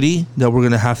pretty shitty that we're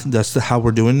going to have. That's how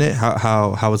we're doing it,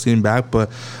 how it's getting back.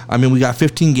 But, I mean, we got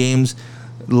 15 games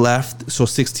left, so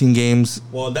 16 games.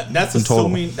 Well, that's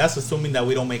assuming that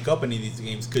we don't make up any of these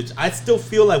games, because I still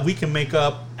feel like we can make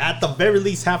up at the very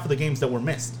least half of the games that were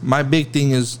missed. My big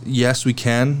thing is, yes, we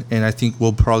can, and I think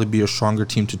we'll probably be a stronger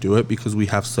team to do it because we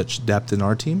have such depth in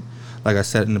our team. Like I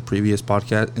said in the previous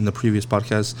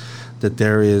podcast,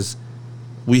 that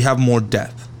we have more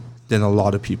depth than a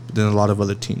lot of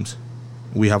other teams.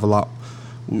 We have a lot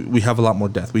more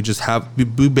depth. We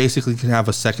basically can have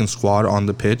a second squad on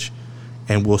the pitch,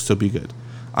 and we'll still be good.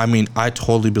 I mean, I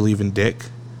totally believe in Dick.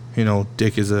 You know,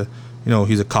 Dick is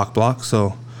he's a cock block,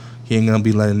 so he ain't gonna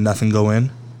be letting nothing go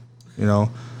in. You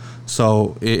know,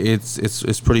 so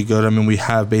it's pretty good. I mean, we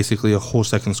have basically a whole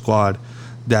second squad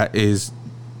that is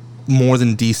more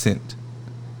than decent.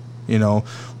 You know,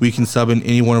 we can sub in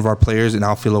any one of our players, and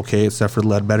I'll feel okay, except for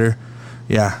Ledbetter.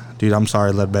 Yeah, dude, I'm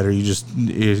sorry, Ledbetter.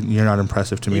 You're not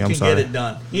impressive to me. I'm sorry. He can get it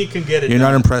done. He can get it You're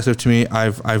done. not impressive to me.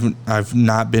 I've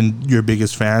not been your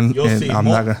biggest fan. You'll see. I'm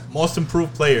not gonna. Most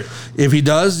improved player. If he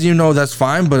does, that's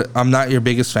fine. But I'm not your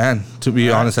biggest fan, to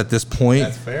be honest. At this point,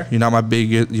 that's fair. You're not my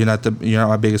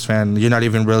biggest fan. You're not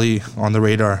even really on the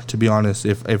radar, to be honest.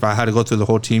 If I had to go through the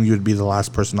whole team, you would be the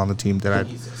last person on the team that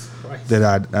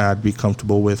I'd be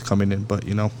comfortable with coming in. But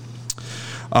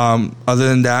other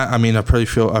than that, I mean, I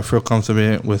feel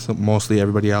confident with mostly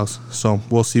everybody else. So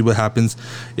we'll see what happens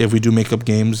if we do make up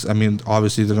games. I mean,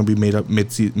 obviously they're going to be made up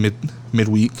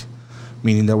midweek,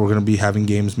 meaning that we're going to be having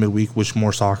games midweek, which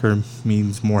more soccer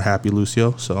means more happy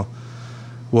Lucio. So,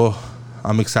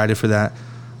 I'm excited for that.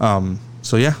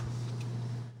 So yeah.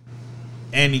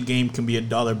 Any game can be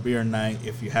 $1 beer night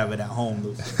if you have it at home,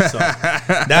 Lucy. So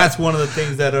that's one of the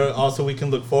things that also we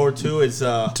can look forward to. Is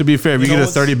to be fair, if you get a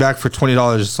 30 back for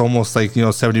 $20, it's almost like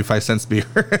 75 cents beer.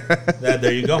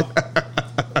 There you go.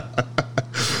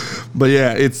 But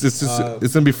yeah, it's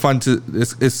gonna be fun to.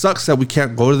 It sucks that we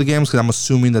can't go to the games because I'm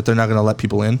assuming that they're not gonna let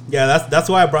people in. Yeah, that's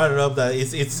why I brought it up. That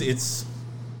it's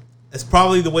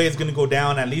probably the way it's gonna go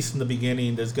down. At least in the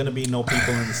beginning, there's gonna be no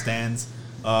people in the stands.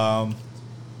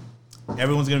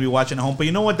 Everyone's going to be watching at home. But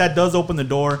you know what? That does open the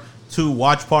door to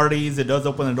watch parties. It does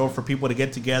open the door for people to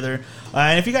get together.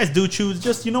 And if you guys do choose,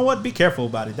 just, be careful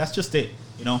about it. That's just it.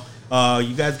 You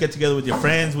guys get together with your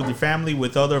friends, with your family,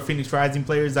 with other Phoenix Rising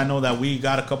players. I know that we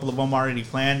got a couple of them already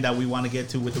planned that we want to get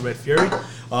to with the Red Fury.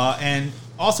 And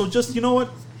also just,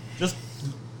 just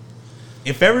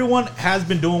if everyone has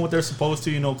been doing what they're supposed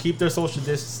to, keep their social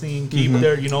distancing, keep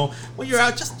their, when you're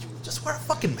out, just wear a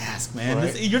fucking mask, man.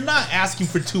 Right. You're not asking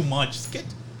for too much. Just get.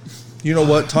 You know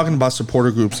what? Talking about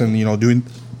supporter groups and doing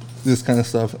this kind of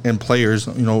stuff and players,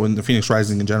 in the Phoenix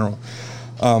Rising in general,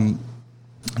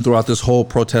 throughout this whole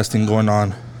protesting going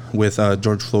on with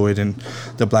George Floyd and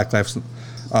the Black Lives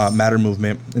Matter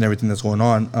movement and everything that's going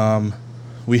on,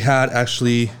 we had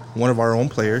actually one of our own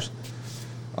players,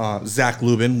 Zach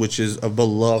Lubin, which is a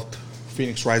beloved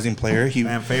Phoenix Rising player.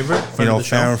 Fan favorite, friend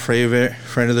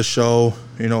of the show.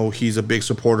 He's a big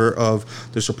supporter of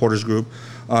the supporters group.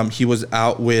 He was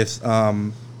out with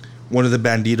one of the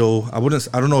Bandito.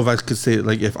 I don't know if I could say I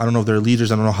don't know if they're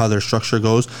leaders. I don't know how their structure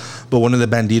goes, but one of the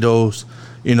Banditos,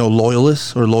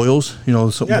 loyalists or loyals.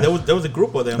 So yeah, there was a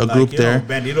group of them. There.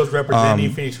 Banditos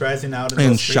representing Phoenix Rising out.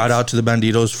 And shout out to the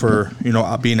Banditos for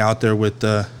being out there with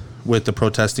the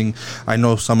protesting. I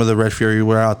know some of the Red Fury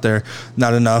were out there,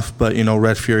 not enough, but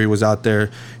Red Fury was out there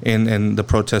and the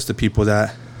protest, the people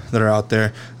that are out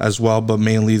there as well, but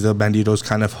mainly the Banditos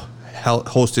kind of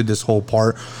hosted this whole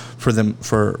part for them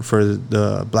for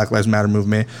the Black Lives Matter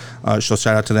movement. So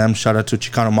shout out to them. Shout out to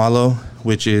Chicano Malo,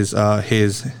 which is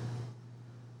his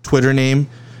Twitter name,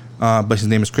 but his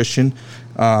name is Christian.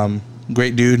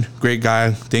 Great dude, great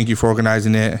guy. Thank you for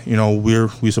organizing it.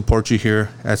 We support you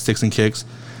here at Sticks and Kicks.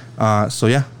 So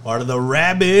yeah, Part of the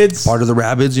Rabbits. part of the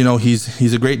Rabbits. You know,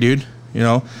 he's a great dude. You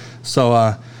know,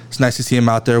 so it's nice to see him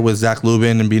out there with Zach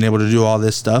Lubin and being able to do all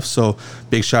this stuff. So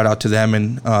big shout out to them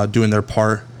and doing their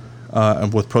part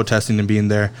with protesting and being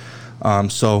there.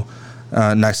 So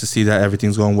nice to see that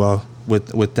everything's going well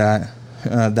with that.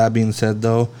 That being said,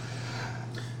 though,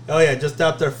 Oh yeah, just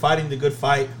out there fighting the good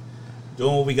fight,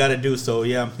 doing what we got to do. So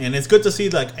yeah, and it's good to see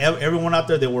like everyone out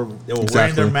there. They were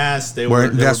wearing their masks. That's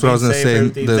what I was gonna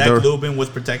say. Zach Lubin was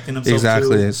protecting himself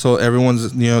exactly. too. So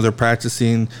everyone's they're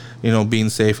practicing being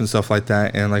safe and stuff like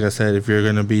that. And like I said, if you're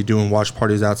gonna be doing watch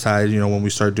parties outside, when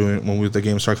the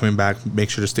games start coming back, make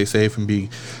sure to stay safe and be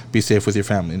safe with your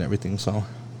family and everything. So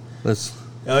let's.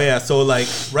 Oh yeah, so like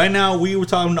right now we were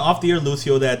talking off the air,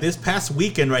 Lucio, that this past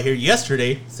weekend right here,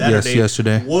 yesterday,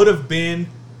 would have been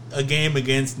a game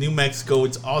against New Mexico.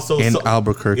 It's also in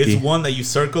Albuquerque. It's one that you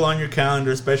circle on your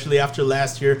calendar, especially after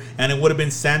last year, and it would have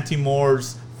been Santi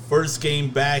Moore's first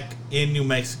game back in New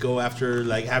Mexico after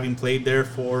like having played there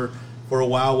for a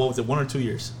while. What was it, 1 or 2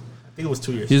 years? I think it was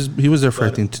 2 years. He was there for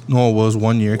it was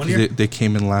 1 year because they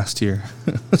came in last year.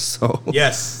 So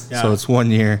yes, yeah. So it's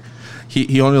 1 year.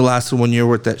 He only lasted 1 year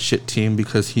with that shit team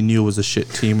because he knew it was a shit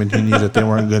team and he knew that they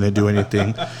weren't going to do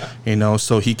anything,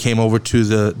 So he came over to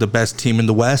the best team in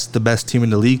the West, the best team in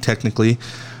the league technically,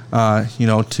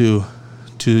 to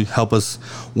help us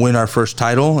win our first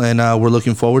title, and we're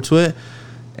looking forward to it.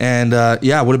 And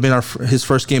it would have been his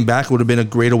first game back. It would have been a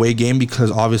great away game because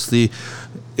obviously,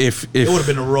 if it would have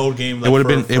been a road game, it would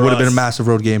have been a massive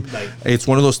road game. It's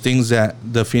one of those things that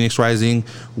the Phoenix Rising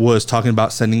was talking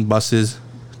about sending buses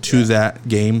to that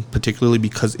game, particularly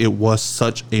because it was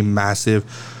such a massive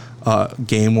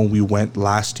game when we went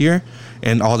last year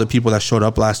and all the people that showed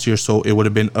up last year. So it would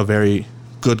have been a very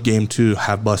good game to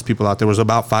have bus people out. There was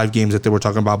about 5 games that they were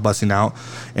talking about busing out,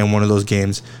 and one of those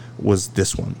games was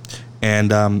this one.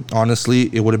 And honestly,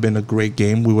 it would have been a great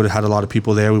game. We would have had a lot of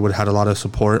people there. We would have had a lot of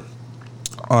support.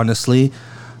 Honestly,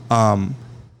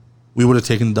 we would have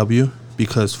taken the W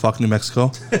because fuck New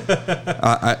Mexico.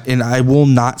 And I will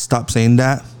not stop saying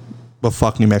that, but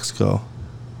fuck New Mexico.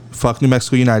 Fuck New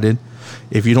Mexico United.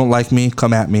 If you don't like me,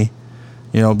 come at me.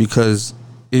 Because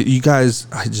you guys,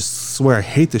 I just swear, I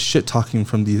hate the shit talking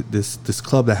from this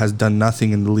club that has done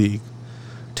nothing in the league,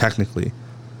 technically.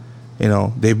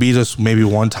 They beat us maybe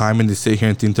one time and they sit here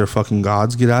and think they're fucking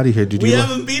gods. Get out of here, dude. We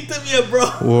haven't beat them yet,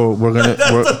 bro.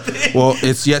 Well,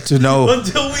 it's yet to know.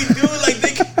 Until we do, like,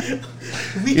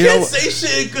 we can't say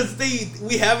shit because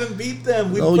we haven't beat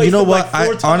them. You know what?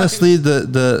 Honestly,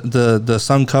 the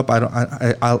Sun Cup, I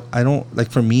don't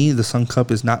like. For me, the Sun Cup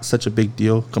is not such a big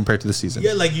deal compared to the season.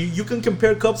 Yeah, like you can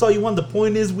compare cups all you want. The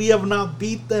point is, we have not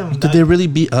beat them. Did they really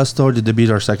beat us though, or did they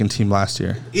beat our second team last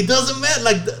year? It doesn't matter.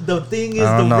 Like the thing is,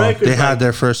 I don't know. record. They had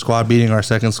their first squad beating our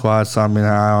second squad. So I mean,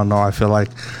 I don't know. I feel like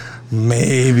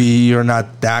maybe you're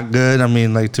not that good. I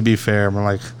mean, like, to be fair, I'm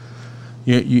like.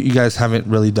 You guys haven't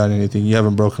really done anything. You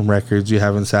haven't broken records. You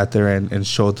haven't sat there and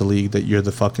showed the league that you're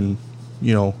the fucking,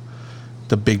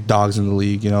 the big dogs in the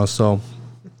league, So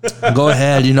go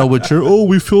ahead, with your,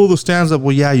 we fill the stands up.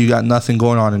 Well, yeah, you got nothing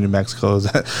going on in New Mexico.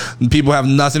 People have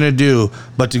nothing to do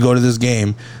but to go to this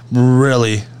game.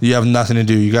 Really, you have nothing to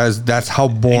do. You guys, that's how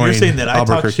boring and you're saying that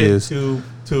Albuquerque I talk shit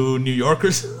to New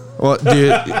Yorkers? Well,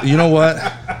 dude, you know what?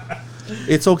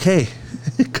 It's okay.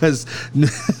 Because New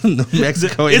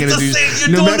Mexico ain't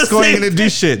gonna do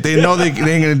shit. They know they ain't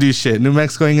gonna do shit. New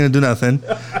Mexico ain't gonna do nothing.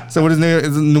 So what is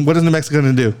New Mexico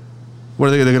gonna do? What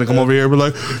are they? They're gonna come over here and be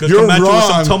like, "You're wrong. With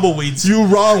some tumbleweeds. You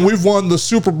wrong. We've won the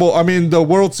Super Bowl. I mean, the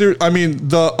World Series. I mean,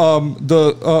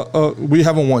 we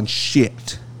haven't won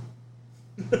shit.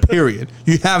 Period.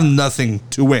 You have nothing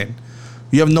to win.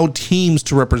 You have no teams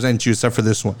to represent you except for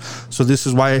this one. So this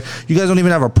is why you guys don't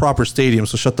even have a proper stadium,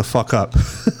 so shut the fuck up.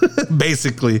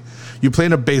 Basically. You play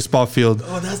in a baseball field.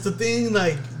 Oh, that's the thing.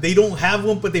 Like, they don't have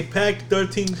one, but they pack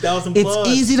 13,000 plus.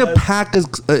 It's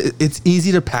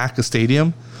easy to pack a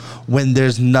stadium when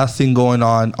there's nothing going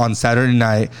on Saturday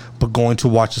night but going to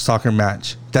watch a soccer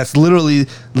match. That's literally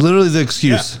the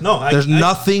excuse. Yeah, there's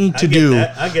nothing to do.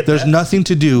 There's nothing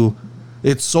to do.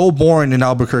 It's so boring in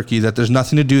Albuquerque that there's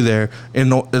nothing to do there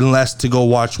unless to go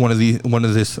watch one of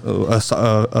this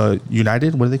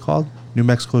United. What are they called? New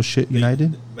Mexico Shit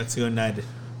United? Mexico United.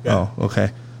 Yeah. Oh,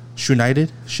 okay.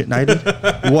 Shunited? Shit United?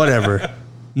 Whatever.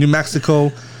 New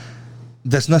Mexico.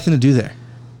 There's nothing to do there.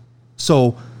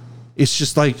 So it's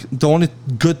just like the only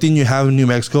good thing you have in New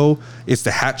Mexico is the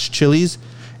Hatch chilies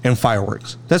and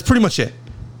fireworks. That's pretty much it.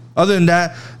 Other than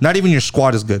that, not even your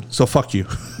squad is good. So fuck you.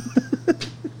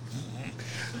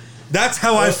 That's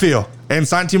how I feel. And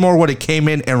Santi Moore would have came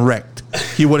in and wrecked.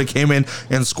 he would have came in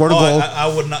and scored a goal.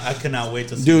 I would not. I cannot wait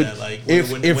to see Dude, that. Like,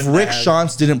 if Rick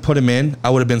Shantz didn't put him in, I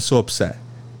would have been so upset.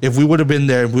 If we would have been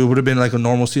there, we would have been like a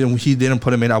normal season. He didn't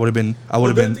put him in. I would have been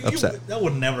upset. That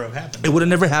would never have happened. It would have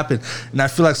never happened. And I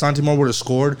feel like Santi Moar would have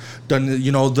scored, done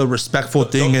the respectful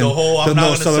thing and the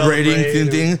no celebrating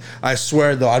thing. I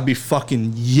swear though, I'd be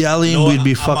fucking yelling. No, We'd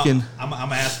be fucking. I'm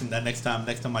gonna ask him that next time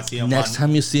I see him. Next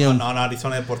time you see him on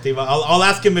Arizona Deportiva, I'll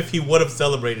ask him if he would have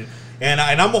celebrated, and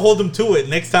I'm gonna hold him to it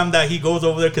next time that he goes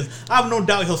over there because I have no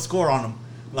doubt he'll score on him.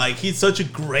 Like he's such a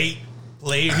great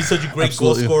player. He's such a great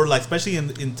goal scorer, like especially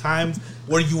in times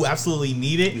where you absolutely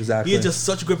need it. Exactly. He is just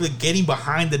such a great player, getting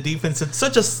behind the defense in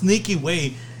such a sneaky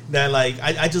way that like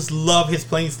I just love his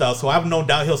playing style. So I have no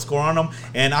doubt he'll score on him,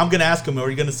 and I'm gonna ask him,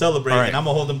 "Are you gonna celebrate?" Right. And I'm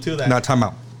gonna hold him to that. Now, time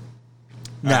out.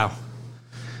 Now,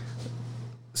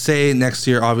 say next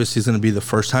year, obviously, is going to be the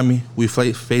first time we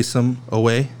face them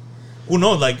away. Who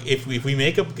knows? Like if we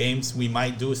make up games, we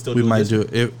might do it. We might do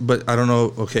it, but I don't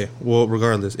know. Okay, well,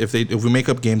 regardless, if we make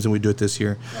up games and we do it this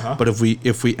year, but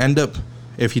if we end up,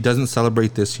 if he doesn't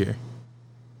celebrate this year,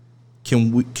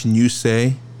 can you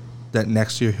say that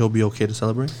next year he'll be okay to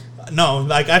celebrate? No,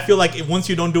 like I feel like once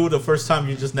you don't do it the first time,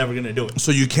 you're just never gonna do it.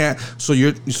 So you can't. So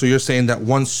you're saying that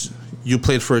once you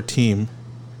played for a team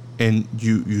and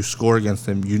you score against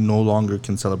them, you no longer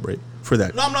can celebrate for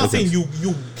that. No, I'm not saying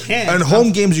you can't. And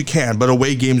home games you can, but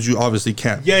away games you obviously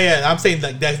can't. Yeah, I'm saying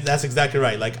like that's exactly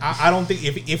right. Like I don't think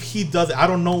if he does, I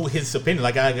don't know his opinion.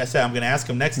 Like I said, I'm gonna ask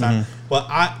him next time. But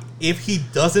if he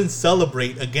doesn't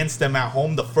celebrate against them at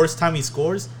home the first time he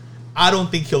scores, I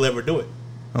don't think he'll ever do it.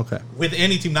 Okay. With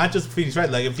any team, not just Phoenix, right?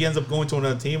 Like if he ends up going to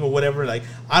another team or whatever, like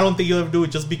I don't think he'll ever do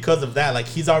it just because of that. Like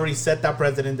he's already set that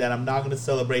precedent that I'm not going to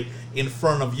celebrate in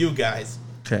front of you guys.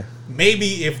 Okay.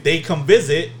 Maybe if they come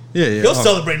visit, he'll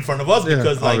celebrate in front of us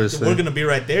because like obviously we're going to be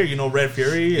right there. You know, Red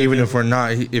Fury. Even if we're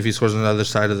not, if he scores on the other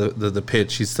side of the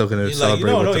pitch, he's still going to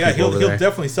celebrate. He'll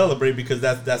definitely celebrate because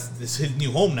that's his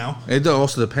new home now. It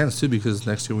also depends too because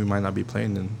next year we might not be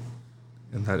playing in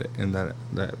that.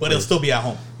 But place. It'll still be at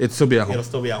home. It'll still be at home. It'll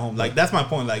still be at home. Like that's my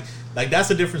point. Like that's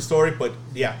a different story. But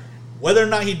yeah, whether or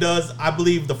not he does, I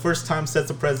believe the first time sets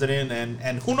a precedent,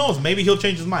 and who knows, maybe he'll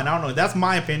change his mind. I don't know. That's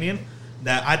my opinion.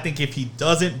 That I think if he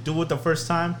doesn't do it the first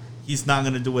time, he's not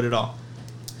gonna do it at all.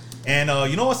 And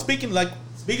you know what? Speaking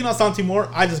of Santi Moar,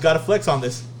 I just got to flex on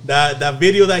this. That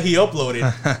video that he uploaded,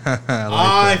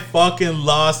 I fucking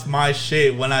lost my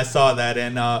shit when I saw that.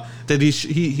 And did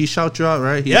he shout you out,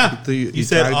 right? He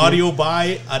said audio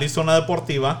by Arizona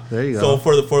Deportiva. There you go. So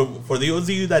for those of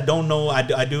you that don't know,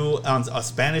 I do a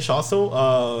Spanish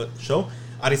also show,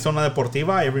 Arizona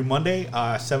Deportiva, every Monday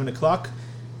 7:00,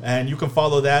 and you can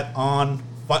follow that on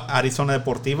Arizona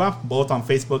Deportiva, both on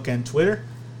Facebook and Twitter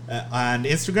and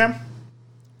Instagram,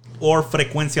 or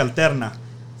Frecuencia Alterna.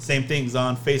 Same things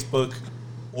on Facebook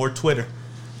or Twitter.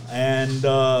 And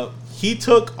he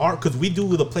took because we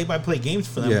do the play-by-play games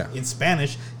for them in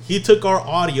Spanish. He took our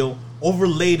audio,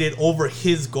 overlaid it over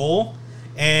his goal,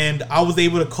 and I was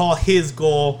able to call his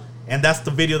goal, and that's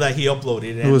the video that he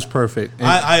uploaded. And it was perfect.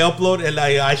 I uploaded and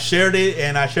I shared it,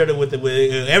 and I shared it with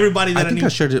everybody that I think I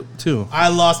shared it too. I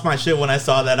lost my shit when I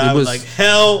saw that. I was like,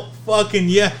 hell fucking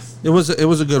yes. It was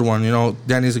a good one, you know.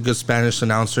 Danny's a good Spanish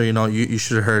announcer, you know. You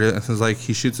should have heard it. It's like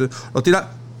he shoots it, lo tira,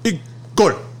 y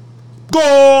gol,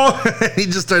 gol. He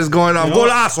just starts going on,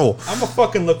 golazo. I'm gonna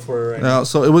fucking look for it right now.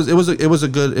 So it was a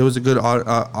good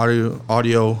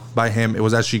audio by him. It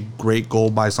was actually great goal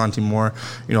by Santi Moar,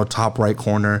 you know, top right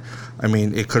corner. I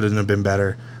mean, it couldn't have been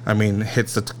better. I mean,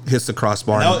 hits the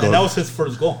crossbar and that was his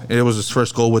first goal. It was his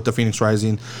first goal with the Phoenix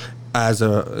Rising as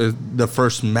the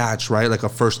first match, right? Like a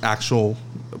first actual.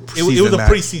 It was a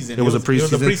preseason. It was a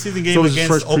preseason game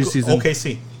against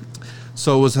OKC.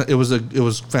 So it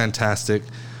was fantastic.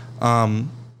 I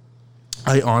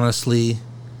honestly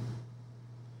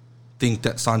think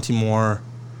that Santi Moar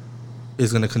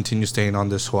is going to continue staying on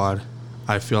this squad.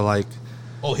 I feel like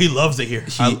he loves it here.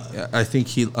 I think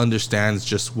he understands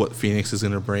just what Phoenix is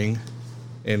going to bring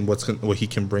and what he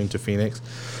can bring to Phoenix.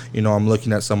 You know, I'm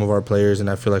looking at some of our players, and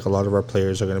I feel like a lot of our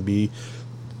players are going to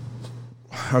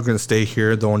stay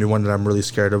here. The only one that I'm really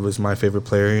scared of is my favorite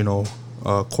player, you know,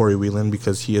 Corey Whelan,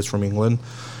 because he is from England,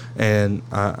 and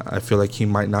I feel like he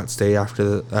might not stay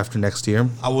after next year.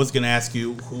 I was gonna ask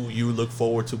you who you look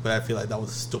forward to, but I feel like that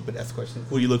was a stupid ass question.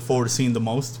 Who you look forward to seeing the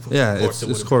most? Yeah,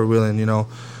 it's Corey Whelan. You know,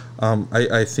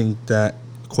 I think that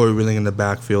Corey Whelan in the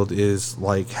backfield is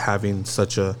like having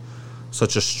such a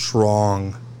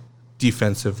strong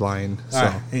defensive line. So. All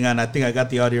right, hang on, I think I got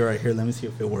the audio right here. Let me see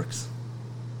if it works.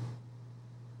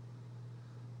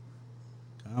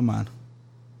 Come on.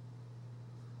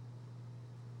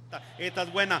 Esta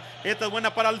es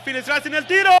buena para el Phoenix Rising, el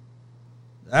tiro.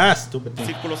 Ah, stupid.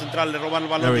 Círculo central, le roban el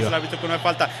balón, There we dice go. el árbitro que no hay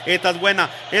falta. Esta es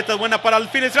buena para el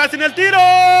Phoenix Rising, el tiro.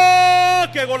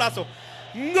 ¡Qué golazo!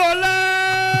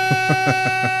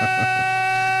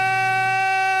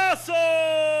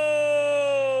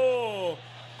 ¡Golazo!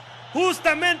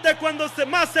 Justamente cuando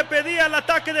más se pedía el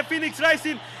ataque de Phoenix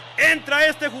Rising, entra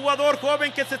este jugador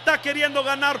joven que se está queriendo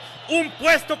ganar un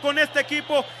puesto con este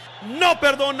equipo. No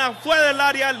perdona, fue del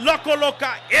área, lo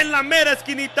coloca en la mera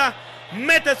esquinita,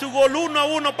 mete su gol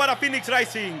 1-1 para Phoenix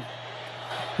Rising.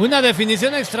 Una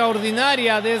definición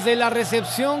extraordinaria desde la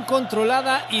recepción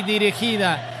controlada y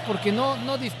dirigida, porque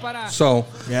no dispara. So,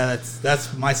 Yeah,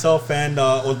 that's myself and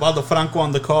Osvaldo Franco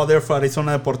on the call there for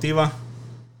Arizona Deportiva.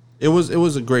 it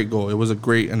was a great goal. It was a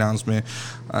great announcement.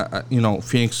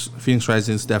 Phoenix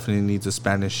Rising definitely needs a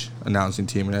Spanish announcing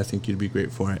team, and I think you'd be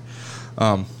great for it.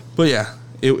 But yeah,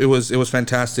 it was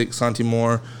fantastic. Santi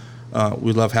Moore,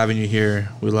 we love having you here.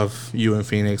 We love you in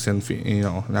Phoenix, and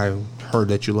and I heard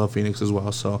that you love Phoenix as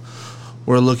well. So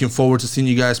we're looking forward to seeing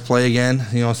you guys play again.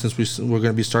 Since we're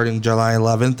going to be starting July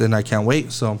 11th, and I can't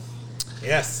wait. So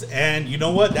Yes, and you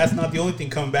know what? That's not the only thing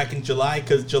coming back in July,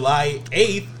 because July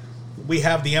 8th, we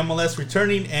have the MLS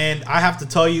returning, and I have to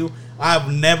tell you,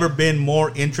 I've never been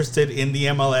more interested in the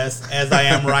MLS as I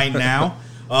am right now.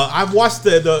 I've watched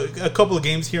a couple of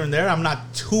games here and there. I'm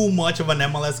not too much of an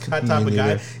MLS type of guy.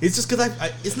 neither. It's just because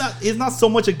it's not so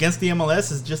much against the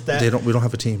MLS. It's just that we don't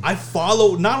have a team. I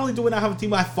follow. Not only do we not have a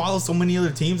team, I follow so many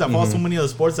other teams. I follow so many other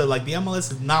sports that like the MLS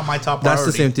is not my top priority.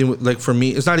 That's the same thing. Like for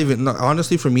me, it's not even. No,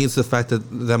 honestly, for me, it's the fact that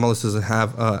the MLS doesn't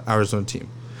have an Arizona team.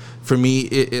 For me,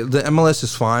 the MLS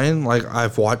is fine. Like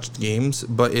I've watched games,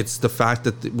 but it's the fact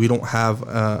that we don't have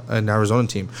an Arizona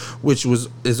team, which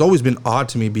has always been odd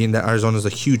to me, being that Arizona is a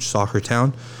huge soccer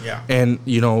town. Yeah. And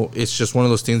it's just one of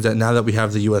those things that now that we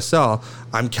have the USL,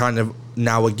 I'm kind of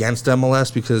now against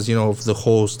MLS because of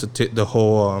the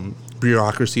whole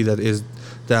bureaucracy that is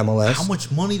the MLS. How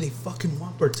much money they fucking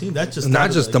want per team? That's just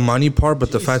Not just the money part,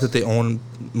 but the Jeez. fact that they own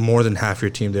more than half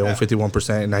your team. They own Yeah.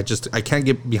 51%, and I can't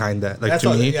get behind that. Like That's to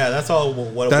all. me, Yeah, that's all.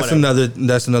 What, that's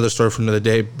whatever. another story for another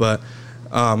day. But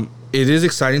it is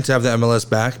exciting to have the MLS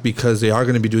back because they are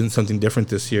going to be doing something different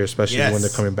this year, especially Yes. when they're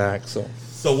coming back. So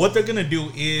So what they're gonna do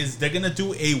is they're gonna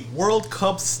do a World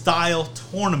Cup style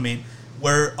tournament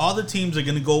where all the teams are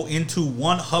gonna go into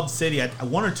one hub city,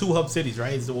 one or two hub cities,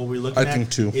 right? Is what we're looking at. I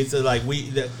think two. It's like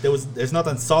there's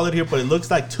nothing solid here, but it looks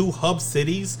like two hub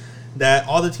cities that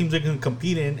all the teams are gonna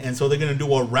compete in, and so they're gonna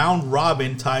do a round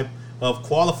robin type of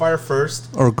qualifier first,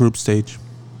 or group stage.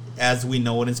 as we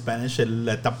know it in Spanish,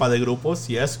 la etapa de grupos.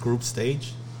 Yes, group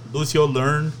stage. Lucio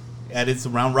learned that it's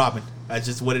round robin. That's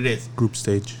just what it is. Group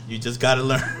stage. You just gotta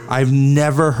learn. I've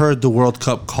never heard the World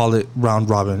Cup call it round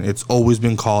robin. It's always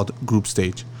been called group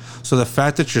stage. So the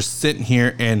fact that you're sitting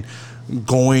here and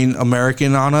going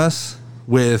American on us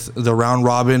with the round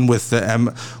robin, with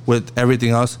with everything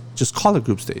else, just call it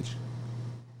group stage.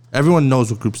 Everyone knows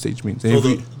what group stage means. So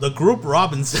the group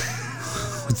robins.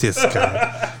 This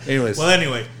guy. Anyways, Well,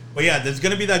 anyway, but yeah, there's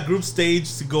gonna be that group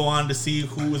stage to go on to see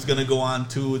who is gonna go on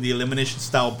to the elimination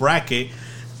style bracket,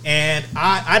 and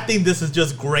I think this is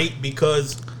just great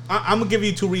because I'm gonna give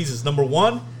you two reasons. Number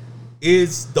one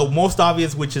is the most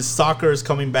obvious, which is soccer is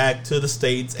coming back to the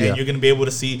States, and Yeah. you're gonna be able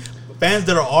to see fans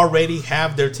that are already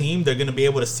have their team. They're gonna be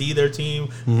able to see their team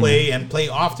play and play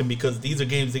often because these are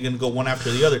games they're gonna go one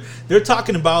after the other. They're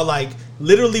talking about like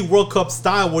literally World Cup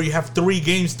style where you have 3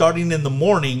 games starting in the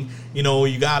morning.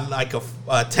 You got like a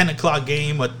 10 o'clock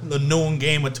game, a noon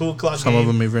game, a 2 o'clock some game. of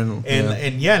them even,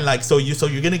 So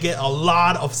you're gonna get a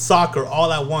lot of soccer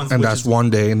all at once, and which that's is- one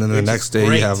day, and then the which is next day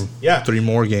great. you have Yeah. 3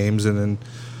 more games, and then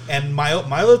And my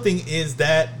other thing is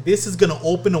that this is going to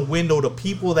open a window to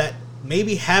people that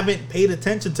maybe haven't paid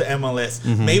attention to MLS.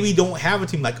 Mm-hmm. Maybe don't have a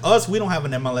team like us. We don't have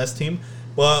an MLS team,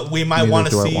 but we might Neither want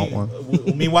to do I see. want one.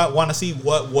 We might want to see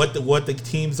what the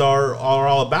teams are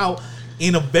all about.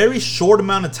 In a very short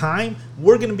amount of time,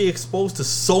 we're going to be exposed to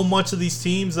so much of these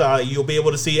teams. You'll be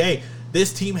able to see, hey,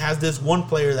 this team has this one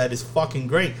player that is fucking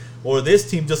great, or this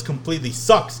team just completely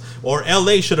sucks, or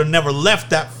LA should have never left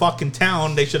that fucking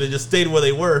town. They should have just stayed where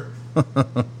they were.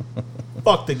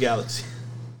 Fuck the Galaxy.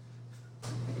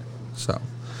 so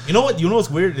You know what's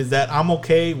weird is that I'm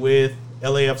okay with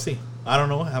LAFC. I don't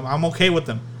know. I'm okay with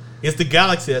them. It's the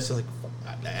Galaxy that's just like,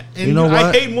 fuck that. And You know I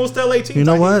what? hate most LA teams. you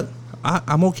know I hate- what?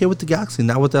 I'm okay with the Galaxy,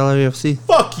 not with the LAFC.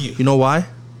 Fuck you. You know why?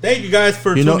 Thank you guys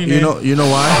for You know tuning in. why?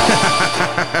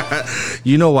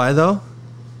 You know why though?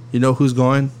 You know who's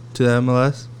going to the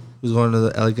MLS? Who's going to the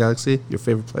LA Galaxy? Your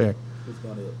favorite player,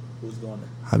 Who's going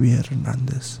there? Javier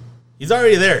Hernandez. He's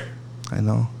already there. I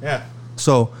know. Yeah.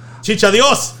 So Chicha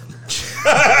Dios.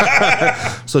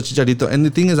 So Chicharito, and the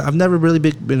thing is, I've never really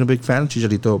been a big fan of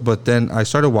Chicharito, but then I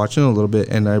started watching a little bit,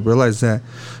 and I realized that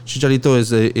Chicharito is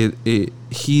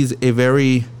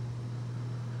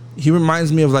he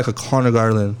reminds me of like a Connor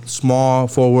Garland, small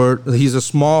forward. He's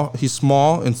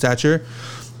small in stature,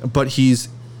 but he's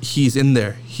in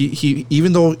there. He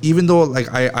even though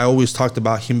like I always talked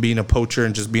about him being a poacher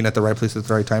and just being at the right place at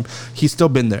the right time, he's still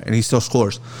been there and he still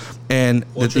scores. And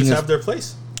Poachers the thing have their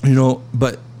place,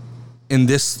 but in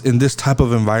this type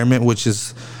of environment, which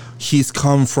is he's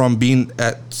come from being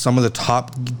at some of the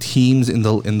top teams in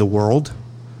the world,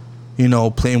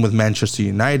 playing with Manchester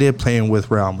United, playing with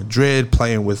Real Madrid,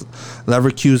 playing with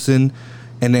Leverkusen,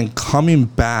 and then coming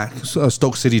back,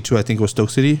 Stoke City too. I think it was Stoke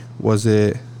City. Was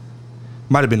it?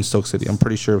 Might have been Stoke City. I'm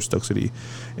pretty sure it was Stoke City.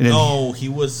 And then he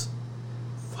was.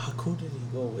 Fuck, who did he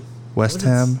go with? West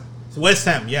Ham. West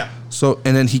Ham, yeah. So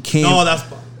and then he came.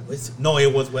 No,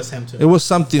 it was West Ham too. It was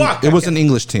something. Fuck, it was an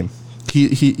English team.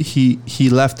 He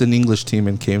left an English team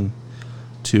and came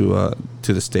to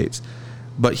the States,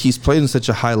 but he's played in such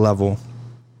a high level.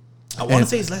 I want to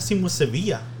say his last team was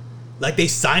Sevilla. Like they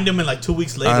signed him, and like 2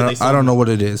 weeks later, I don't know what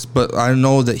it is, but I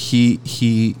know that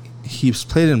he's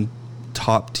played in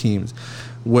top teams,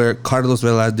 where Carlos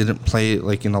Vela didn't play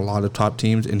like in a lot of top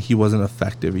teams, and he wasn't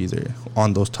effective either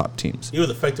on those top teams. He was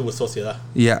effective with Sociedad.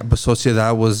 Yeah, but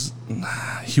Sociedad was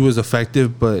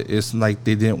effective, but it's like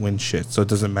they didn't win shit, so it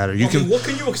doesn't matter. What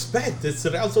can you expect? It's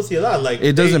Real Sociedad. Like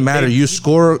it doesn't matter. You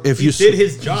score if you did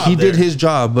his job. He did his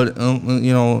job, but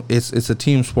it's a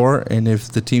team sport, and if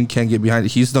the team can't get behind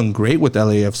it, he's done great with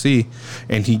LAFC,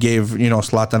 and he gave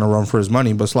Zlatan a run for his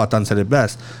money. But Zlatan said it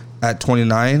best at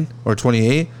 29 or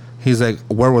 28. He's like,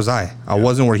 where was I? I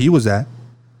wasn't where he was at.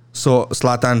 So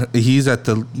Zlatan, he's at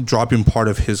the dropping part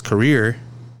of his career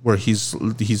where he's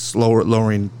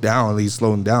slowing down.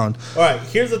 All right,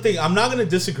 here's the thing. I'm not going to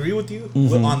disagree with you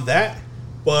on that,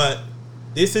 but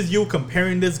this is you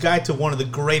comparing this guy to one of the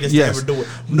greatest to ever do it.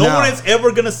 No one is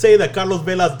ever going to say that Carlos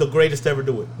Vela is the greatest to ever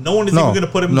do it. No one is even going to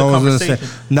put him in the conversation.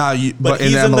 But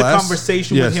he's in the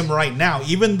conversation with him right now.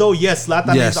 Even though,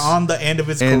 Zlatan is on the end of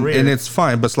his career. And it's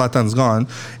fine, but Zlatan's gone.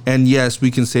 And yes,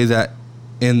 we can say that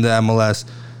in the MLS,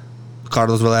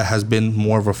 Carlos Vela has been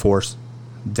more of a force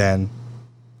than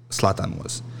Zlatan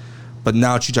was. But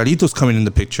now Chicharito's coming in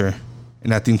the picture,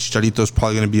 and I think Chicharito's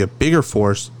probably going to be a bigger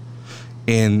force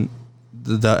in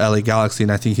the LA Galaxy,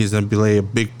 and I think he's going to play a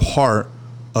big part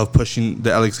of pushing the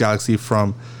LA Galaxy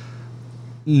from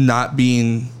not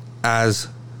being as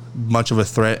much of a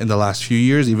threat in the last few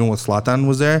years, even when Zlatan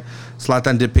was there.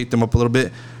 Zlatan did pick them up a little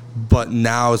bit, but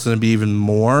now it's going to be even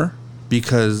more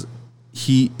because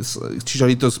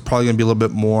Chicharito's probably going to be a little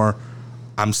bit more,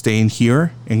 I'm staying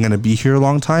here and going to be here a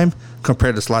long time,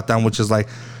 compared to Zlatan, which is like,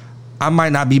 I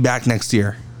might not be back next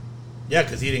year. Yeah,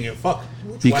 because he didn't give a fuck.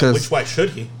 Why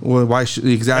should he? Well,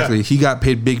 exactly? Yeah. He got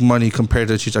paid big money compared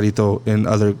to Chicharito in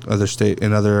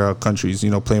other countries.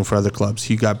 Playing for other clubs,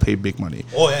 he got paid big money.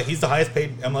 Oh yeah, he's the highest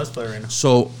paid MLS player right now.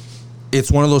 So,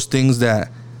 it's one of those things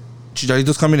that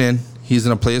Chicharito's coming in. He's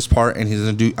gonna play his part, and he's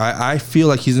gonna do. I feel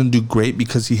like he's gonna do great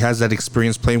because he has that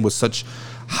experience playing with such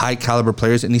high caliber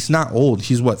players, and he's not old.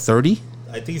 He's what, 30?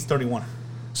 I think he's 31.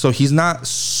 So he's not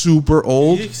super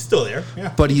old. He's still there,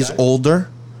 yeah. But he's older.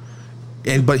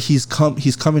 But he's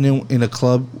coming in a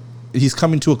club. He's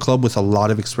coming to a club with a lot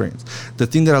of experience. The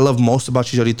thing that I love most about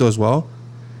Chicharito as well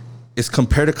is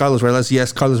compared to Carlos Vela.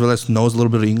 Yes, Carlos Vela knows a little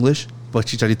bit of English, but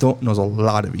Chicharito knows a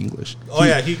lot of English. Oh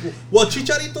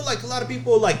Chicharito, like a lot of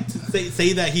people like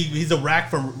say that he's a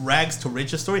from rags to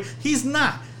riches story. He's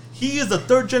not. He is a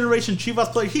third-generation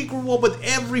Chivas player. He grew up with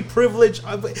every privilege.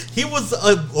 He was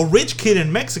a rich kid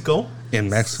in Mexico.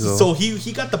 So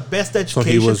he got the best education. So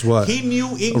he was what? He knew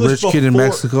English kid in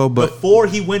Mexico, but before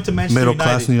he went to Manchester middle United.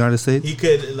 Class in the United States? He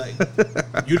could,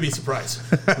 you'd be surprised.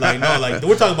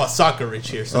 We're talking about soccer rich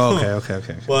here. So.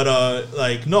 Okay.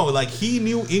 But, he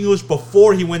knew English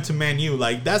before he went to Man U.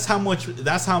 That's how much of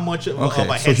a head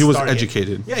start. So he was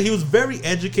educated. Yeah, he was very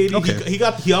educated. Okay.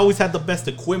 He always had the best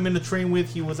equipment to train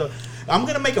with. I'm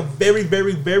going to make a very,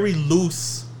 very, very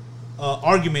loose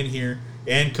argument here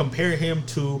and compare him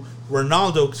to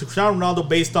Cristiano Ronaldo,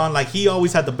 based on he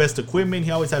always had the best equipment,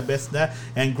 he always had best that.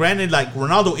 And granted,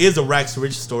 Ronaldo is a rags to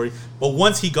riches story, but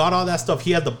once he got all that stuff,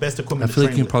 he had the best equipment. I feel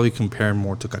like you can probably compare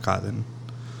more to Kaká than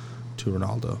to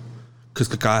Ronaldo, because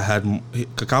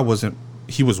Kaká wasn't.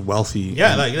 He was wealthy.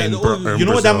 Yeah, you know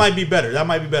what? That might be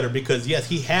better. Because yes,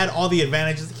 he had all the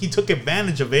advantages. He took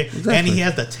advantage of it, exactly. And he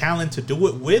has the talent to do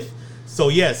it with. So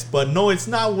yes, but no, it's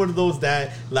not one of those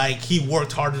that he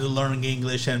worked harder to learn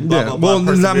English and blah blah blah.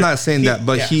 Well, I'm not saying that,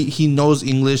 but he knows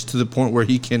English to the point where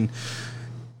he can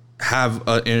have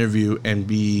an interview and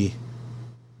be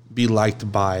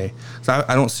liked by. So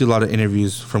I don't see a lot of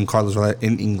interviews from Carlos Vela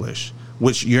in English.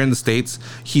 Which you're in the States,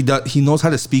 he knows how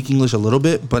to speak English a little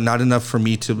bit, but not enough for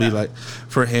me to be like,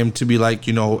 for him to be like,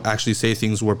 actually say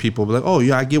things where people be like, oh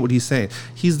yeah, I get what he's saying.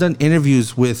 He's done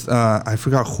interviews with I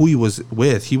forgot who he was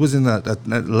with. He was in a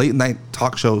late night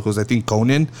talk show. It was I think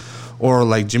Conan or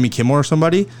like Jimmy Kimmel or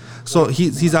somebody. So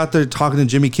he's out there talking to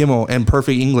Jimmy Kimmel in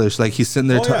perfect English, like he's sitting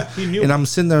there. And I'm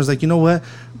sitting there, I was like, you know what?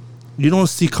 You don't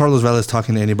see Carlos Vela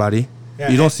talking to anybody. Yeah,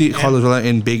 you don't see Carlos Vela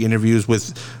in big interviews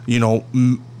with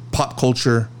pop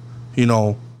culture,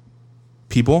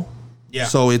 people. Yeah.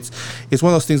 So it's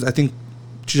one of those things. I think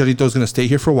Chicharito is going to stay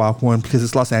here for a while. One, because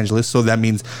it's Los Angeles, so that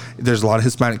means there's a lot of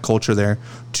Hispanic culture there.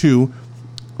 Two,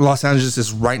 Los Angeles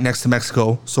is right next to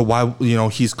Mexico, so why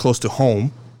he's close to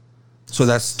home. So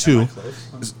that's two.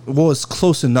 Well, it's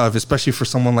close enough, especially for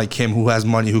someone like him who has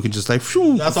money, who can just like.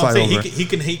 That's what I'm saying.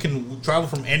 He can travel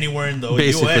from anywhere in the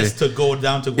U.S. to go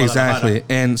down to Guadalajara. Exactly,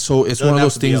 and so it's one of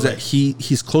those things that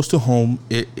he's close to home.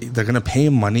 They're gonna pay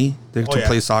him money to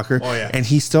play soccer, and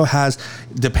he still has,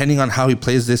 depending on how he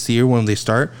plays this year when they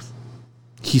start,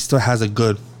 he still has a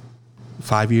good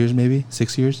 5 years, maybe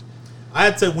 6 years. I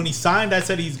had said when he signed, I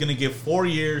said he's gonna give 4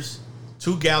 years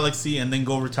to Galaxy and then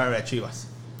go retire at Chivas.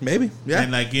 Maybe, yeah.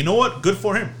 And you know what? Good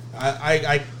for him.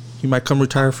 He might come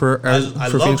retire for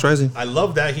Phoenix Rising. I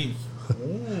love that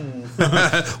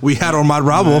we had Omar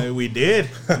Bravo. We did.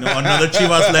 Another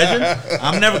Chivas legend.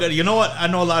 I'm never gonna. You know what? I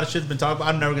know a lot of shit's been talked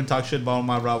about. I'm never gonna talk shit about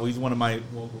Omar Bravo. He's one of my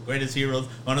greatest heroes.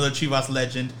 Another Chivas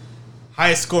legend.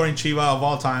 Highest scoring Chiva of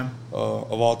all time.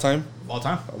 Of all time. Of all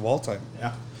time. Of all time.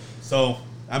 Yeah. So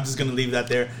I'm just gonna leave that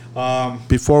there.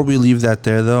 Before we leave that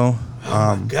there, though.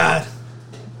 Oh my God.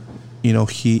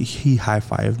 He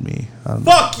high-fived me.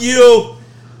 Fuck you!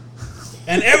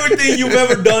 And everything you've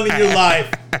ever done in your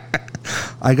life.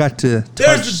 I got to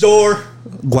There's the door.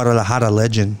 Guadalajara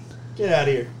legend. Get out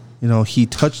of here. He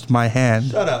touched my hand.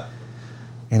 Shut up.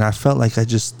 And I felt like I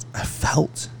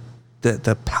felt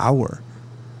the power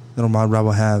that Omar Bravo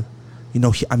had.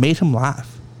 I made him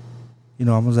laugh.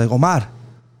 I was like, Omar,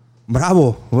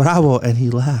 bravo. And he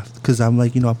laughed. Because I'm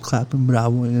like, I'm clapping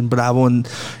bravo. And bravo in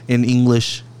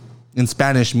English. In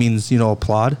Spanish means,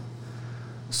 applaud.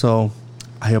 So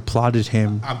I applauded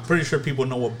him. I'm pretty sure people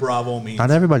know what bravo means.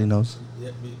 Not everybody knows.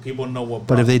 Yeah, people know what bravo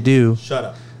But if they do. Shut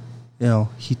up.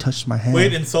 He touched my hand.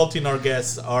 Quit insulting our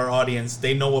guests, our audience.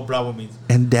 They know what bravo means.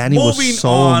 And Danny was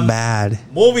so mad.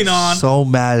 Moving on. So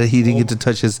mad that he didn't get to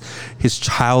touch his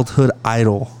childhood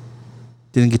idol.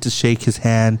 Didn't get to shake his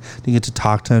hand. Didn't get to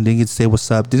talk to him. Didn't get to say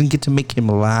what's up. Didn't get to make him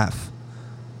laugh.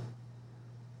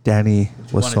 Danny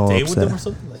was so upset. With him or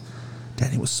something?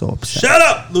 Danny was so upset. Shut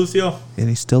up, Lucio. And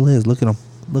he still is. Look at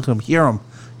him. Hear him.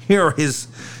 Hear his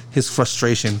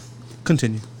frustration.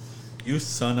 Continue. You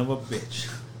son of a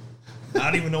bitch. I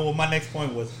don't even know what my next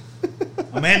point was.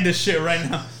 I'm ending this shit right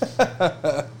now.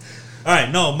 All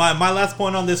right, no, my last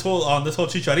point on this whole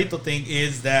Chicharito thing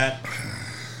is that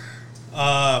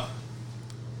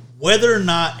whether or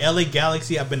not LA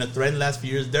Galaxy have been a threat in the last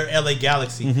few years, they're LA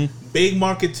Galaxy. Mm-hmm. Big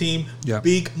market team,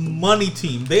 big money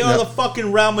team. They are the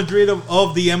fucking Real Madrid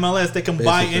of the MLS. They can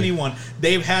buy anyone.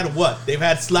 They've had what? They've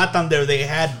had Zlatan there. They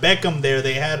had Beckham there.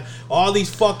 They had all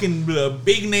these fucking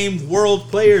big name world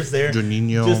players there.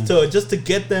 Juninho. Just to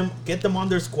get them on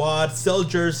their squad, sell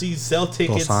jerseys, sell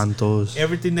tickets, Dos Santos,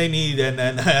 everything they need, and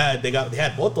they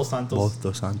had both Dos Santos. Both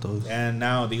Dos Santos. And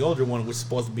now the older one was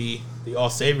supposed to be the all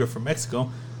savior from Mexico.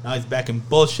 Now he's back in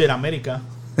bullshit America.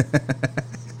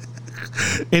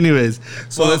 Anyways,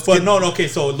 so So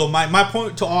my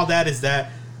point to all that is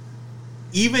that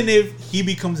even if he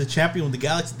becomes a champion with the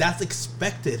Galaxy, that's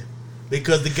expected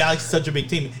because the Galaxy is such a big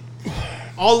team.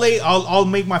 I'll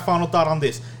make my final thought on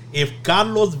this. If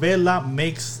Carlos Vela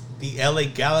makes the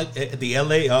LAFC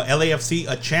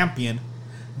a champion,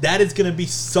 that is going to be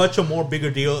such a more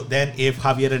bigger deal than if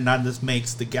Javier Hernandez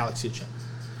makes the Galaxy a champion.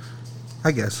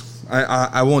 I guess.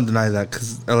 I won't deny that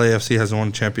because LAFC has won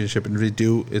a championship, and they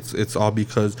do. It's all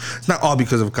because it's not all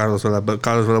because of Carlos Vela, but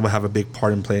Carlos Vela will have a big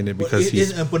part in playing it because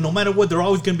But no matter what, they're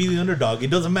always going to be the underdog. It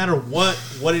doesn't matter what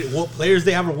players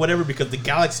they have or whatever, because the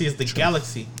Galaxy is the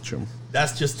Galaxy. True.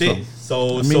 That's just it.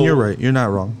 So you're right. You're not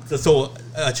wrong. So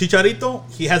Chicharito,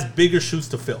 he has bigger shoes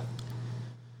to fill.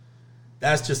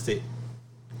 That's just it.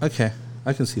 Okay.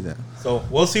 I can see that. So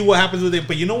we'll see what happens with it.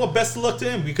 But you know what? Best of luck to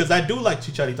him because I do like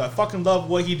Chicharito. I fucking love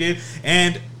what he did.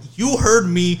 And you heard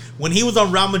me when he was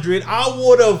on Real Madrid. I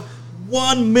would have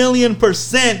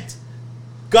 1,000,000%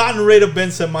 gotten rid of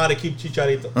Benzema to keep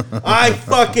Chicharito. I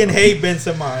fucking hate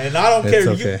Benzema. And I don't care.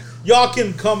 Okay. Y'all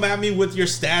can come at me with your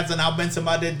stats and how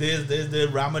Benzema did this, the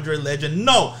Real Madrid legend.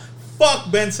 No. fuck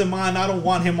Benzema, and I don't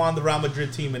want him on the Real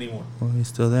Madrid team anymore. Well, he's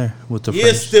still there with the He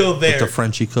is still there. with the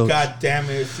Frenchy coach. God damn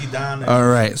it, Zidane. All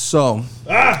right, so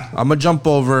I'm gonna jump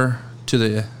over to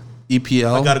the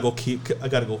EPL. I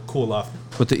gotta go cool off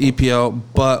with the EPL,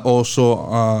 but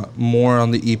also more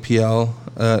on the EPL.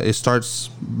 It starts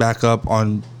back up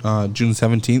on June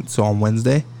 17th, so on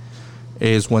Wednesday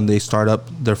is when they start up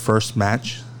their first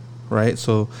match, right?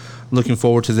 So looking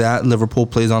forward to that. Liverpool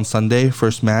plays on Sunday,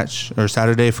 first match, or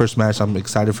Saturday, first match. I'm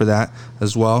excited for that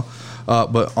as well.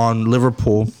 But on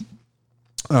Liverpool,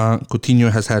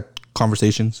 Coutinho has had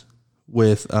conversations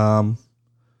with Klopp,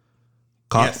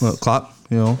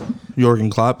 Jurgen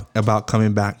Klopp, about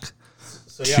coming back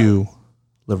to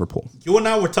Liverpool. You and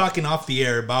I were talking off the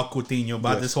air about Coutinho,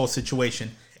 about this whole situation.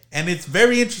 And it's a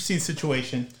very interesting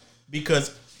situation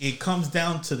because it comes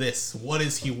down to this. What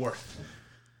is he worth?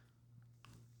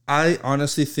 I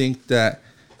honestly think that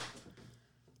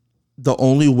the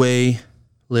only way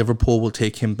Liverpool will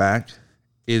take him back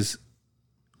is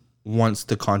once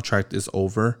the contract is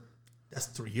over. That's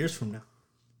 3 years from now.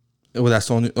 Well,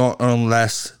 that's only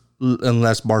unless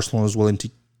Barcelona is willing to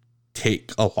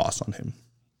take a loss on him,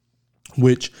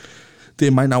 which they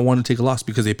might not want to take a loss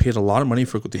because they paid a lot of money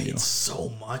for Coutinho. Paid so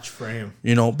much for him,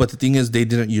 But the thing is, they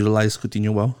didn't utilize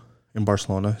Coutinho well in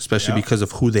Barcelona, especially because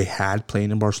of who they had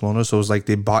playing in Barcelona. So it was like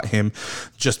they bought him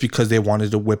just because they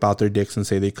wanted to whip out their dicks and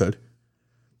say they could.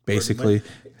 Basically,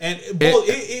 and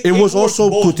it was also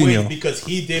Coutinho because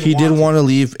he did want to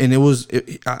leave, and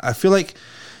I feel like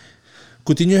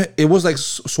Coutinho. It was like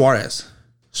Suarez.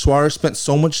 Suarez spent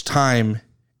so much time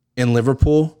in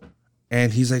Liverpool,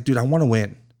 and he's like, dude, I want to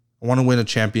win. I want to win a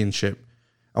championship.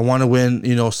 I want to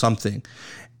win, something.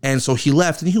 And so he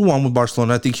left, and he won with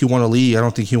Barcelona. I think he won a league. I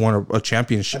don't think he won a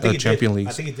championship, a Champions League.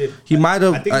 I think he did. He might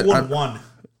have. I think he won one.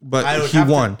 But he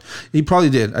won. He probably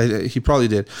did. He probably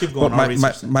did. Keep going.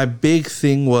 But my big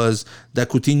thing was that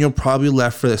Coutinho probably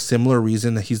left for a similar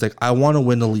reason, that he's like, I want to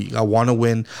win a league. I want to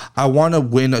win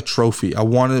a trophy. I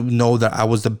want to know that I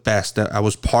was the best, that I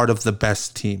was part of the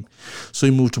best team. So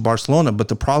he moved to Barcelona. But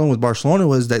the problem with Barcelona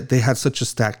was that they had such a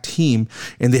stacked team,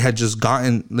 and they had just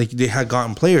gotten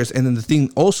players. And then the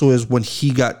thing also is, when he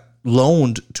got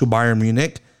loaned to Bayern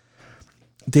Munich,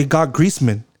 they got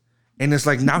Griezmann. And it's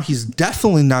like, now he's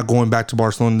definitely not going back to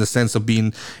Barcelona in the sense of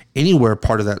being anywhere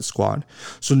part of that squad.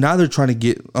 So now they're trying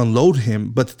to unload him.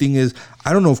 But the thing is,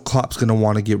 I don't know if Klopp's going to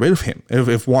want to get rid of him.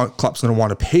 If Klopp's going to want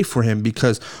to pay for him,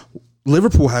 because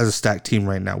Liverpool has a stacked team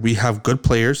right now. We have good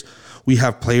players. We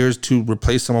have players to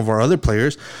replace some of our other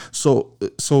players. So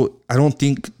I don't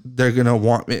think they're going to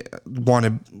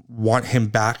want him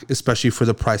back, especially for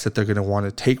the price that they're going to want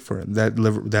to take for him,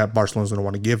 that Barcelona's going to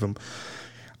want to give him.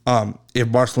 If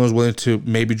Barcelona is willing to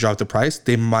maybe drop the price,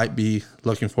 they might be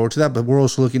looking forward to that. But we're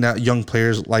also looking at young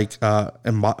players like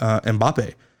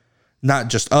Mbappe. Not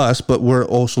just us, but we're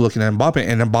also looking at Mbappe,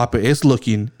 and Mbappe is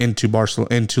looking into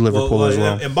Liverpool as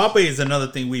well. Mbappe is another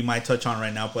thing we might touch on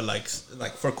right now, but like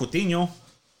for Coutinho,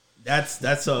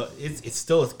 it's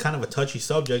still kind of a touchy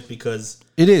subject because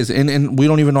it is, and we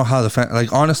don't even know how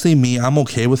honestly, I'm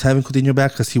okay with having Coutinho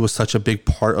back because he was such a big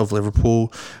part of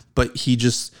Liverpool, but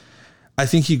I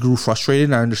think he grew frustrated,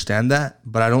 and I understand that,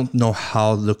 but I don't know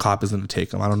how the Klopp is going to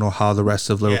take him. I don't know how the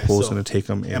rest of Liverpool is going to take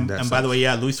him. And by the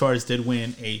way, Luis Suarez did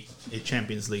win a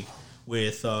Champions League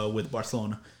with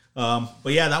Barcelona.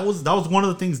 But yeah, that was one of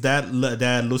the things that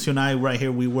Lucio and I right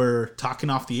here, we were talking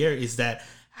off the air, is that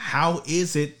how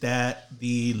is it that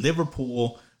the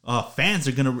Liverpool fans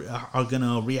are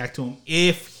gonna react to him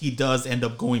if he does end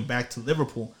up going back to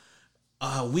Liverpool?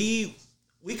 We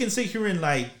can sit here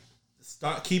and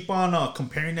keep on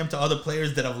comparing them to other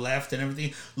players that have left and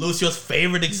everything. Lucio's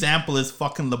favorite example is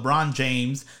fucking LeBron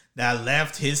James, that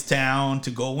left his town to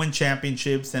go win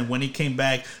championships, and when he came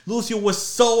back, Lucio was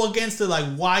so against it. Like,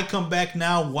 why come back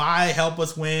now? Why help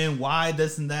us win? Why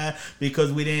this and that?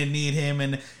 Because we didn't need him.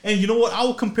 And you know what? I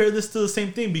will compare this to the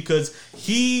same thing, because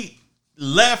he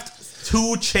left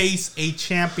to chase a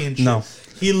championship. No.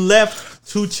 He left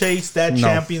to chase that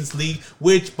Champions League,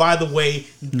 which, by the way,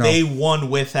 they won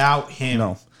without him.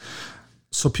 No.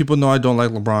 So people know I don't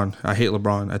like LeBron. I hate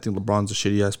LeBron. I think LeBron's a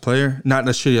shitty-ass player. Not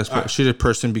a shitty-ass player, shitty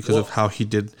person because of how he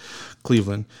did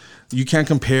Cleveland. You can't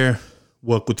compare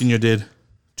what Coutinho did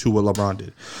to what LeBron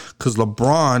did. Because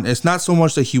LeBron, it's not so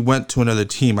much that he went to another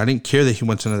team. I didn't care that he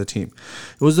went to another team.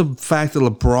 It was the fact that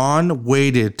LeBron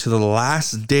waited to the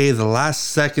last day, the last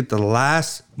second, the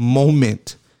last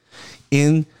moment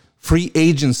in free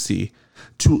agency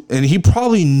and he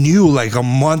probably knew like a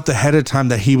month ahead of time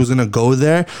that he was going to go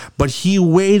there, but he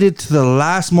waited to the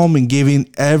last moment, giving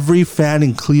every fan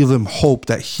in Cleveland hope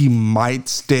that he might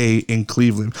stay in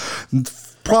Cleveland.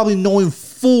 probably knowing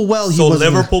full well he So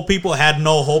wasn't. Liverpool people had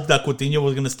no hope that Coutinho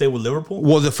was going to stay with Liverpool?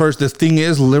 Well, the thing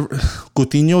is,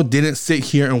 Coutinho didn't sit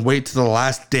here and wait to the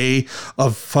last day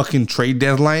of fucking trade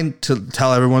deadline to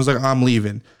tell everyone's like, I'm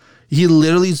leaving. He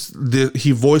literally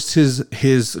he voiced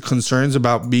his concerns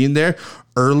about being there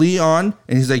early on,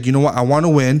 and he's like, you know what, I want to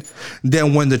win.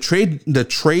 Then when the trade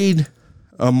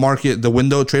market,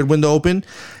 trade window opened,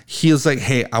 he was like,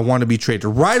 hey, I want to be traded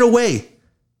right away.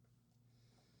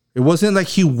 It wasn't like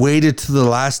he waited to the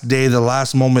last day, the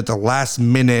last moment, the last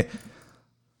minute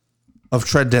of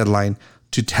trade deadline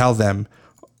to tell them,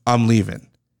 I'm leaving.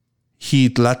 He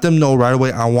let them know right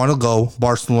away, I want to go.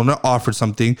 Barcelona offered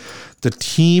something. The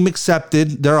team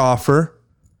accepted their offer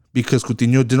because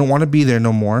Coutinho didn't want to be there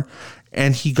no more.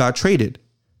 And he got traded.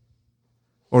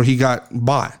 Or he got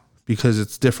bought because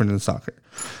it's different in soccer.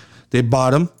 They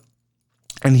bought him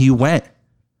and he went.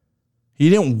 He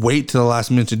didn't wait to the last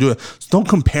minute to do it. So don't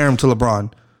compare him to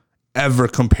LeBron. Ever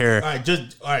compare. All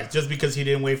right, just because he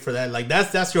didn't wait for that. Like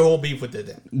that's your whole beef with it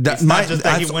then. That's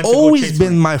always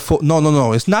been my fault.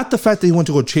 No. It's not the fact that he went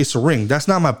to go chase a ring. That's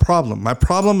not my problem. My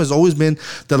problem has always been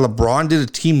that LeBron did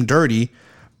a team dirty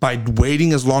by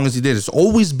waiting as long as he did. It's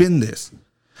always been this.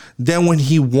 Then when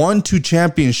he won 2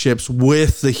 championships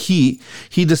with the Heat,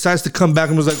 he decides to come back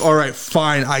and was like, all right,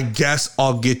 fine, I guess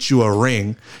I'll get you a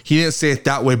ring. He didn't say it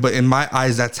that way, but in my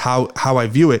eyes, that's how I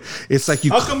view it. It's like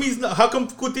How come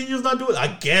Coutinho's not doing it? I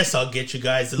guess I'll get you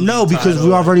guys a No, because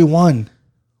we already won.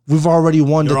 We've already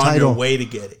won the title. You're on your way to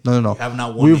get it. No. You have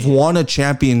not won. We've won a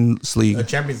Champions League. A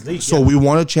Champions League. So we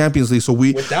won a Champions League. So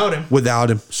without him.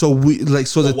 So the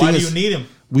thing why is, do you need him?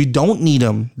 We don't need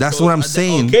him. That's what I'm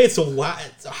saying. Okay, so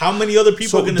how many other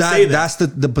people are going to say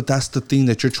that? But that's the thing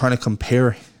that you're trying to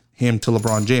compare him to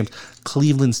LeBron James.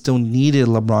 Cleveland still needed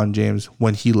LeBron James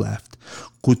when he left.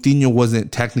 Coutinho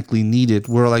wasn't technically needed.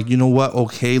 We're like, you know what?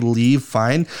 Okay, leave,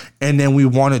 fine. And then we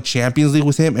won a Champions League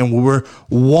with him, and we were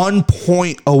 1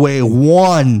 point away.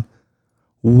 1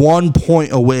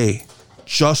 point away.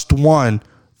 Just one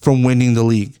from winning the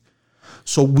league.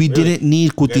 So we didn't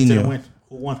need Coutinho. You guys didn't win.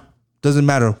 Who won? Doesn't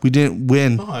matter. We didn't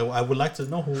win. No, I would like to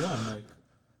know who won. Like,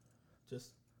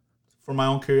 just for my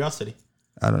own curiosity.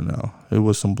 I don't know. It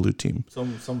was some blue team.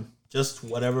 Some just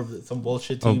whatever, some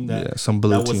bullshit team some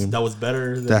blue team that was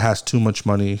better. That has too much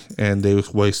money, and they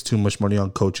waste too much money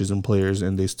on coaches and players,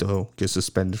 and they still get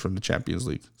suspended from the Champions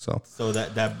League. So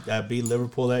that beat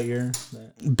Liverpool that year.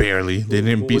 Barely. They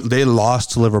didn't beat. They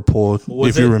lost to Liverpool.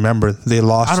 If you remember, they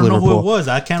lost. I don't know Liverpool. who it was.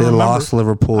 I can't remember. They lost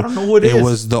Liverpool. I don't know who it is. It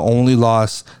was the only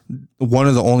loss. One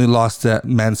of the only loss that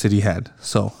Man City had.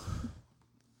 So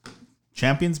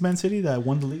champions Man City that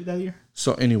won the league that year.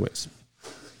 So, anyways,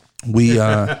 we're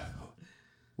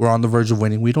on the verge of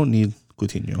winning. We don't need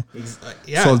Coutinho.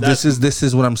 So this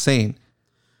is what I'm saying.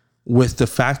 With the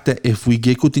fact that if we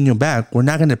get Coutinho back, we're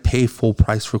not going to pay full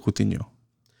price for Coutinho.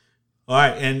 All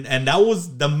right, and that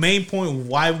was the main point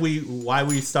why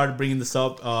we started bringing this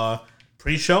up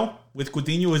pre-show with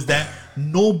Coutinho is that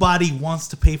nobody wants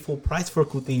to pay full price for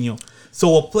Coutinho.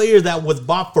 So a player that was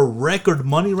bought for record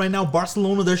money right now,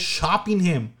 Barcelona, they're shopping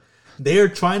him. They're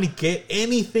trying to get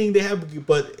anything they have,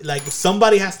 but like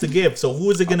somebody has to give. So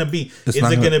who is it going to be? Is it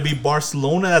going to be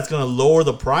Barcelona that's going to lower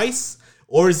the price?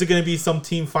 Or is it going to be some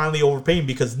team finally overpaying?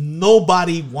 Because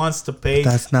nobody wants to pay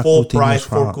full price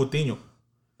for Coutinho.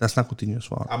 That's not Coutinho's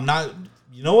fault.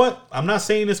 You know what? I'm not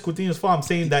saying it's Coutinho's fault. I'm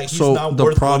saying that he's not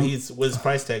worth what his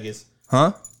price tag is.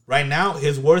 Huh? Right now,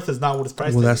 his worth is not what his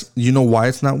price tag is. You know why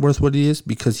it's not worth what he is?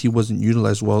 Because he wasn't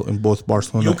utilized well in both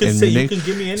Barcelona and Munich. You can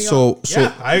give me any.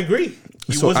 Yeah, I agree.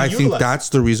 I think that's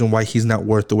the reason why he's not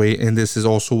worth the wait. And this is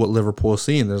also what Liverpool is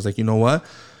seeing. There's like, you know what?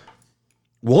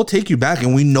 We'll take you back,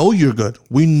 and we know you're good.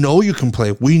 We know you can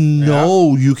play. We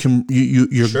know you can.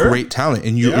 You're great talent,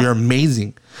 and you're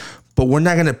amazing. But we're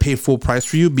not going to pay full price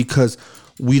for you because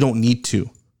we don't need to.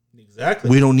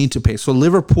 Exactly. We don't need to pay. So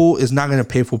Liverpool is not going to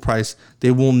pay full price. They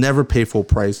will never pay full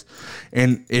price.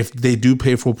 And if they do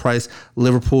pay full price,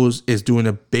 Liverpool is doing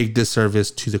a big disservice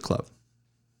to the club.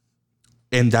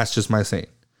 And that's just my saying.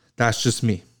 That's just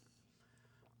me.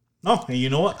 No, and you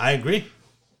know what? I agree.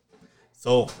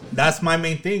 So that's my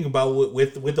main thing about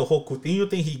with the whole Coutinho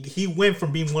thing. He went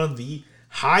from being one of the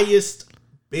highest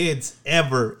bids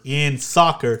ever in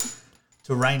soccer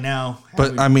to right now.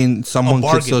 But I mean, someone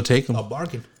could still take him. A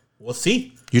bargain. We'll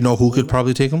see. You know who could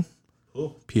probably take him?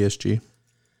 Who? PSG.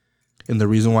 And the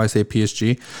reason why I say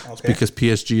PSG is because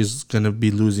PSG is going to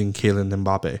be losing Kylian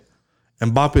Mbappe.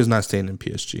 Mbappe is not staying in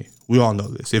PSG. We all know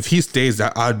this. If he stays,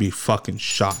 I'd be fucking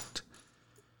shocked.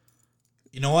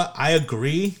 You know what? I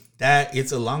agree that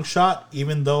it's a long shot,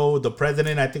 even though the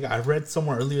president, I think I read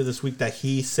somewhere earlier this week that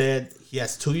he said he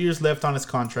has 2 years left on his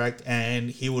contract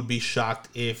and he would be shocked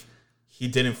if he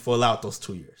didn't fill out those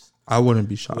 2 years. I wouldn't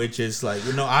be shocked. Which is like,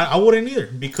 I wouldn't either,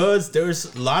 because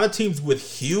there's a lot of teams with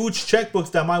huge checkbooks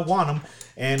that might want him.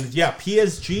 And yeah,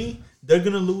 PSG, they're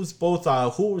going to lose both,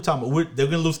 who we're talking about? They're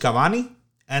going to lose Cavani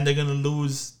and they're going to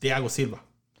lose Thiago Silva.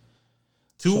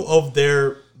 Two of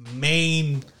their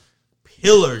main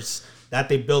pillars that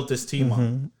they built this team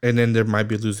on. And then they might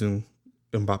be losing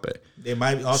Mbappe. They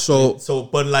might also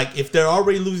but like if they're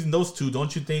already losing those two,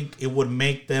 don't you think it would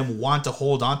make them want to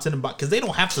hold on to them? Because they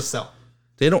don't have to sell.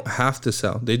 They don't have to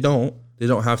sell. They don't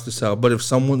have to sell. But if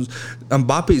someone's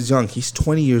Mbappe is young, he's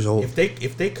 20 years old.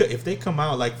 If they come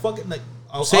out like fucking like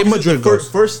say Madrid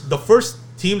the first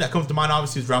team that comes to mind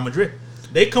obviously is Real Madrid.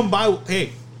 They come by,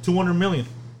 hey, 200 million.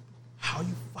 How are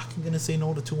you fucking gonna say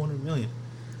no to 200 million?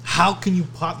 How can you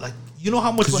pop like? You know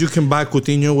how much? Because you can buy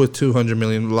Coutinho with 200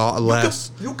 million less.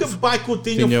 You can buy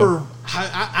Coutinho for.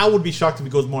 I would be shocked if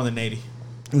it goes more than 80.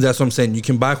 That's what I'm saying. You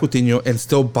can buy Coutinho and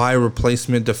still buy a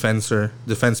replacement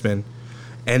defenseman,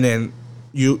 and then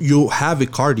you have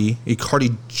Icardi.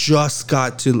 Icardi just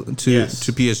got to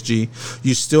PSG.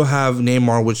 You still have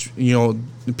Neymar, which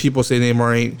people say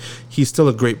Neymar ain't. He's still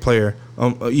a great player.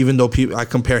 Even though I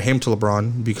compare him to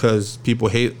LeBron because people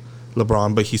hate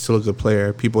LeBron, but he's still a good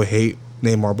player. People hate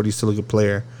Neymar, but he's still a good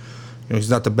player. He's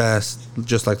not the best,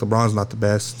 just like LeBron's not the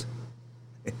best.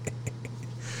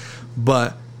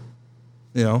 But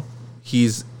they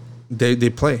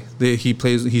play. He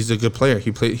plays. He's a good player.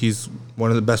 He's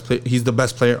one of the best. He's the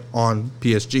best player on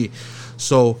PSG.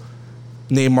 So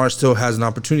Neymar still has an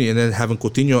opportunity, and then having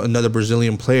Coutinho, another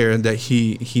Brazilian player that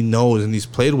he knows and he's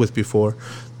played with before,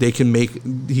 he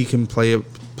can play a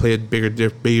bigger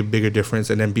difference.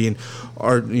 And then being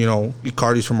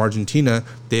Icardi's from Argentina,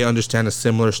 they understand a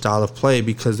similar style of play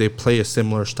because they play a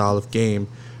similar style of game,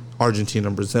 Argentina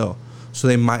and Brazil. So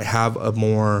they might have a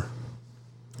more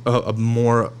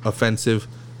offensive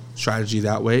strategy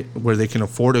that way, where they can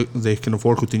afford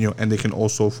Coutinho and they can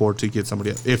also afford to get somebody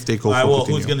else if they go for Coutinho.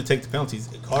 Who's going to take the penalties,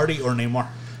 Icardi or Neymar?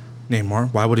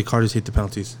 Neymar. Why would Icardi take the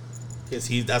penalties? Because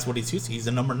that's what he's used to. He's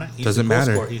the number 9. Doesn't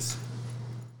matter.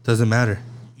 Doesn't matter.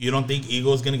 You don't think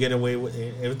Eagle's going to get away with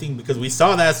everything? Because we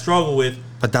saw that struggle with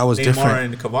But that was Neymar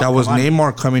different. And That was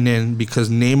Neymar coming in because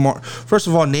Neymar... First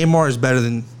of all, Neymar is better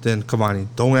than Cavani.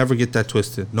 Don't ever get that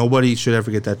twisted. Nobody should ever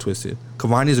get that twisted.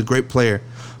 Cavani is a great player,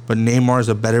 but Neymar is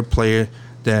a better player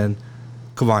than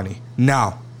Cavani.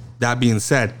 Now, that being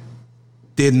said,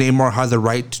 did Neymar have the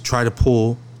right to try to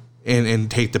pull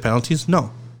and take the penalties?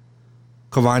 No.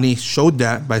 Cavani showed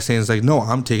that by saying, no,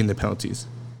 I'm taking the penalties.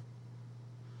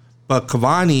 But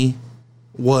Cavani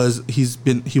he's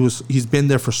been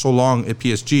there for so long at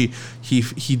PSG.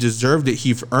 He deserved it.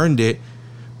 He earned it.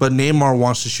 But Neymar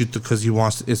wants to shoot because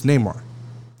it's Neymar.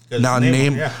 Now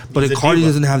but Icardi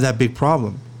doesn't have that big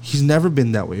problem. He's never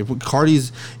been that way.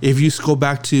 If you go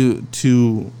back to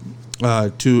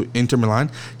Inter Milan,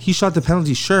 he shot the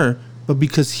penalty, sure, but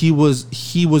because he was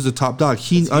the top dog.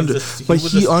 He understands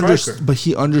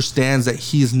that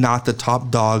he's not the top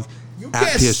dog. You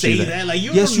can't say that. Like,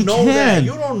 you don't know that.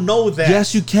 You don't know that.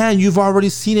 Yes, you can. You've already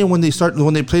seen it when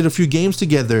they played a few games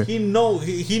together. He knows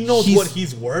what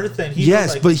he's worth, and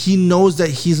but he knows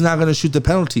that he's not going to shoot the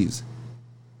penalties.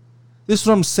 This is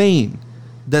what I'm saying.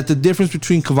 That the difference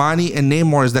between Cavani and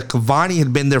Neymar is that Cavani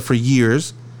had been there for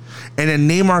years, and then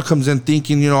Neymar comes in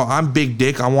thinking, I'm big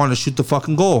dick. I want to shoot the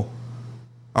fucking goal.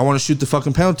 I want to shoot the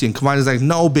fucking penalty. And Cavani's like,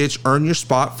 no, bitch, earn your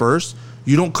spot first.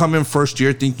 You don't come in first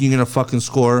year thinking you're going to fucking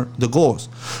score the goals.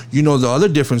 The other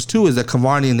difference, too, is that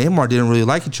Cavani and Neymar didn't really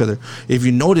like each other. If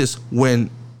you notice, when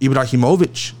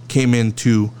Ibrahimovic came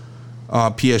into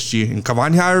PSG, and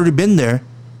Cavani had already been there,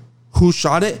 who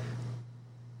shot it?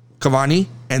 Cavani,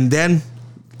 and then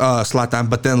Zlatan.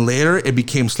 But then later, it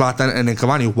became Zlatan and then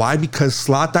Cavani. Why? Because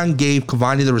Zlatan gave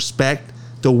Cavani the respect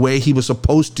the way he was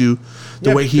supposed to,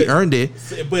 way he earned it.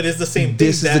 But it's the same thing.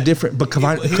 This is the different. But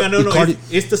Cavani,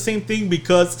 it's the same thing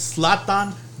because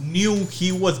Zlatan knew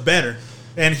he was better,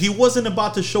 and he wasn't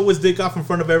about to show his dick off in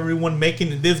front of everyone,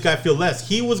 making this guy feel less.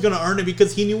 He was going to earn it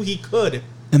because he knew he could.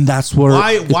 And that's where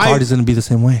Icardi's going to be the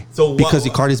same way. Because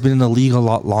Icardi's been in the league a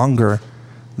lot longer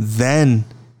than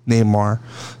Neymar.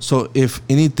 So if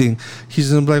anything,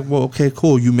 he's gonna be like, well, okay,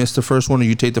 cool, you missed the first one, or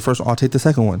you take the first one, I'll take the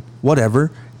second one,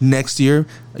 whatever. Next year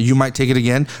you might take it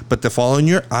again, but the following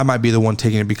year I might be the one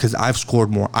taking it because I've scored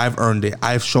more, I've earned it,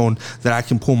 I've shown that I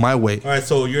can pull my weight. All right,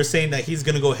 so you're saying that he's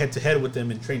gonna go head to head with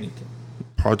them in training camp?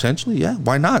 Potentially, yeah.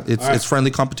 Why not? It's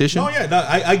friendly competition. Oh yeah, no,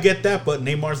 I get that, but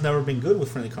Neymar's never been good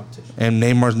with friendly competition. And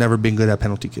Neymar's never been good at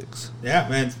penalty kicks. Yeah,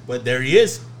 man, but there he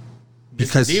is.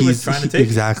 Because he's trying to take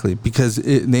exactly it. Because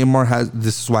Neymar has.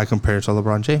 This is why I compare it to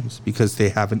LeBron James, because they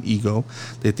have an ego.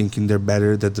 They're thinking they're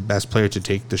better. They're the best player to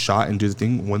take the shot and do the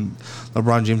thing. When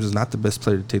LeBron James is not the best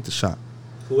player to take the shot.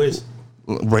 Who is?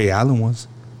 Ray Allen was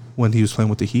when he was playing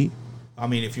with the Heat. I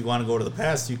mean, if you want to go to the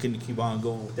past, you can keep on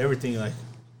going with everything. Like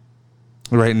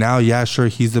right now, yeah, sure,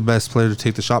 he's the best player to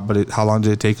take the shot. But how long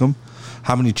did it take him?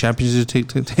 How many championships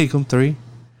did it take him? 3.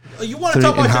 You want to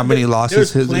talk about how many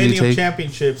losses? There's plenty of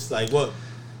championships. Like what?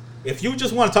 If you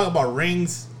just want to talk about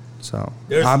rings, so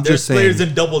there's players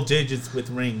in double digits with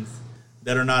rings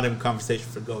that are not in conversation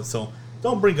for GOAT. So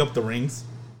don't bring up the rings.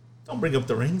 Don't bring up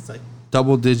the rings. Like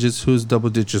double digits. Who's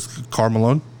double digits? Karl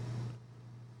Malone.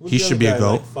 He should be a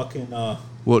GOAT. Like fucking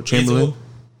Wilt Chamberlain.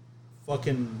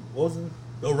 Fucking what was it?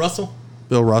 Bill Russell.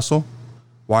 Bill Russell.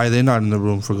 Why are they not in the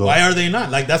room for GOAT? Why are they not?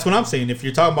 Like that's what I'm saying. If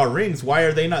you're talking about rings, why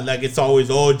are they not? Like it's always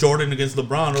Jordan against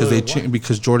LeBron.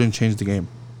 Because Jordan changed the game.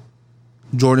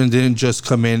 Jordan didn't just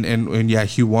come in and yeah,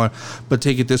 he won. But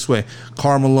take it this way.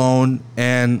 Karl Malone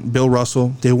and Bill Russell,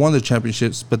 they won the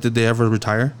championships, but did they ever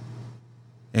retire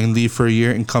and leave for a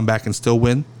year and come back and still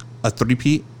win a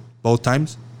three-peat both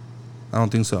times? I don't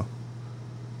think so.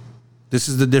 This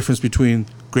is the difference between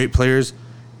great players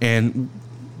and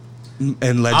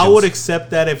legends. I would accept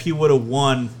that if he would have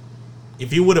won.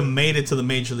 If he would have made it to the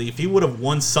major league, if he would have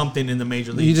won something in the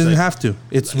major league, he doesn't have to.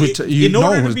 It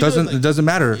doesn't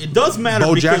matter. It does matter.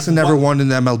 Bo Jackson never won in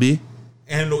the MLB,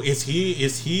 and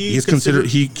he's considered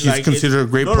a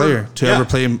great player to ever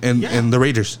play in the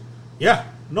Raiders. Yeah,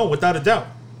 no, without a doubt.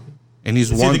 And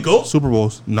he's won Super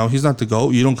Bowls. No, he's not the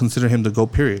GOAT. You don't consider him the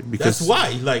GOAT. Period. Because that's why,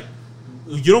 like,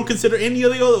 you don't consider any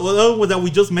of the other ones that we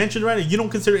just mentioned, right? You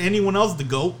don't consider anyone else the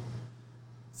GOAT.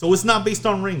 So it's not based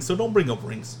on rings. So don't bring up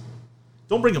rings.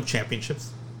 Don't bring up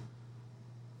championships.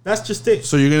 That's just it.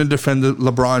 So you're going to defend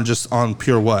LeBron just on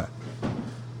pure what?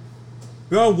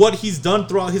 You know, what he's done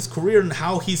throughout his career and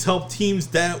how he's helped teams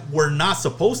that were not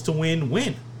supposed to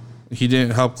win. He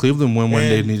didn't help Cleveland win when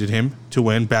they needed him to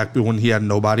win back when he had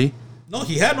nobody. No,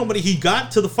 he had nobody. He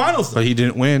got to the finals. But he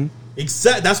didn't win.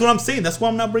 Exactly. That's what I'm saying. That's why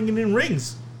I'm not bringing in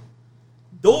rings.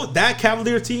 Though that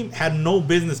Cavalier team had no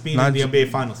business being in the NBA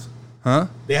Finals. Huh?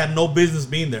 They had no business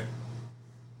being there.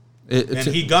 And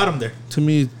he got him there. To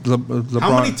me, LeBron.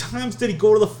 How many times did he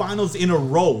go to the finals in a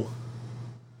row?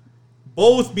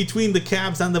 Both between the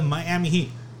Cavs and the Miami Heat.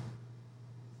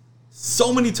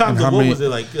 So many times. What was it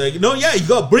like? No, yeah, you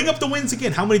go bring up the wins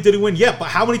again. How many did he win? Yeah, but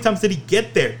how many times did he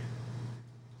get there?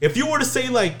 If you were to say,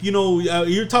 like, you know,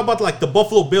 you're talking about like the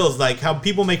Buffalo Bills, like how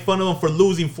people make fun of them for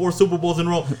losing 4 Super Bowls in a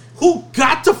row. Who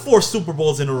got to 4 Super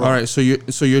Bowls in a row? All right,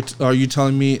 are you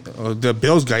telling me the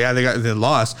Bills guy? Yeah, they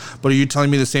lost, but are you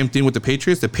telling me the same thing with the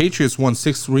Patriots? The Patriots won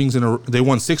 6 rings they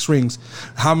won 6 rings.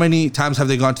 How many times have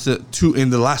they gone to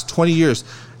in the last 20 years?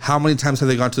 How many times have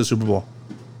they gone to the Super Bowl?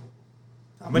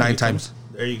 9 times.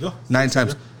 There you go. 9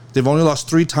 times. They've only lost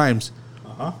 3 times,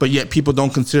 but yet people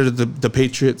don't consider the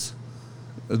Patriots.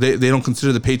 They don't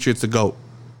consider the Patriots the GOAT.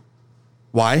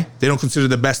 Why? They don't consider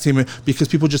the best team because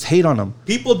people just hate on them.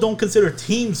 People don't consider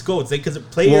teams GOATs. They consider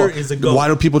player is a GOAT. Why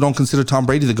do people don't consider Tom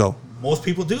Brady the GOAT? Most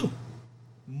people do.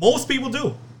 Most people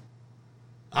do.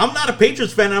 I'm not a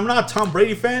Patriots fan. I'm not a Tom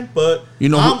Brady fan, but you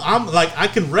know, I'm like I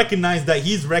can recognize that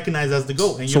he's recognized as the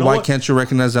GOAT. And you know why can't you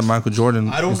recognize that Michael Jordan?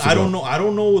 I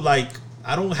don't know. Like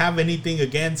I don't have anything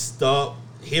against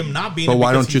him not being. But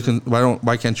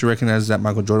why can't you recognize that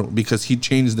Michael Jordan? Because he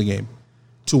changed the game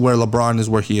to where LeBron is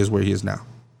where he is now.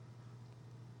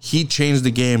 He changed the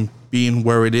game being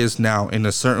where it is now in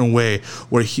a certain way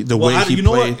where he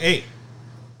played. Hey,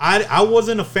 I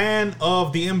wasn't a fan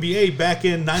of the NBA back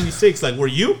in '96. Like, were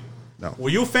you? No. Were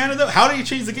you a fan of them? How did you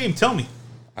change the game? Tell me.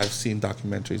 I've seen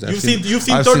documentaries. You've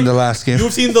seen The Last Game.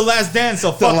 You've seen The Last Dance.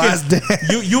 So Last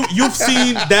Dance. You've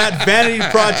seen that vanity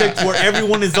project where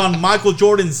everyone is on Michael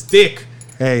Jordan's dick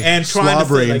and trying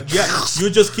to say, like, yeah, you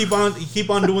just keep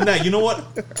on doing that. You know what?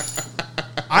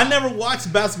 I never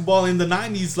watched basketball in the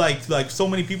 90s like so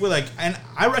many people and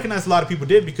I recognize a lot of people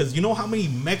did because you know how many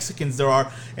Mexicans there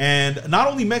are, and not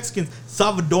only Mexicans,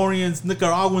 Salvadorians,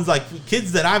 Nicaraguans, like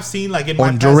kids that I've seen like in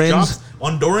my past jobs,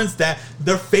 Hondurans, that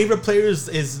their favorite players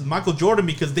is Michael Jordan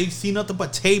because they've seen nothing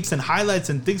but tapes and highlights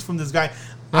and things from this guy.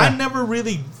 Yeah. I never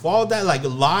really followed that like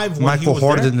live when Michael he was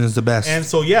Jordan there. Is the best. And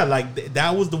so yeah, like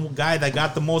that was the guy that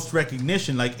got the most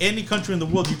recognition. Like any country in the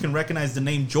world, you can recognize the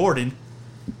name Jordan.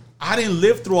 I didn't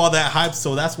live through all that hype,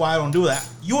 so that's why I don't do that.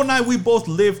 You and I, we both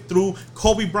lived through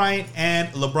Kobe Bryant and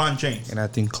LeBron James. And I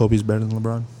think Kobe's better than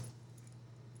LeBron.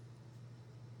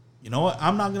 You know what?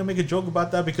 I'm not going to make a joke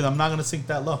about that because I'm not going to sink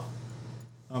that low.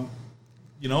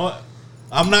 You know what?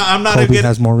 I'm not. Kobe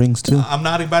has more rings too. I'm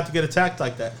not about to get attacked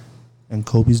like that. And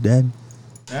Kobe's dead.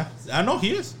 Yeah, I know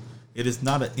he is. It is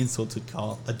not an insult to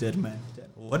call a dead man dead.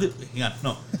 Hang on,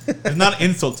 no. It's not an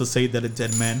insult to say that a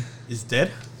dead man is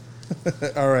dead.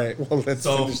 All right. Well, let's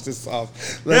finish this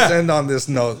off. Let's end on this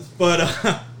note. But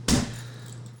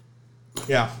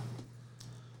yeah.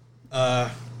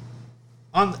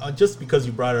 Just because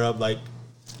you brought it up, like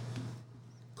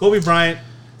Kobe Bryant,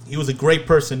 he was a great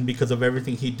person because of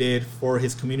everything he did for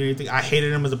his community. I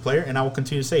hated him as a player, and I will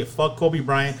continue to say, fuck Kobe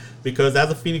Bryant, because as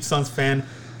a Phoenix Suns fan,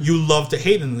 you love to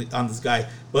hate on this guy.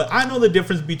 But I know the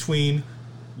difference between,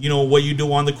 you know, what you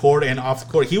do on the court and off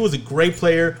the court. He was a great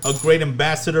player, a great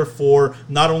ambassador for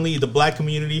not only the black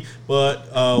community, but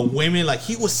women. Like,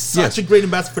 he was such a great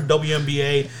ambassador for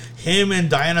WNBA. Him and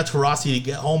Diana Taurasi to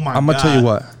get, oh my God. I'm going to tell you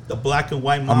what. The black and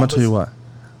white Mambas. I'm going to tell you what.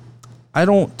 I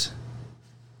don't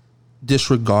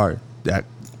disregard that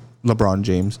LeBron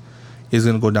James is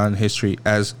going to go down in history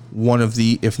as one of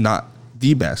the, if not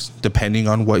the best, depending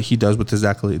on what he does with his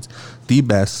accolades, the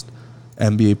best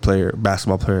NBA player,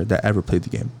 basketball player that ever played the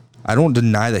game. I don't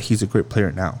deny that he's a great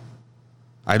player now.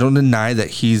 I don't deny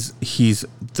that he's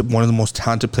one of the most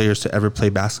talented players to ever play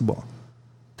basketball.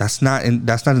 That's not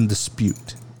in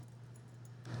dispute.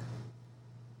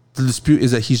 The dispute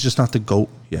is that he's just not the GOAT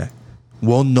yet.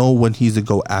 We'll know when he's the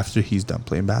GOAT after he's done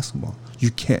playing basketball.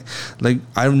 You can't, like,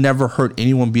 I've never heard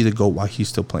anyone be the GOAT while he's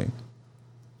still playing.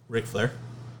 Ric Flair.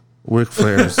 Ric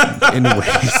Flair's,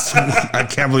 anyways. I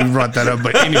can't believe you brought that up,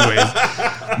 but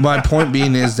anyways. My point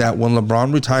being is that when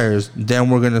LeBron retires, then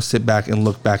we're going to sit back and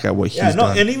look back at what he's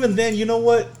done. And even then, you know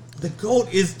what? The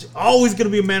GOAT is always going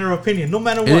to be a matter of opinion, no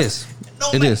matter what.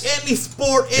 It is. Any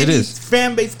sport, any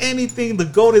fan base, anything, the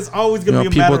GOAT is always going to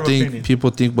be a matter of opinion.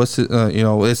 People think, what's it,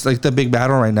 it's like the big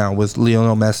battle right now with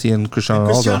Lionel Messi and Cristiano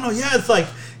Ronaldo. Yeah, it's like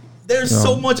there's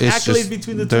so much accolades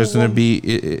between the two. There's going to be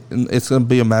it's going to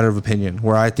be a matter of opinion.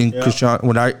 Where I think Cristiano,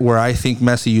 where I think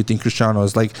Messi, you think Cristiano.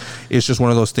 Is like, it's just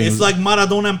one of those things. It's like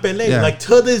Maradona and Pelé. Yeah. Like,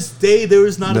 to this day, there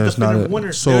is not a definitive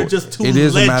winner. So they're just two legends. It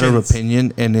is a matter of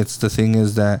opinion, and it's the thing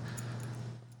is that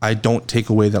I don't take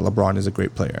away that LeBron is a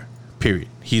great player. Period.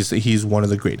 He's one of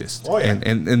the greatest. Oh, yeah.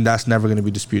 And that's never going to be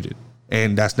disputed.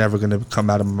 And that's never going to come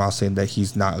out of my mouth saying that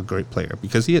he's not a great player,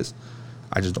 because he is.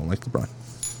 I just don't like LeBron.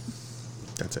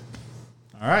 That's it.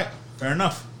 All right. Fair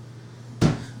enough.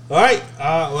 All right.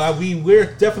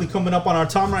 We're definitely coming up on our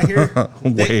time right here.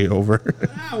 Way over.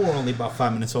 We're only about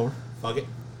 5 minutes over. Fuck it.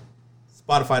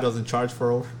 Spotify doesn't charge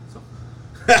for over. So.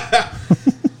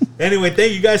 Anyway,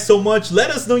 thank you guys so much.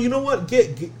 Let us know. You know what?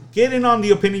 Get in on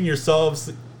the opinion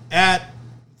yourselves at,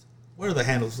 where are the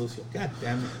handles, Lucio? God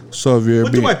damn it. So if you're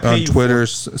on Twitter,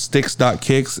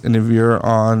 sticks.kicks, and if you're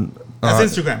on that's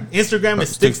Instagram. Instagram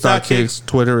is sticks.kicks.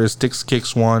 Twitter is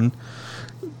stickskicks1,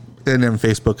 and then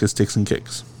Facebook is Sticks and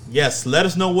Kicks. Yes, let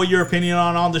us know what your opinion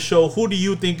on the show. Who do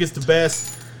you think is the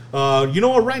best? You know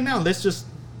what? Right now, is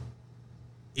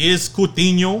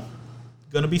Coutinho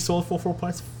gonna be sold for 4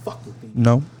 points? Fuck Coutinho.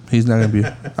 No, he's not gonna be.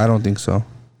 I don't think so. All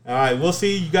right, we'll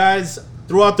see you guys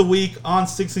throughout the week on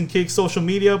Sticks and Kicks social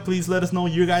media. Please let us know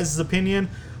your guys' opinion.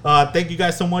 Thank you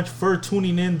guys so much for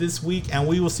tuning in this week, and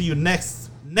we will see you next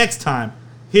time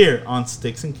here on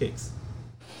Sticks and Kicks.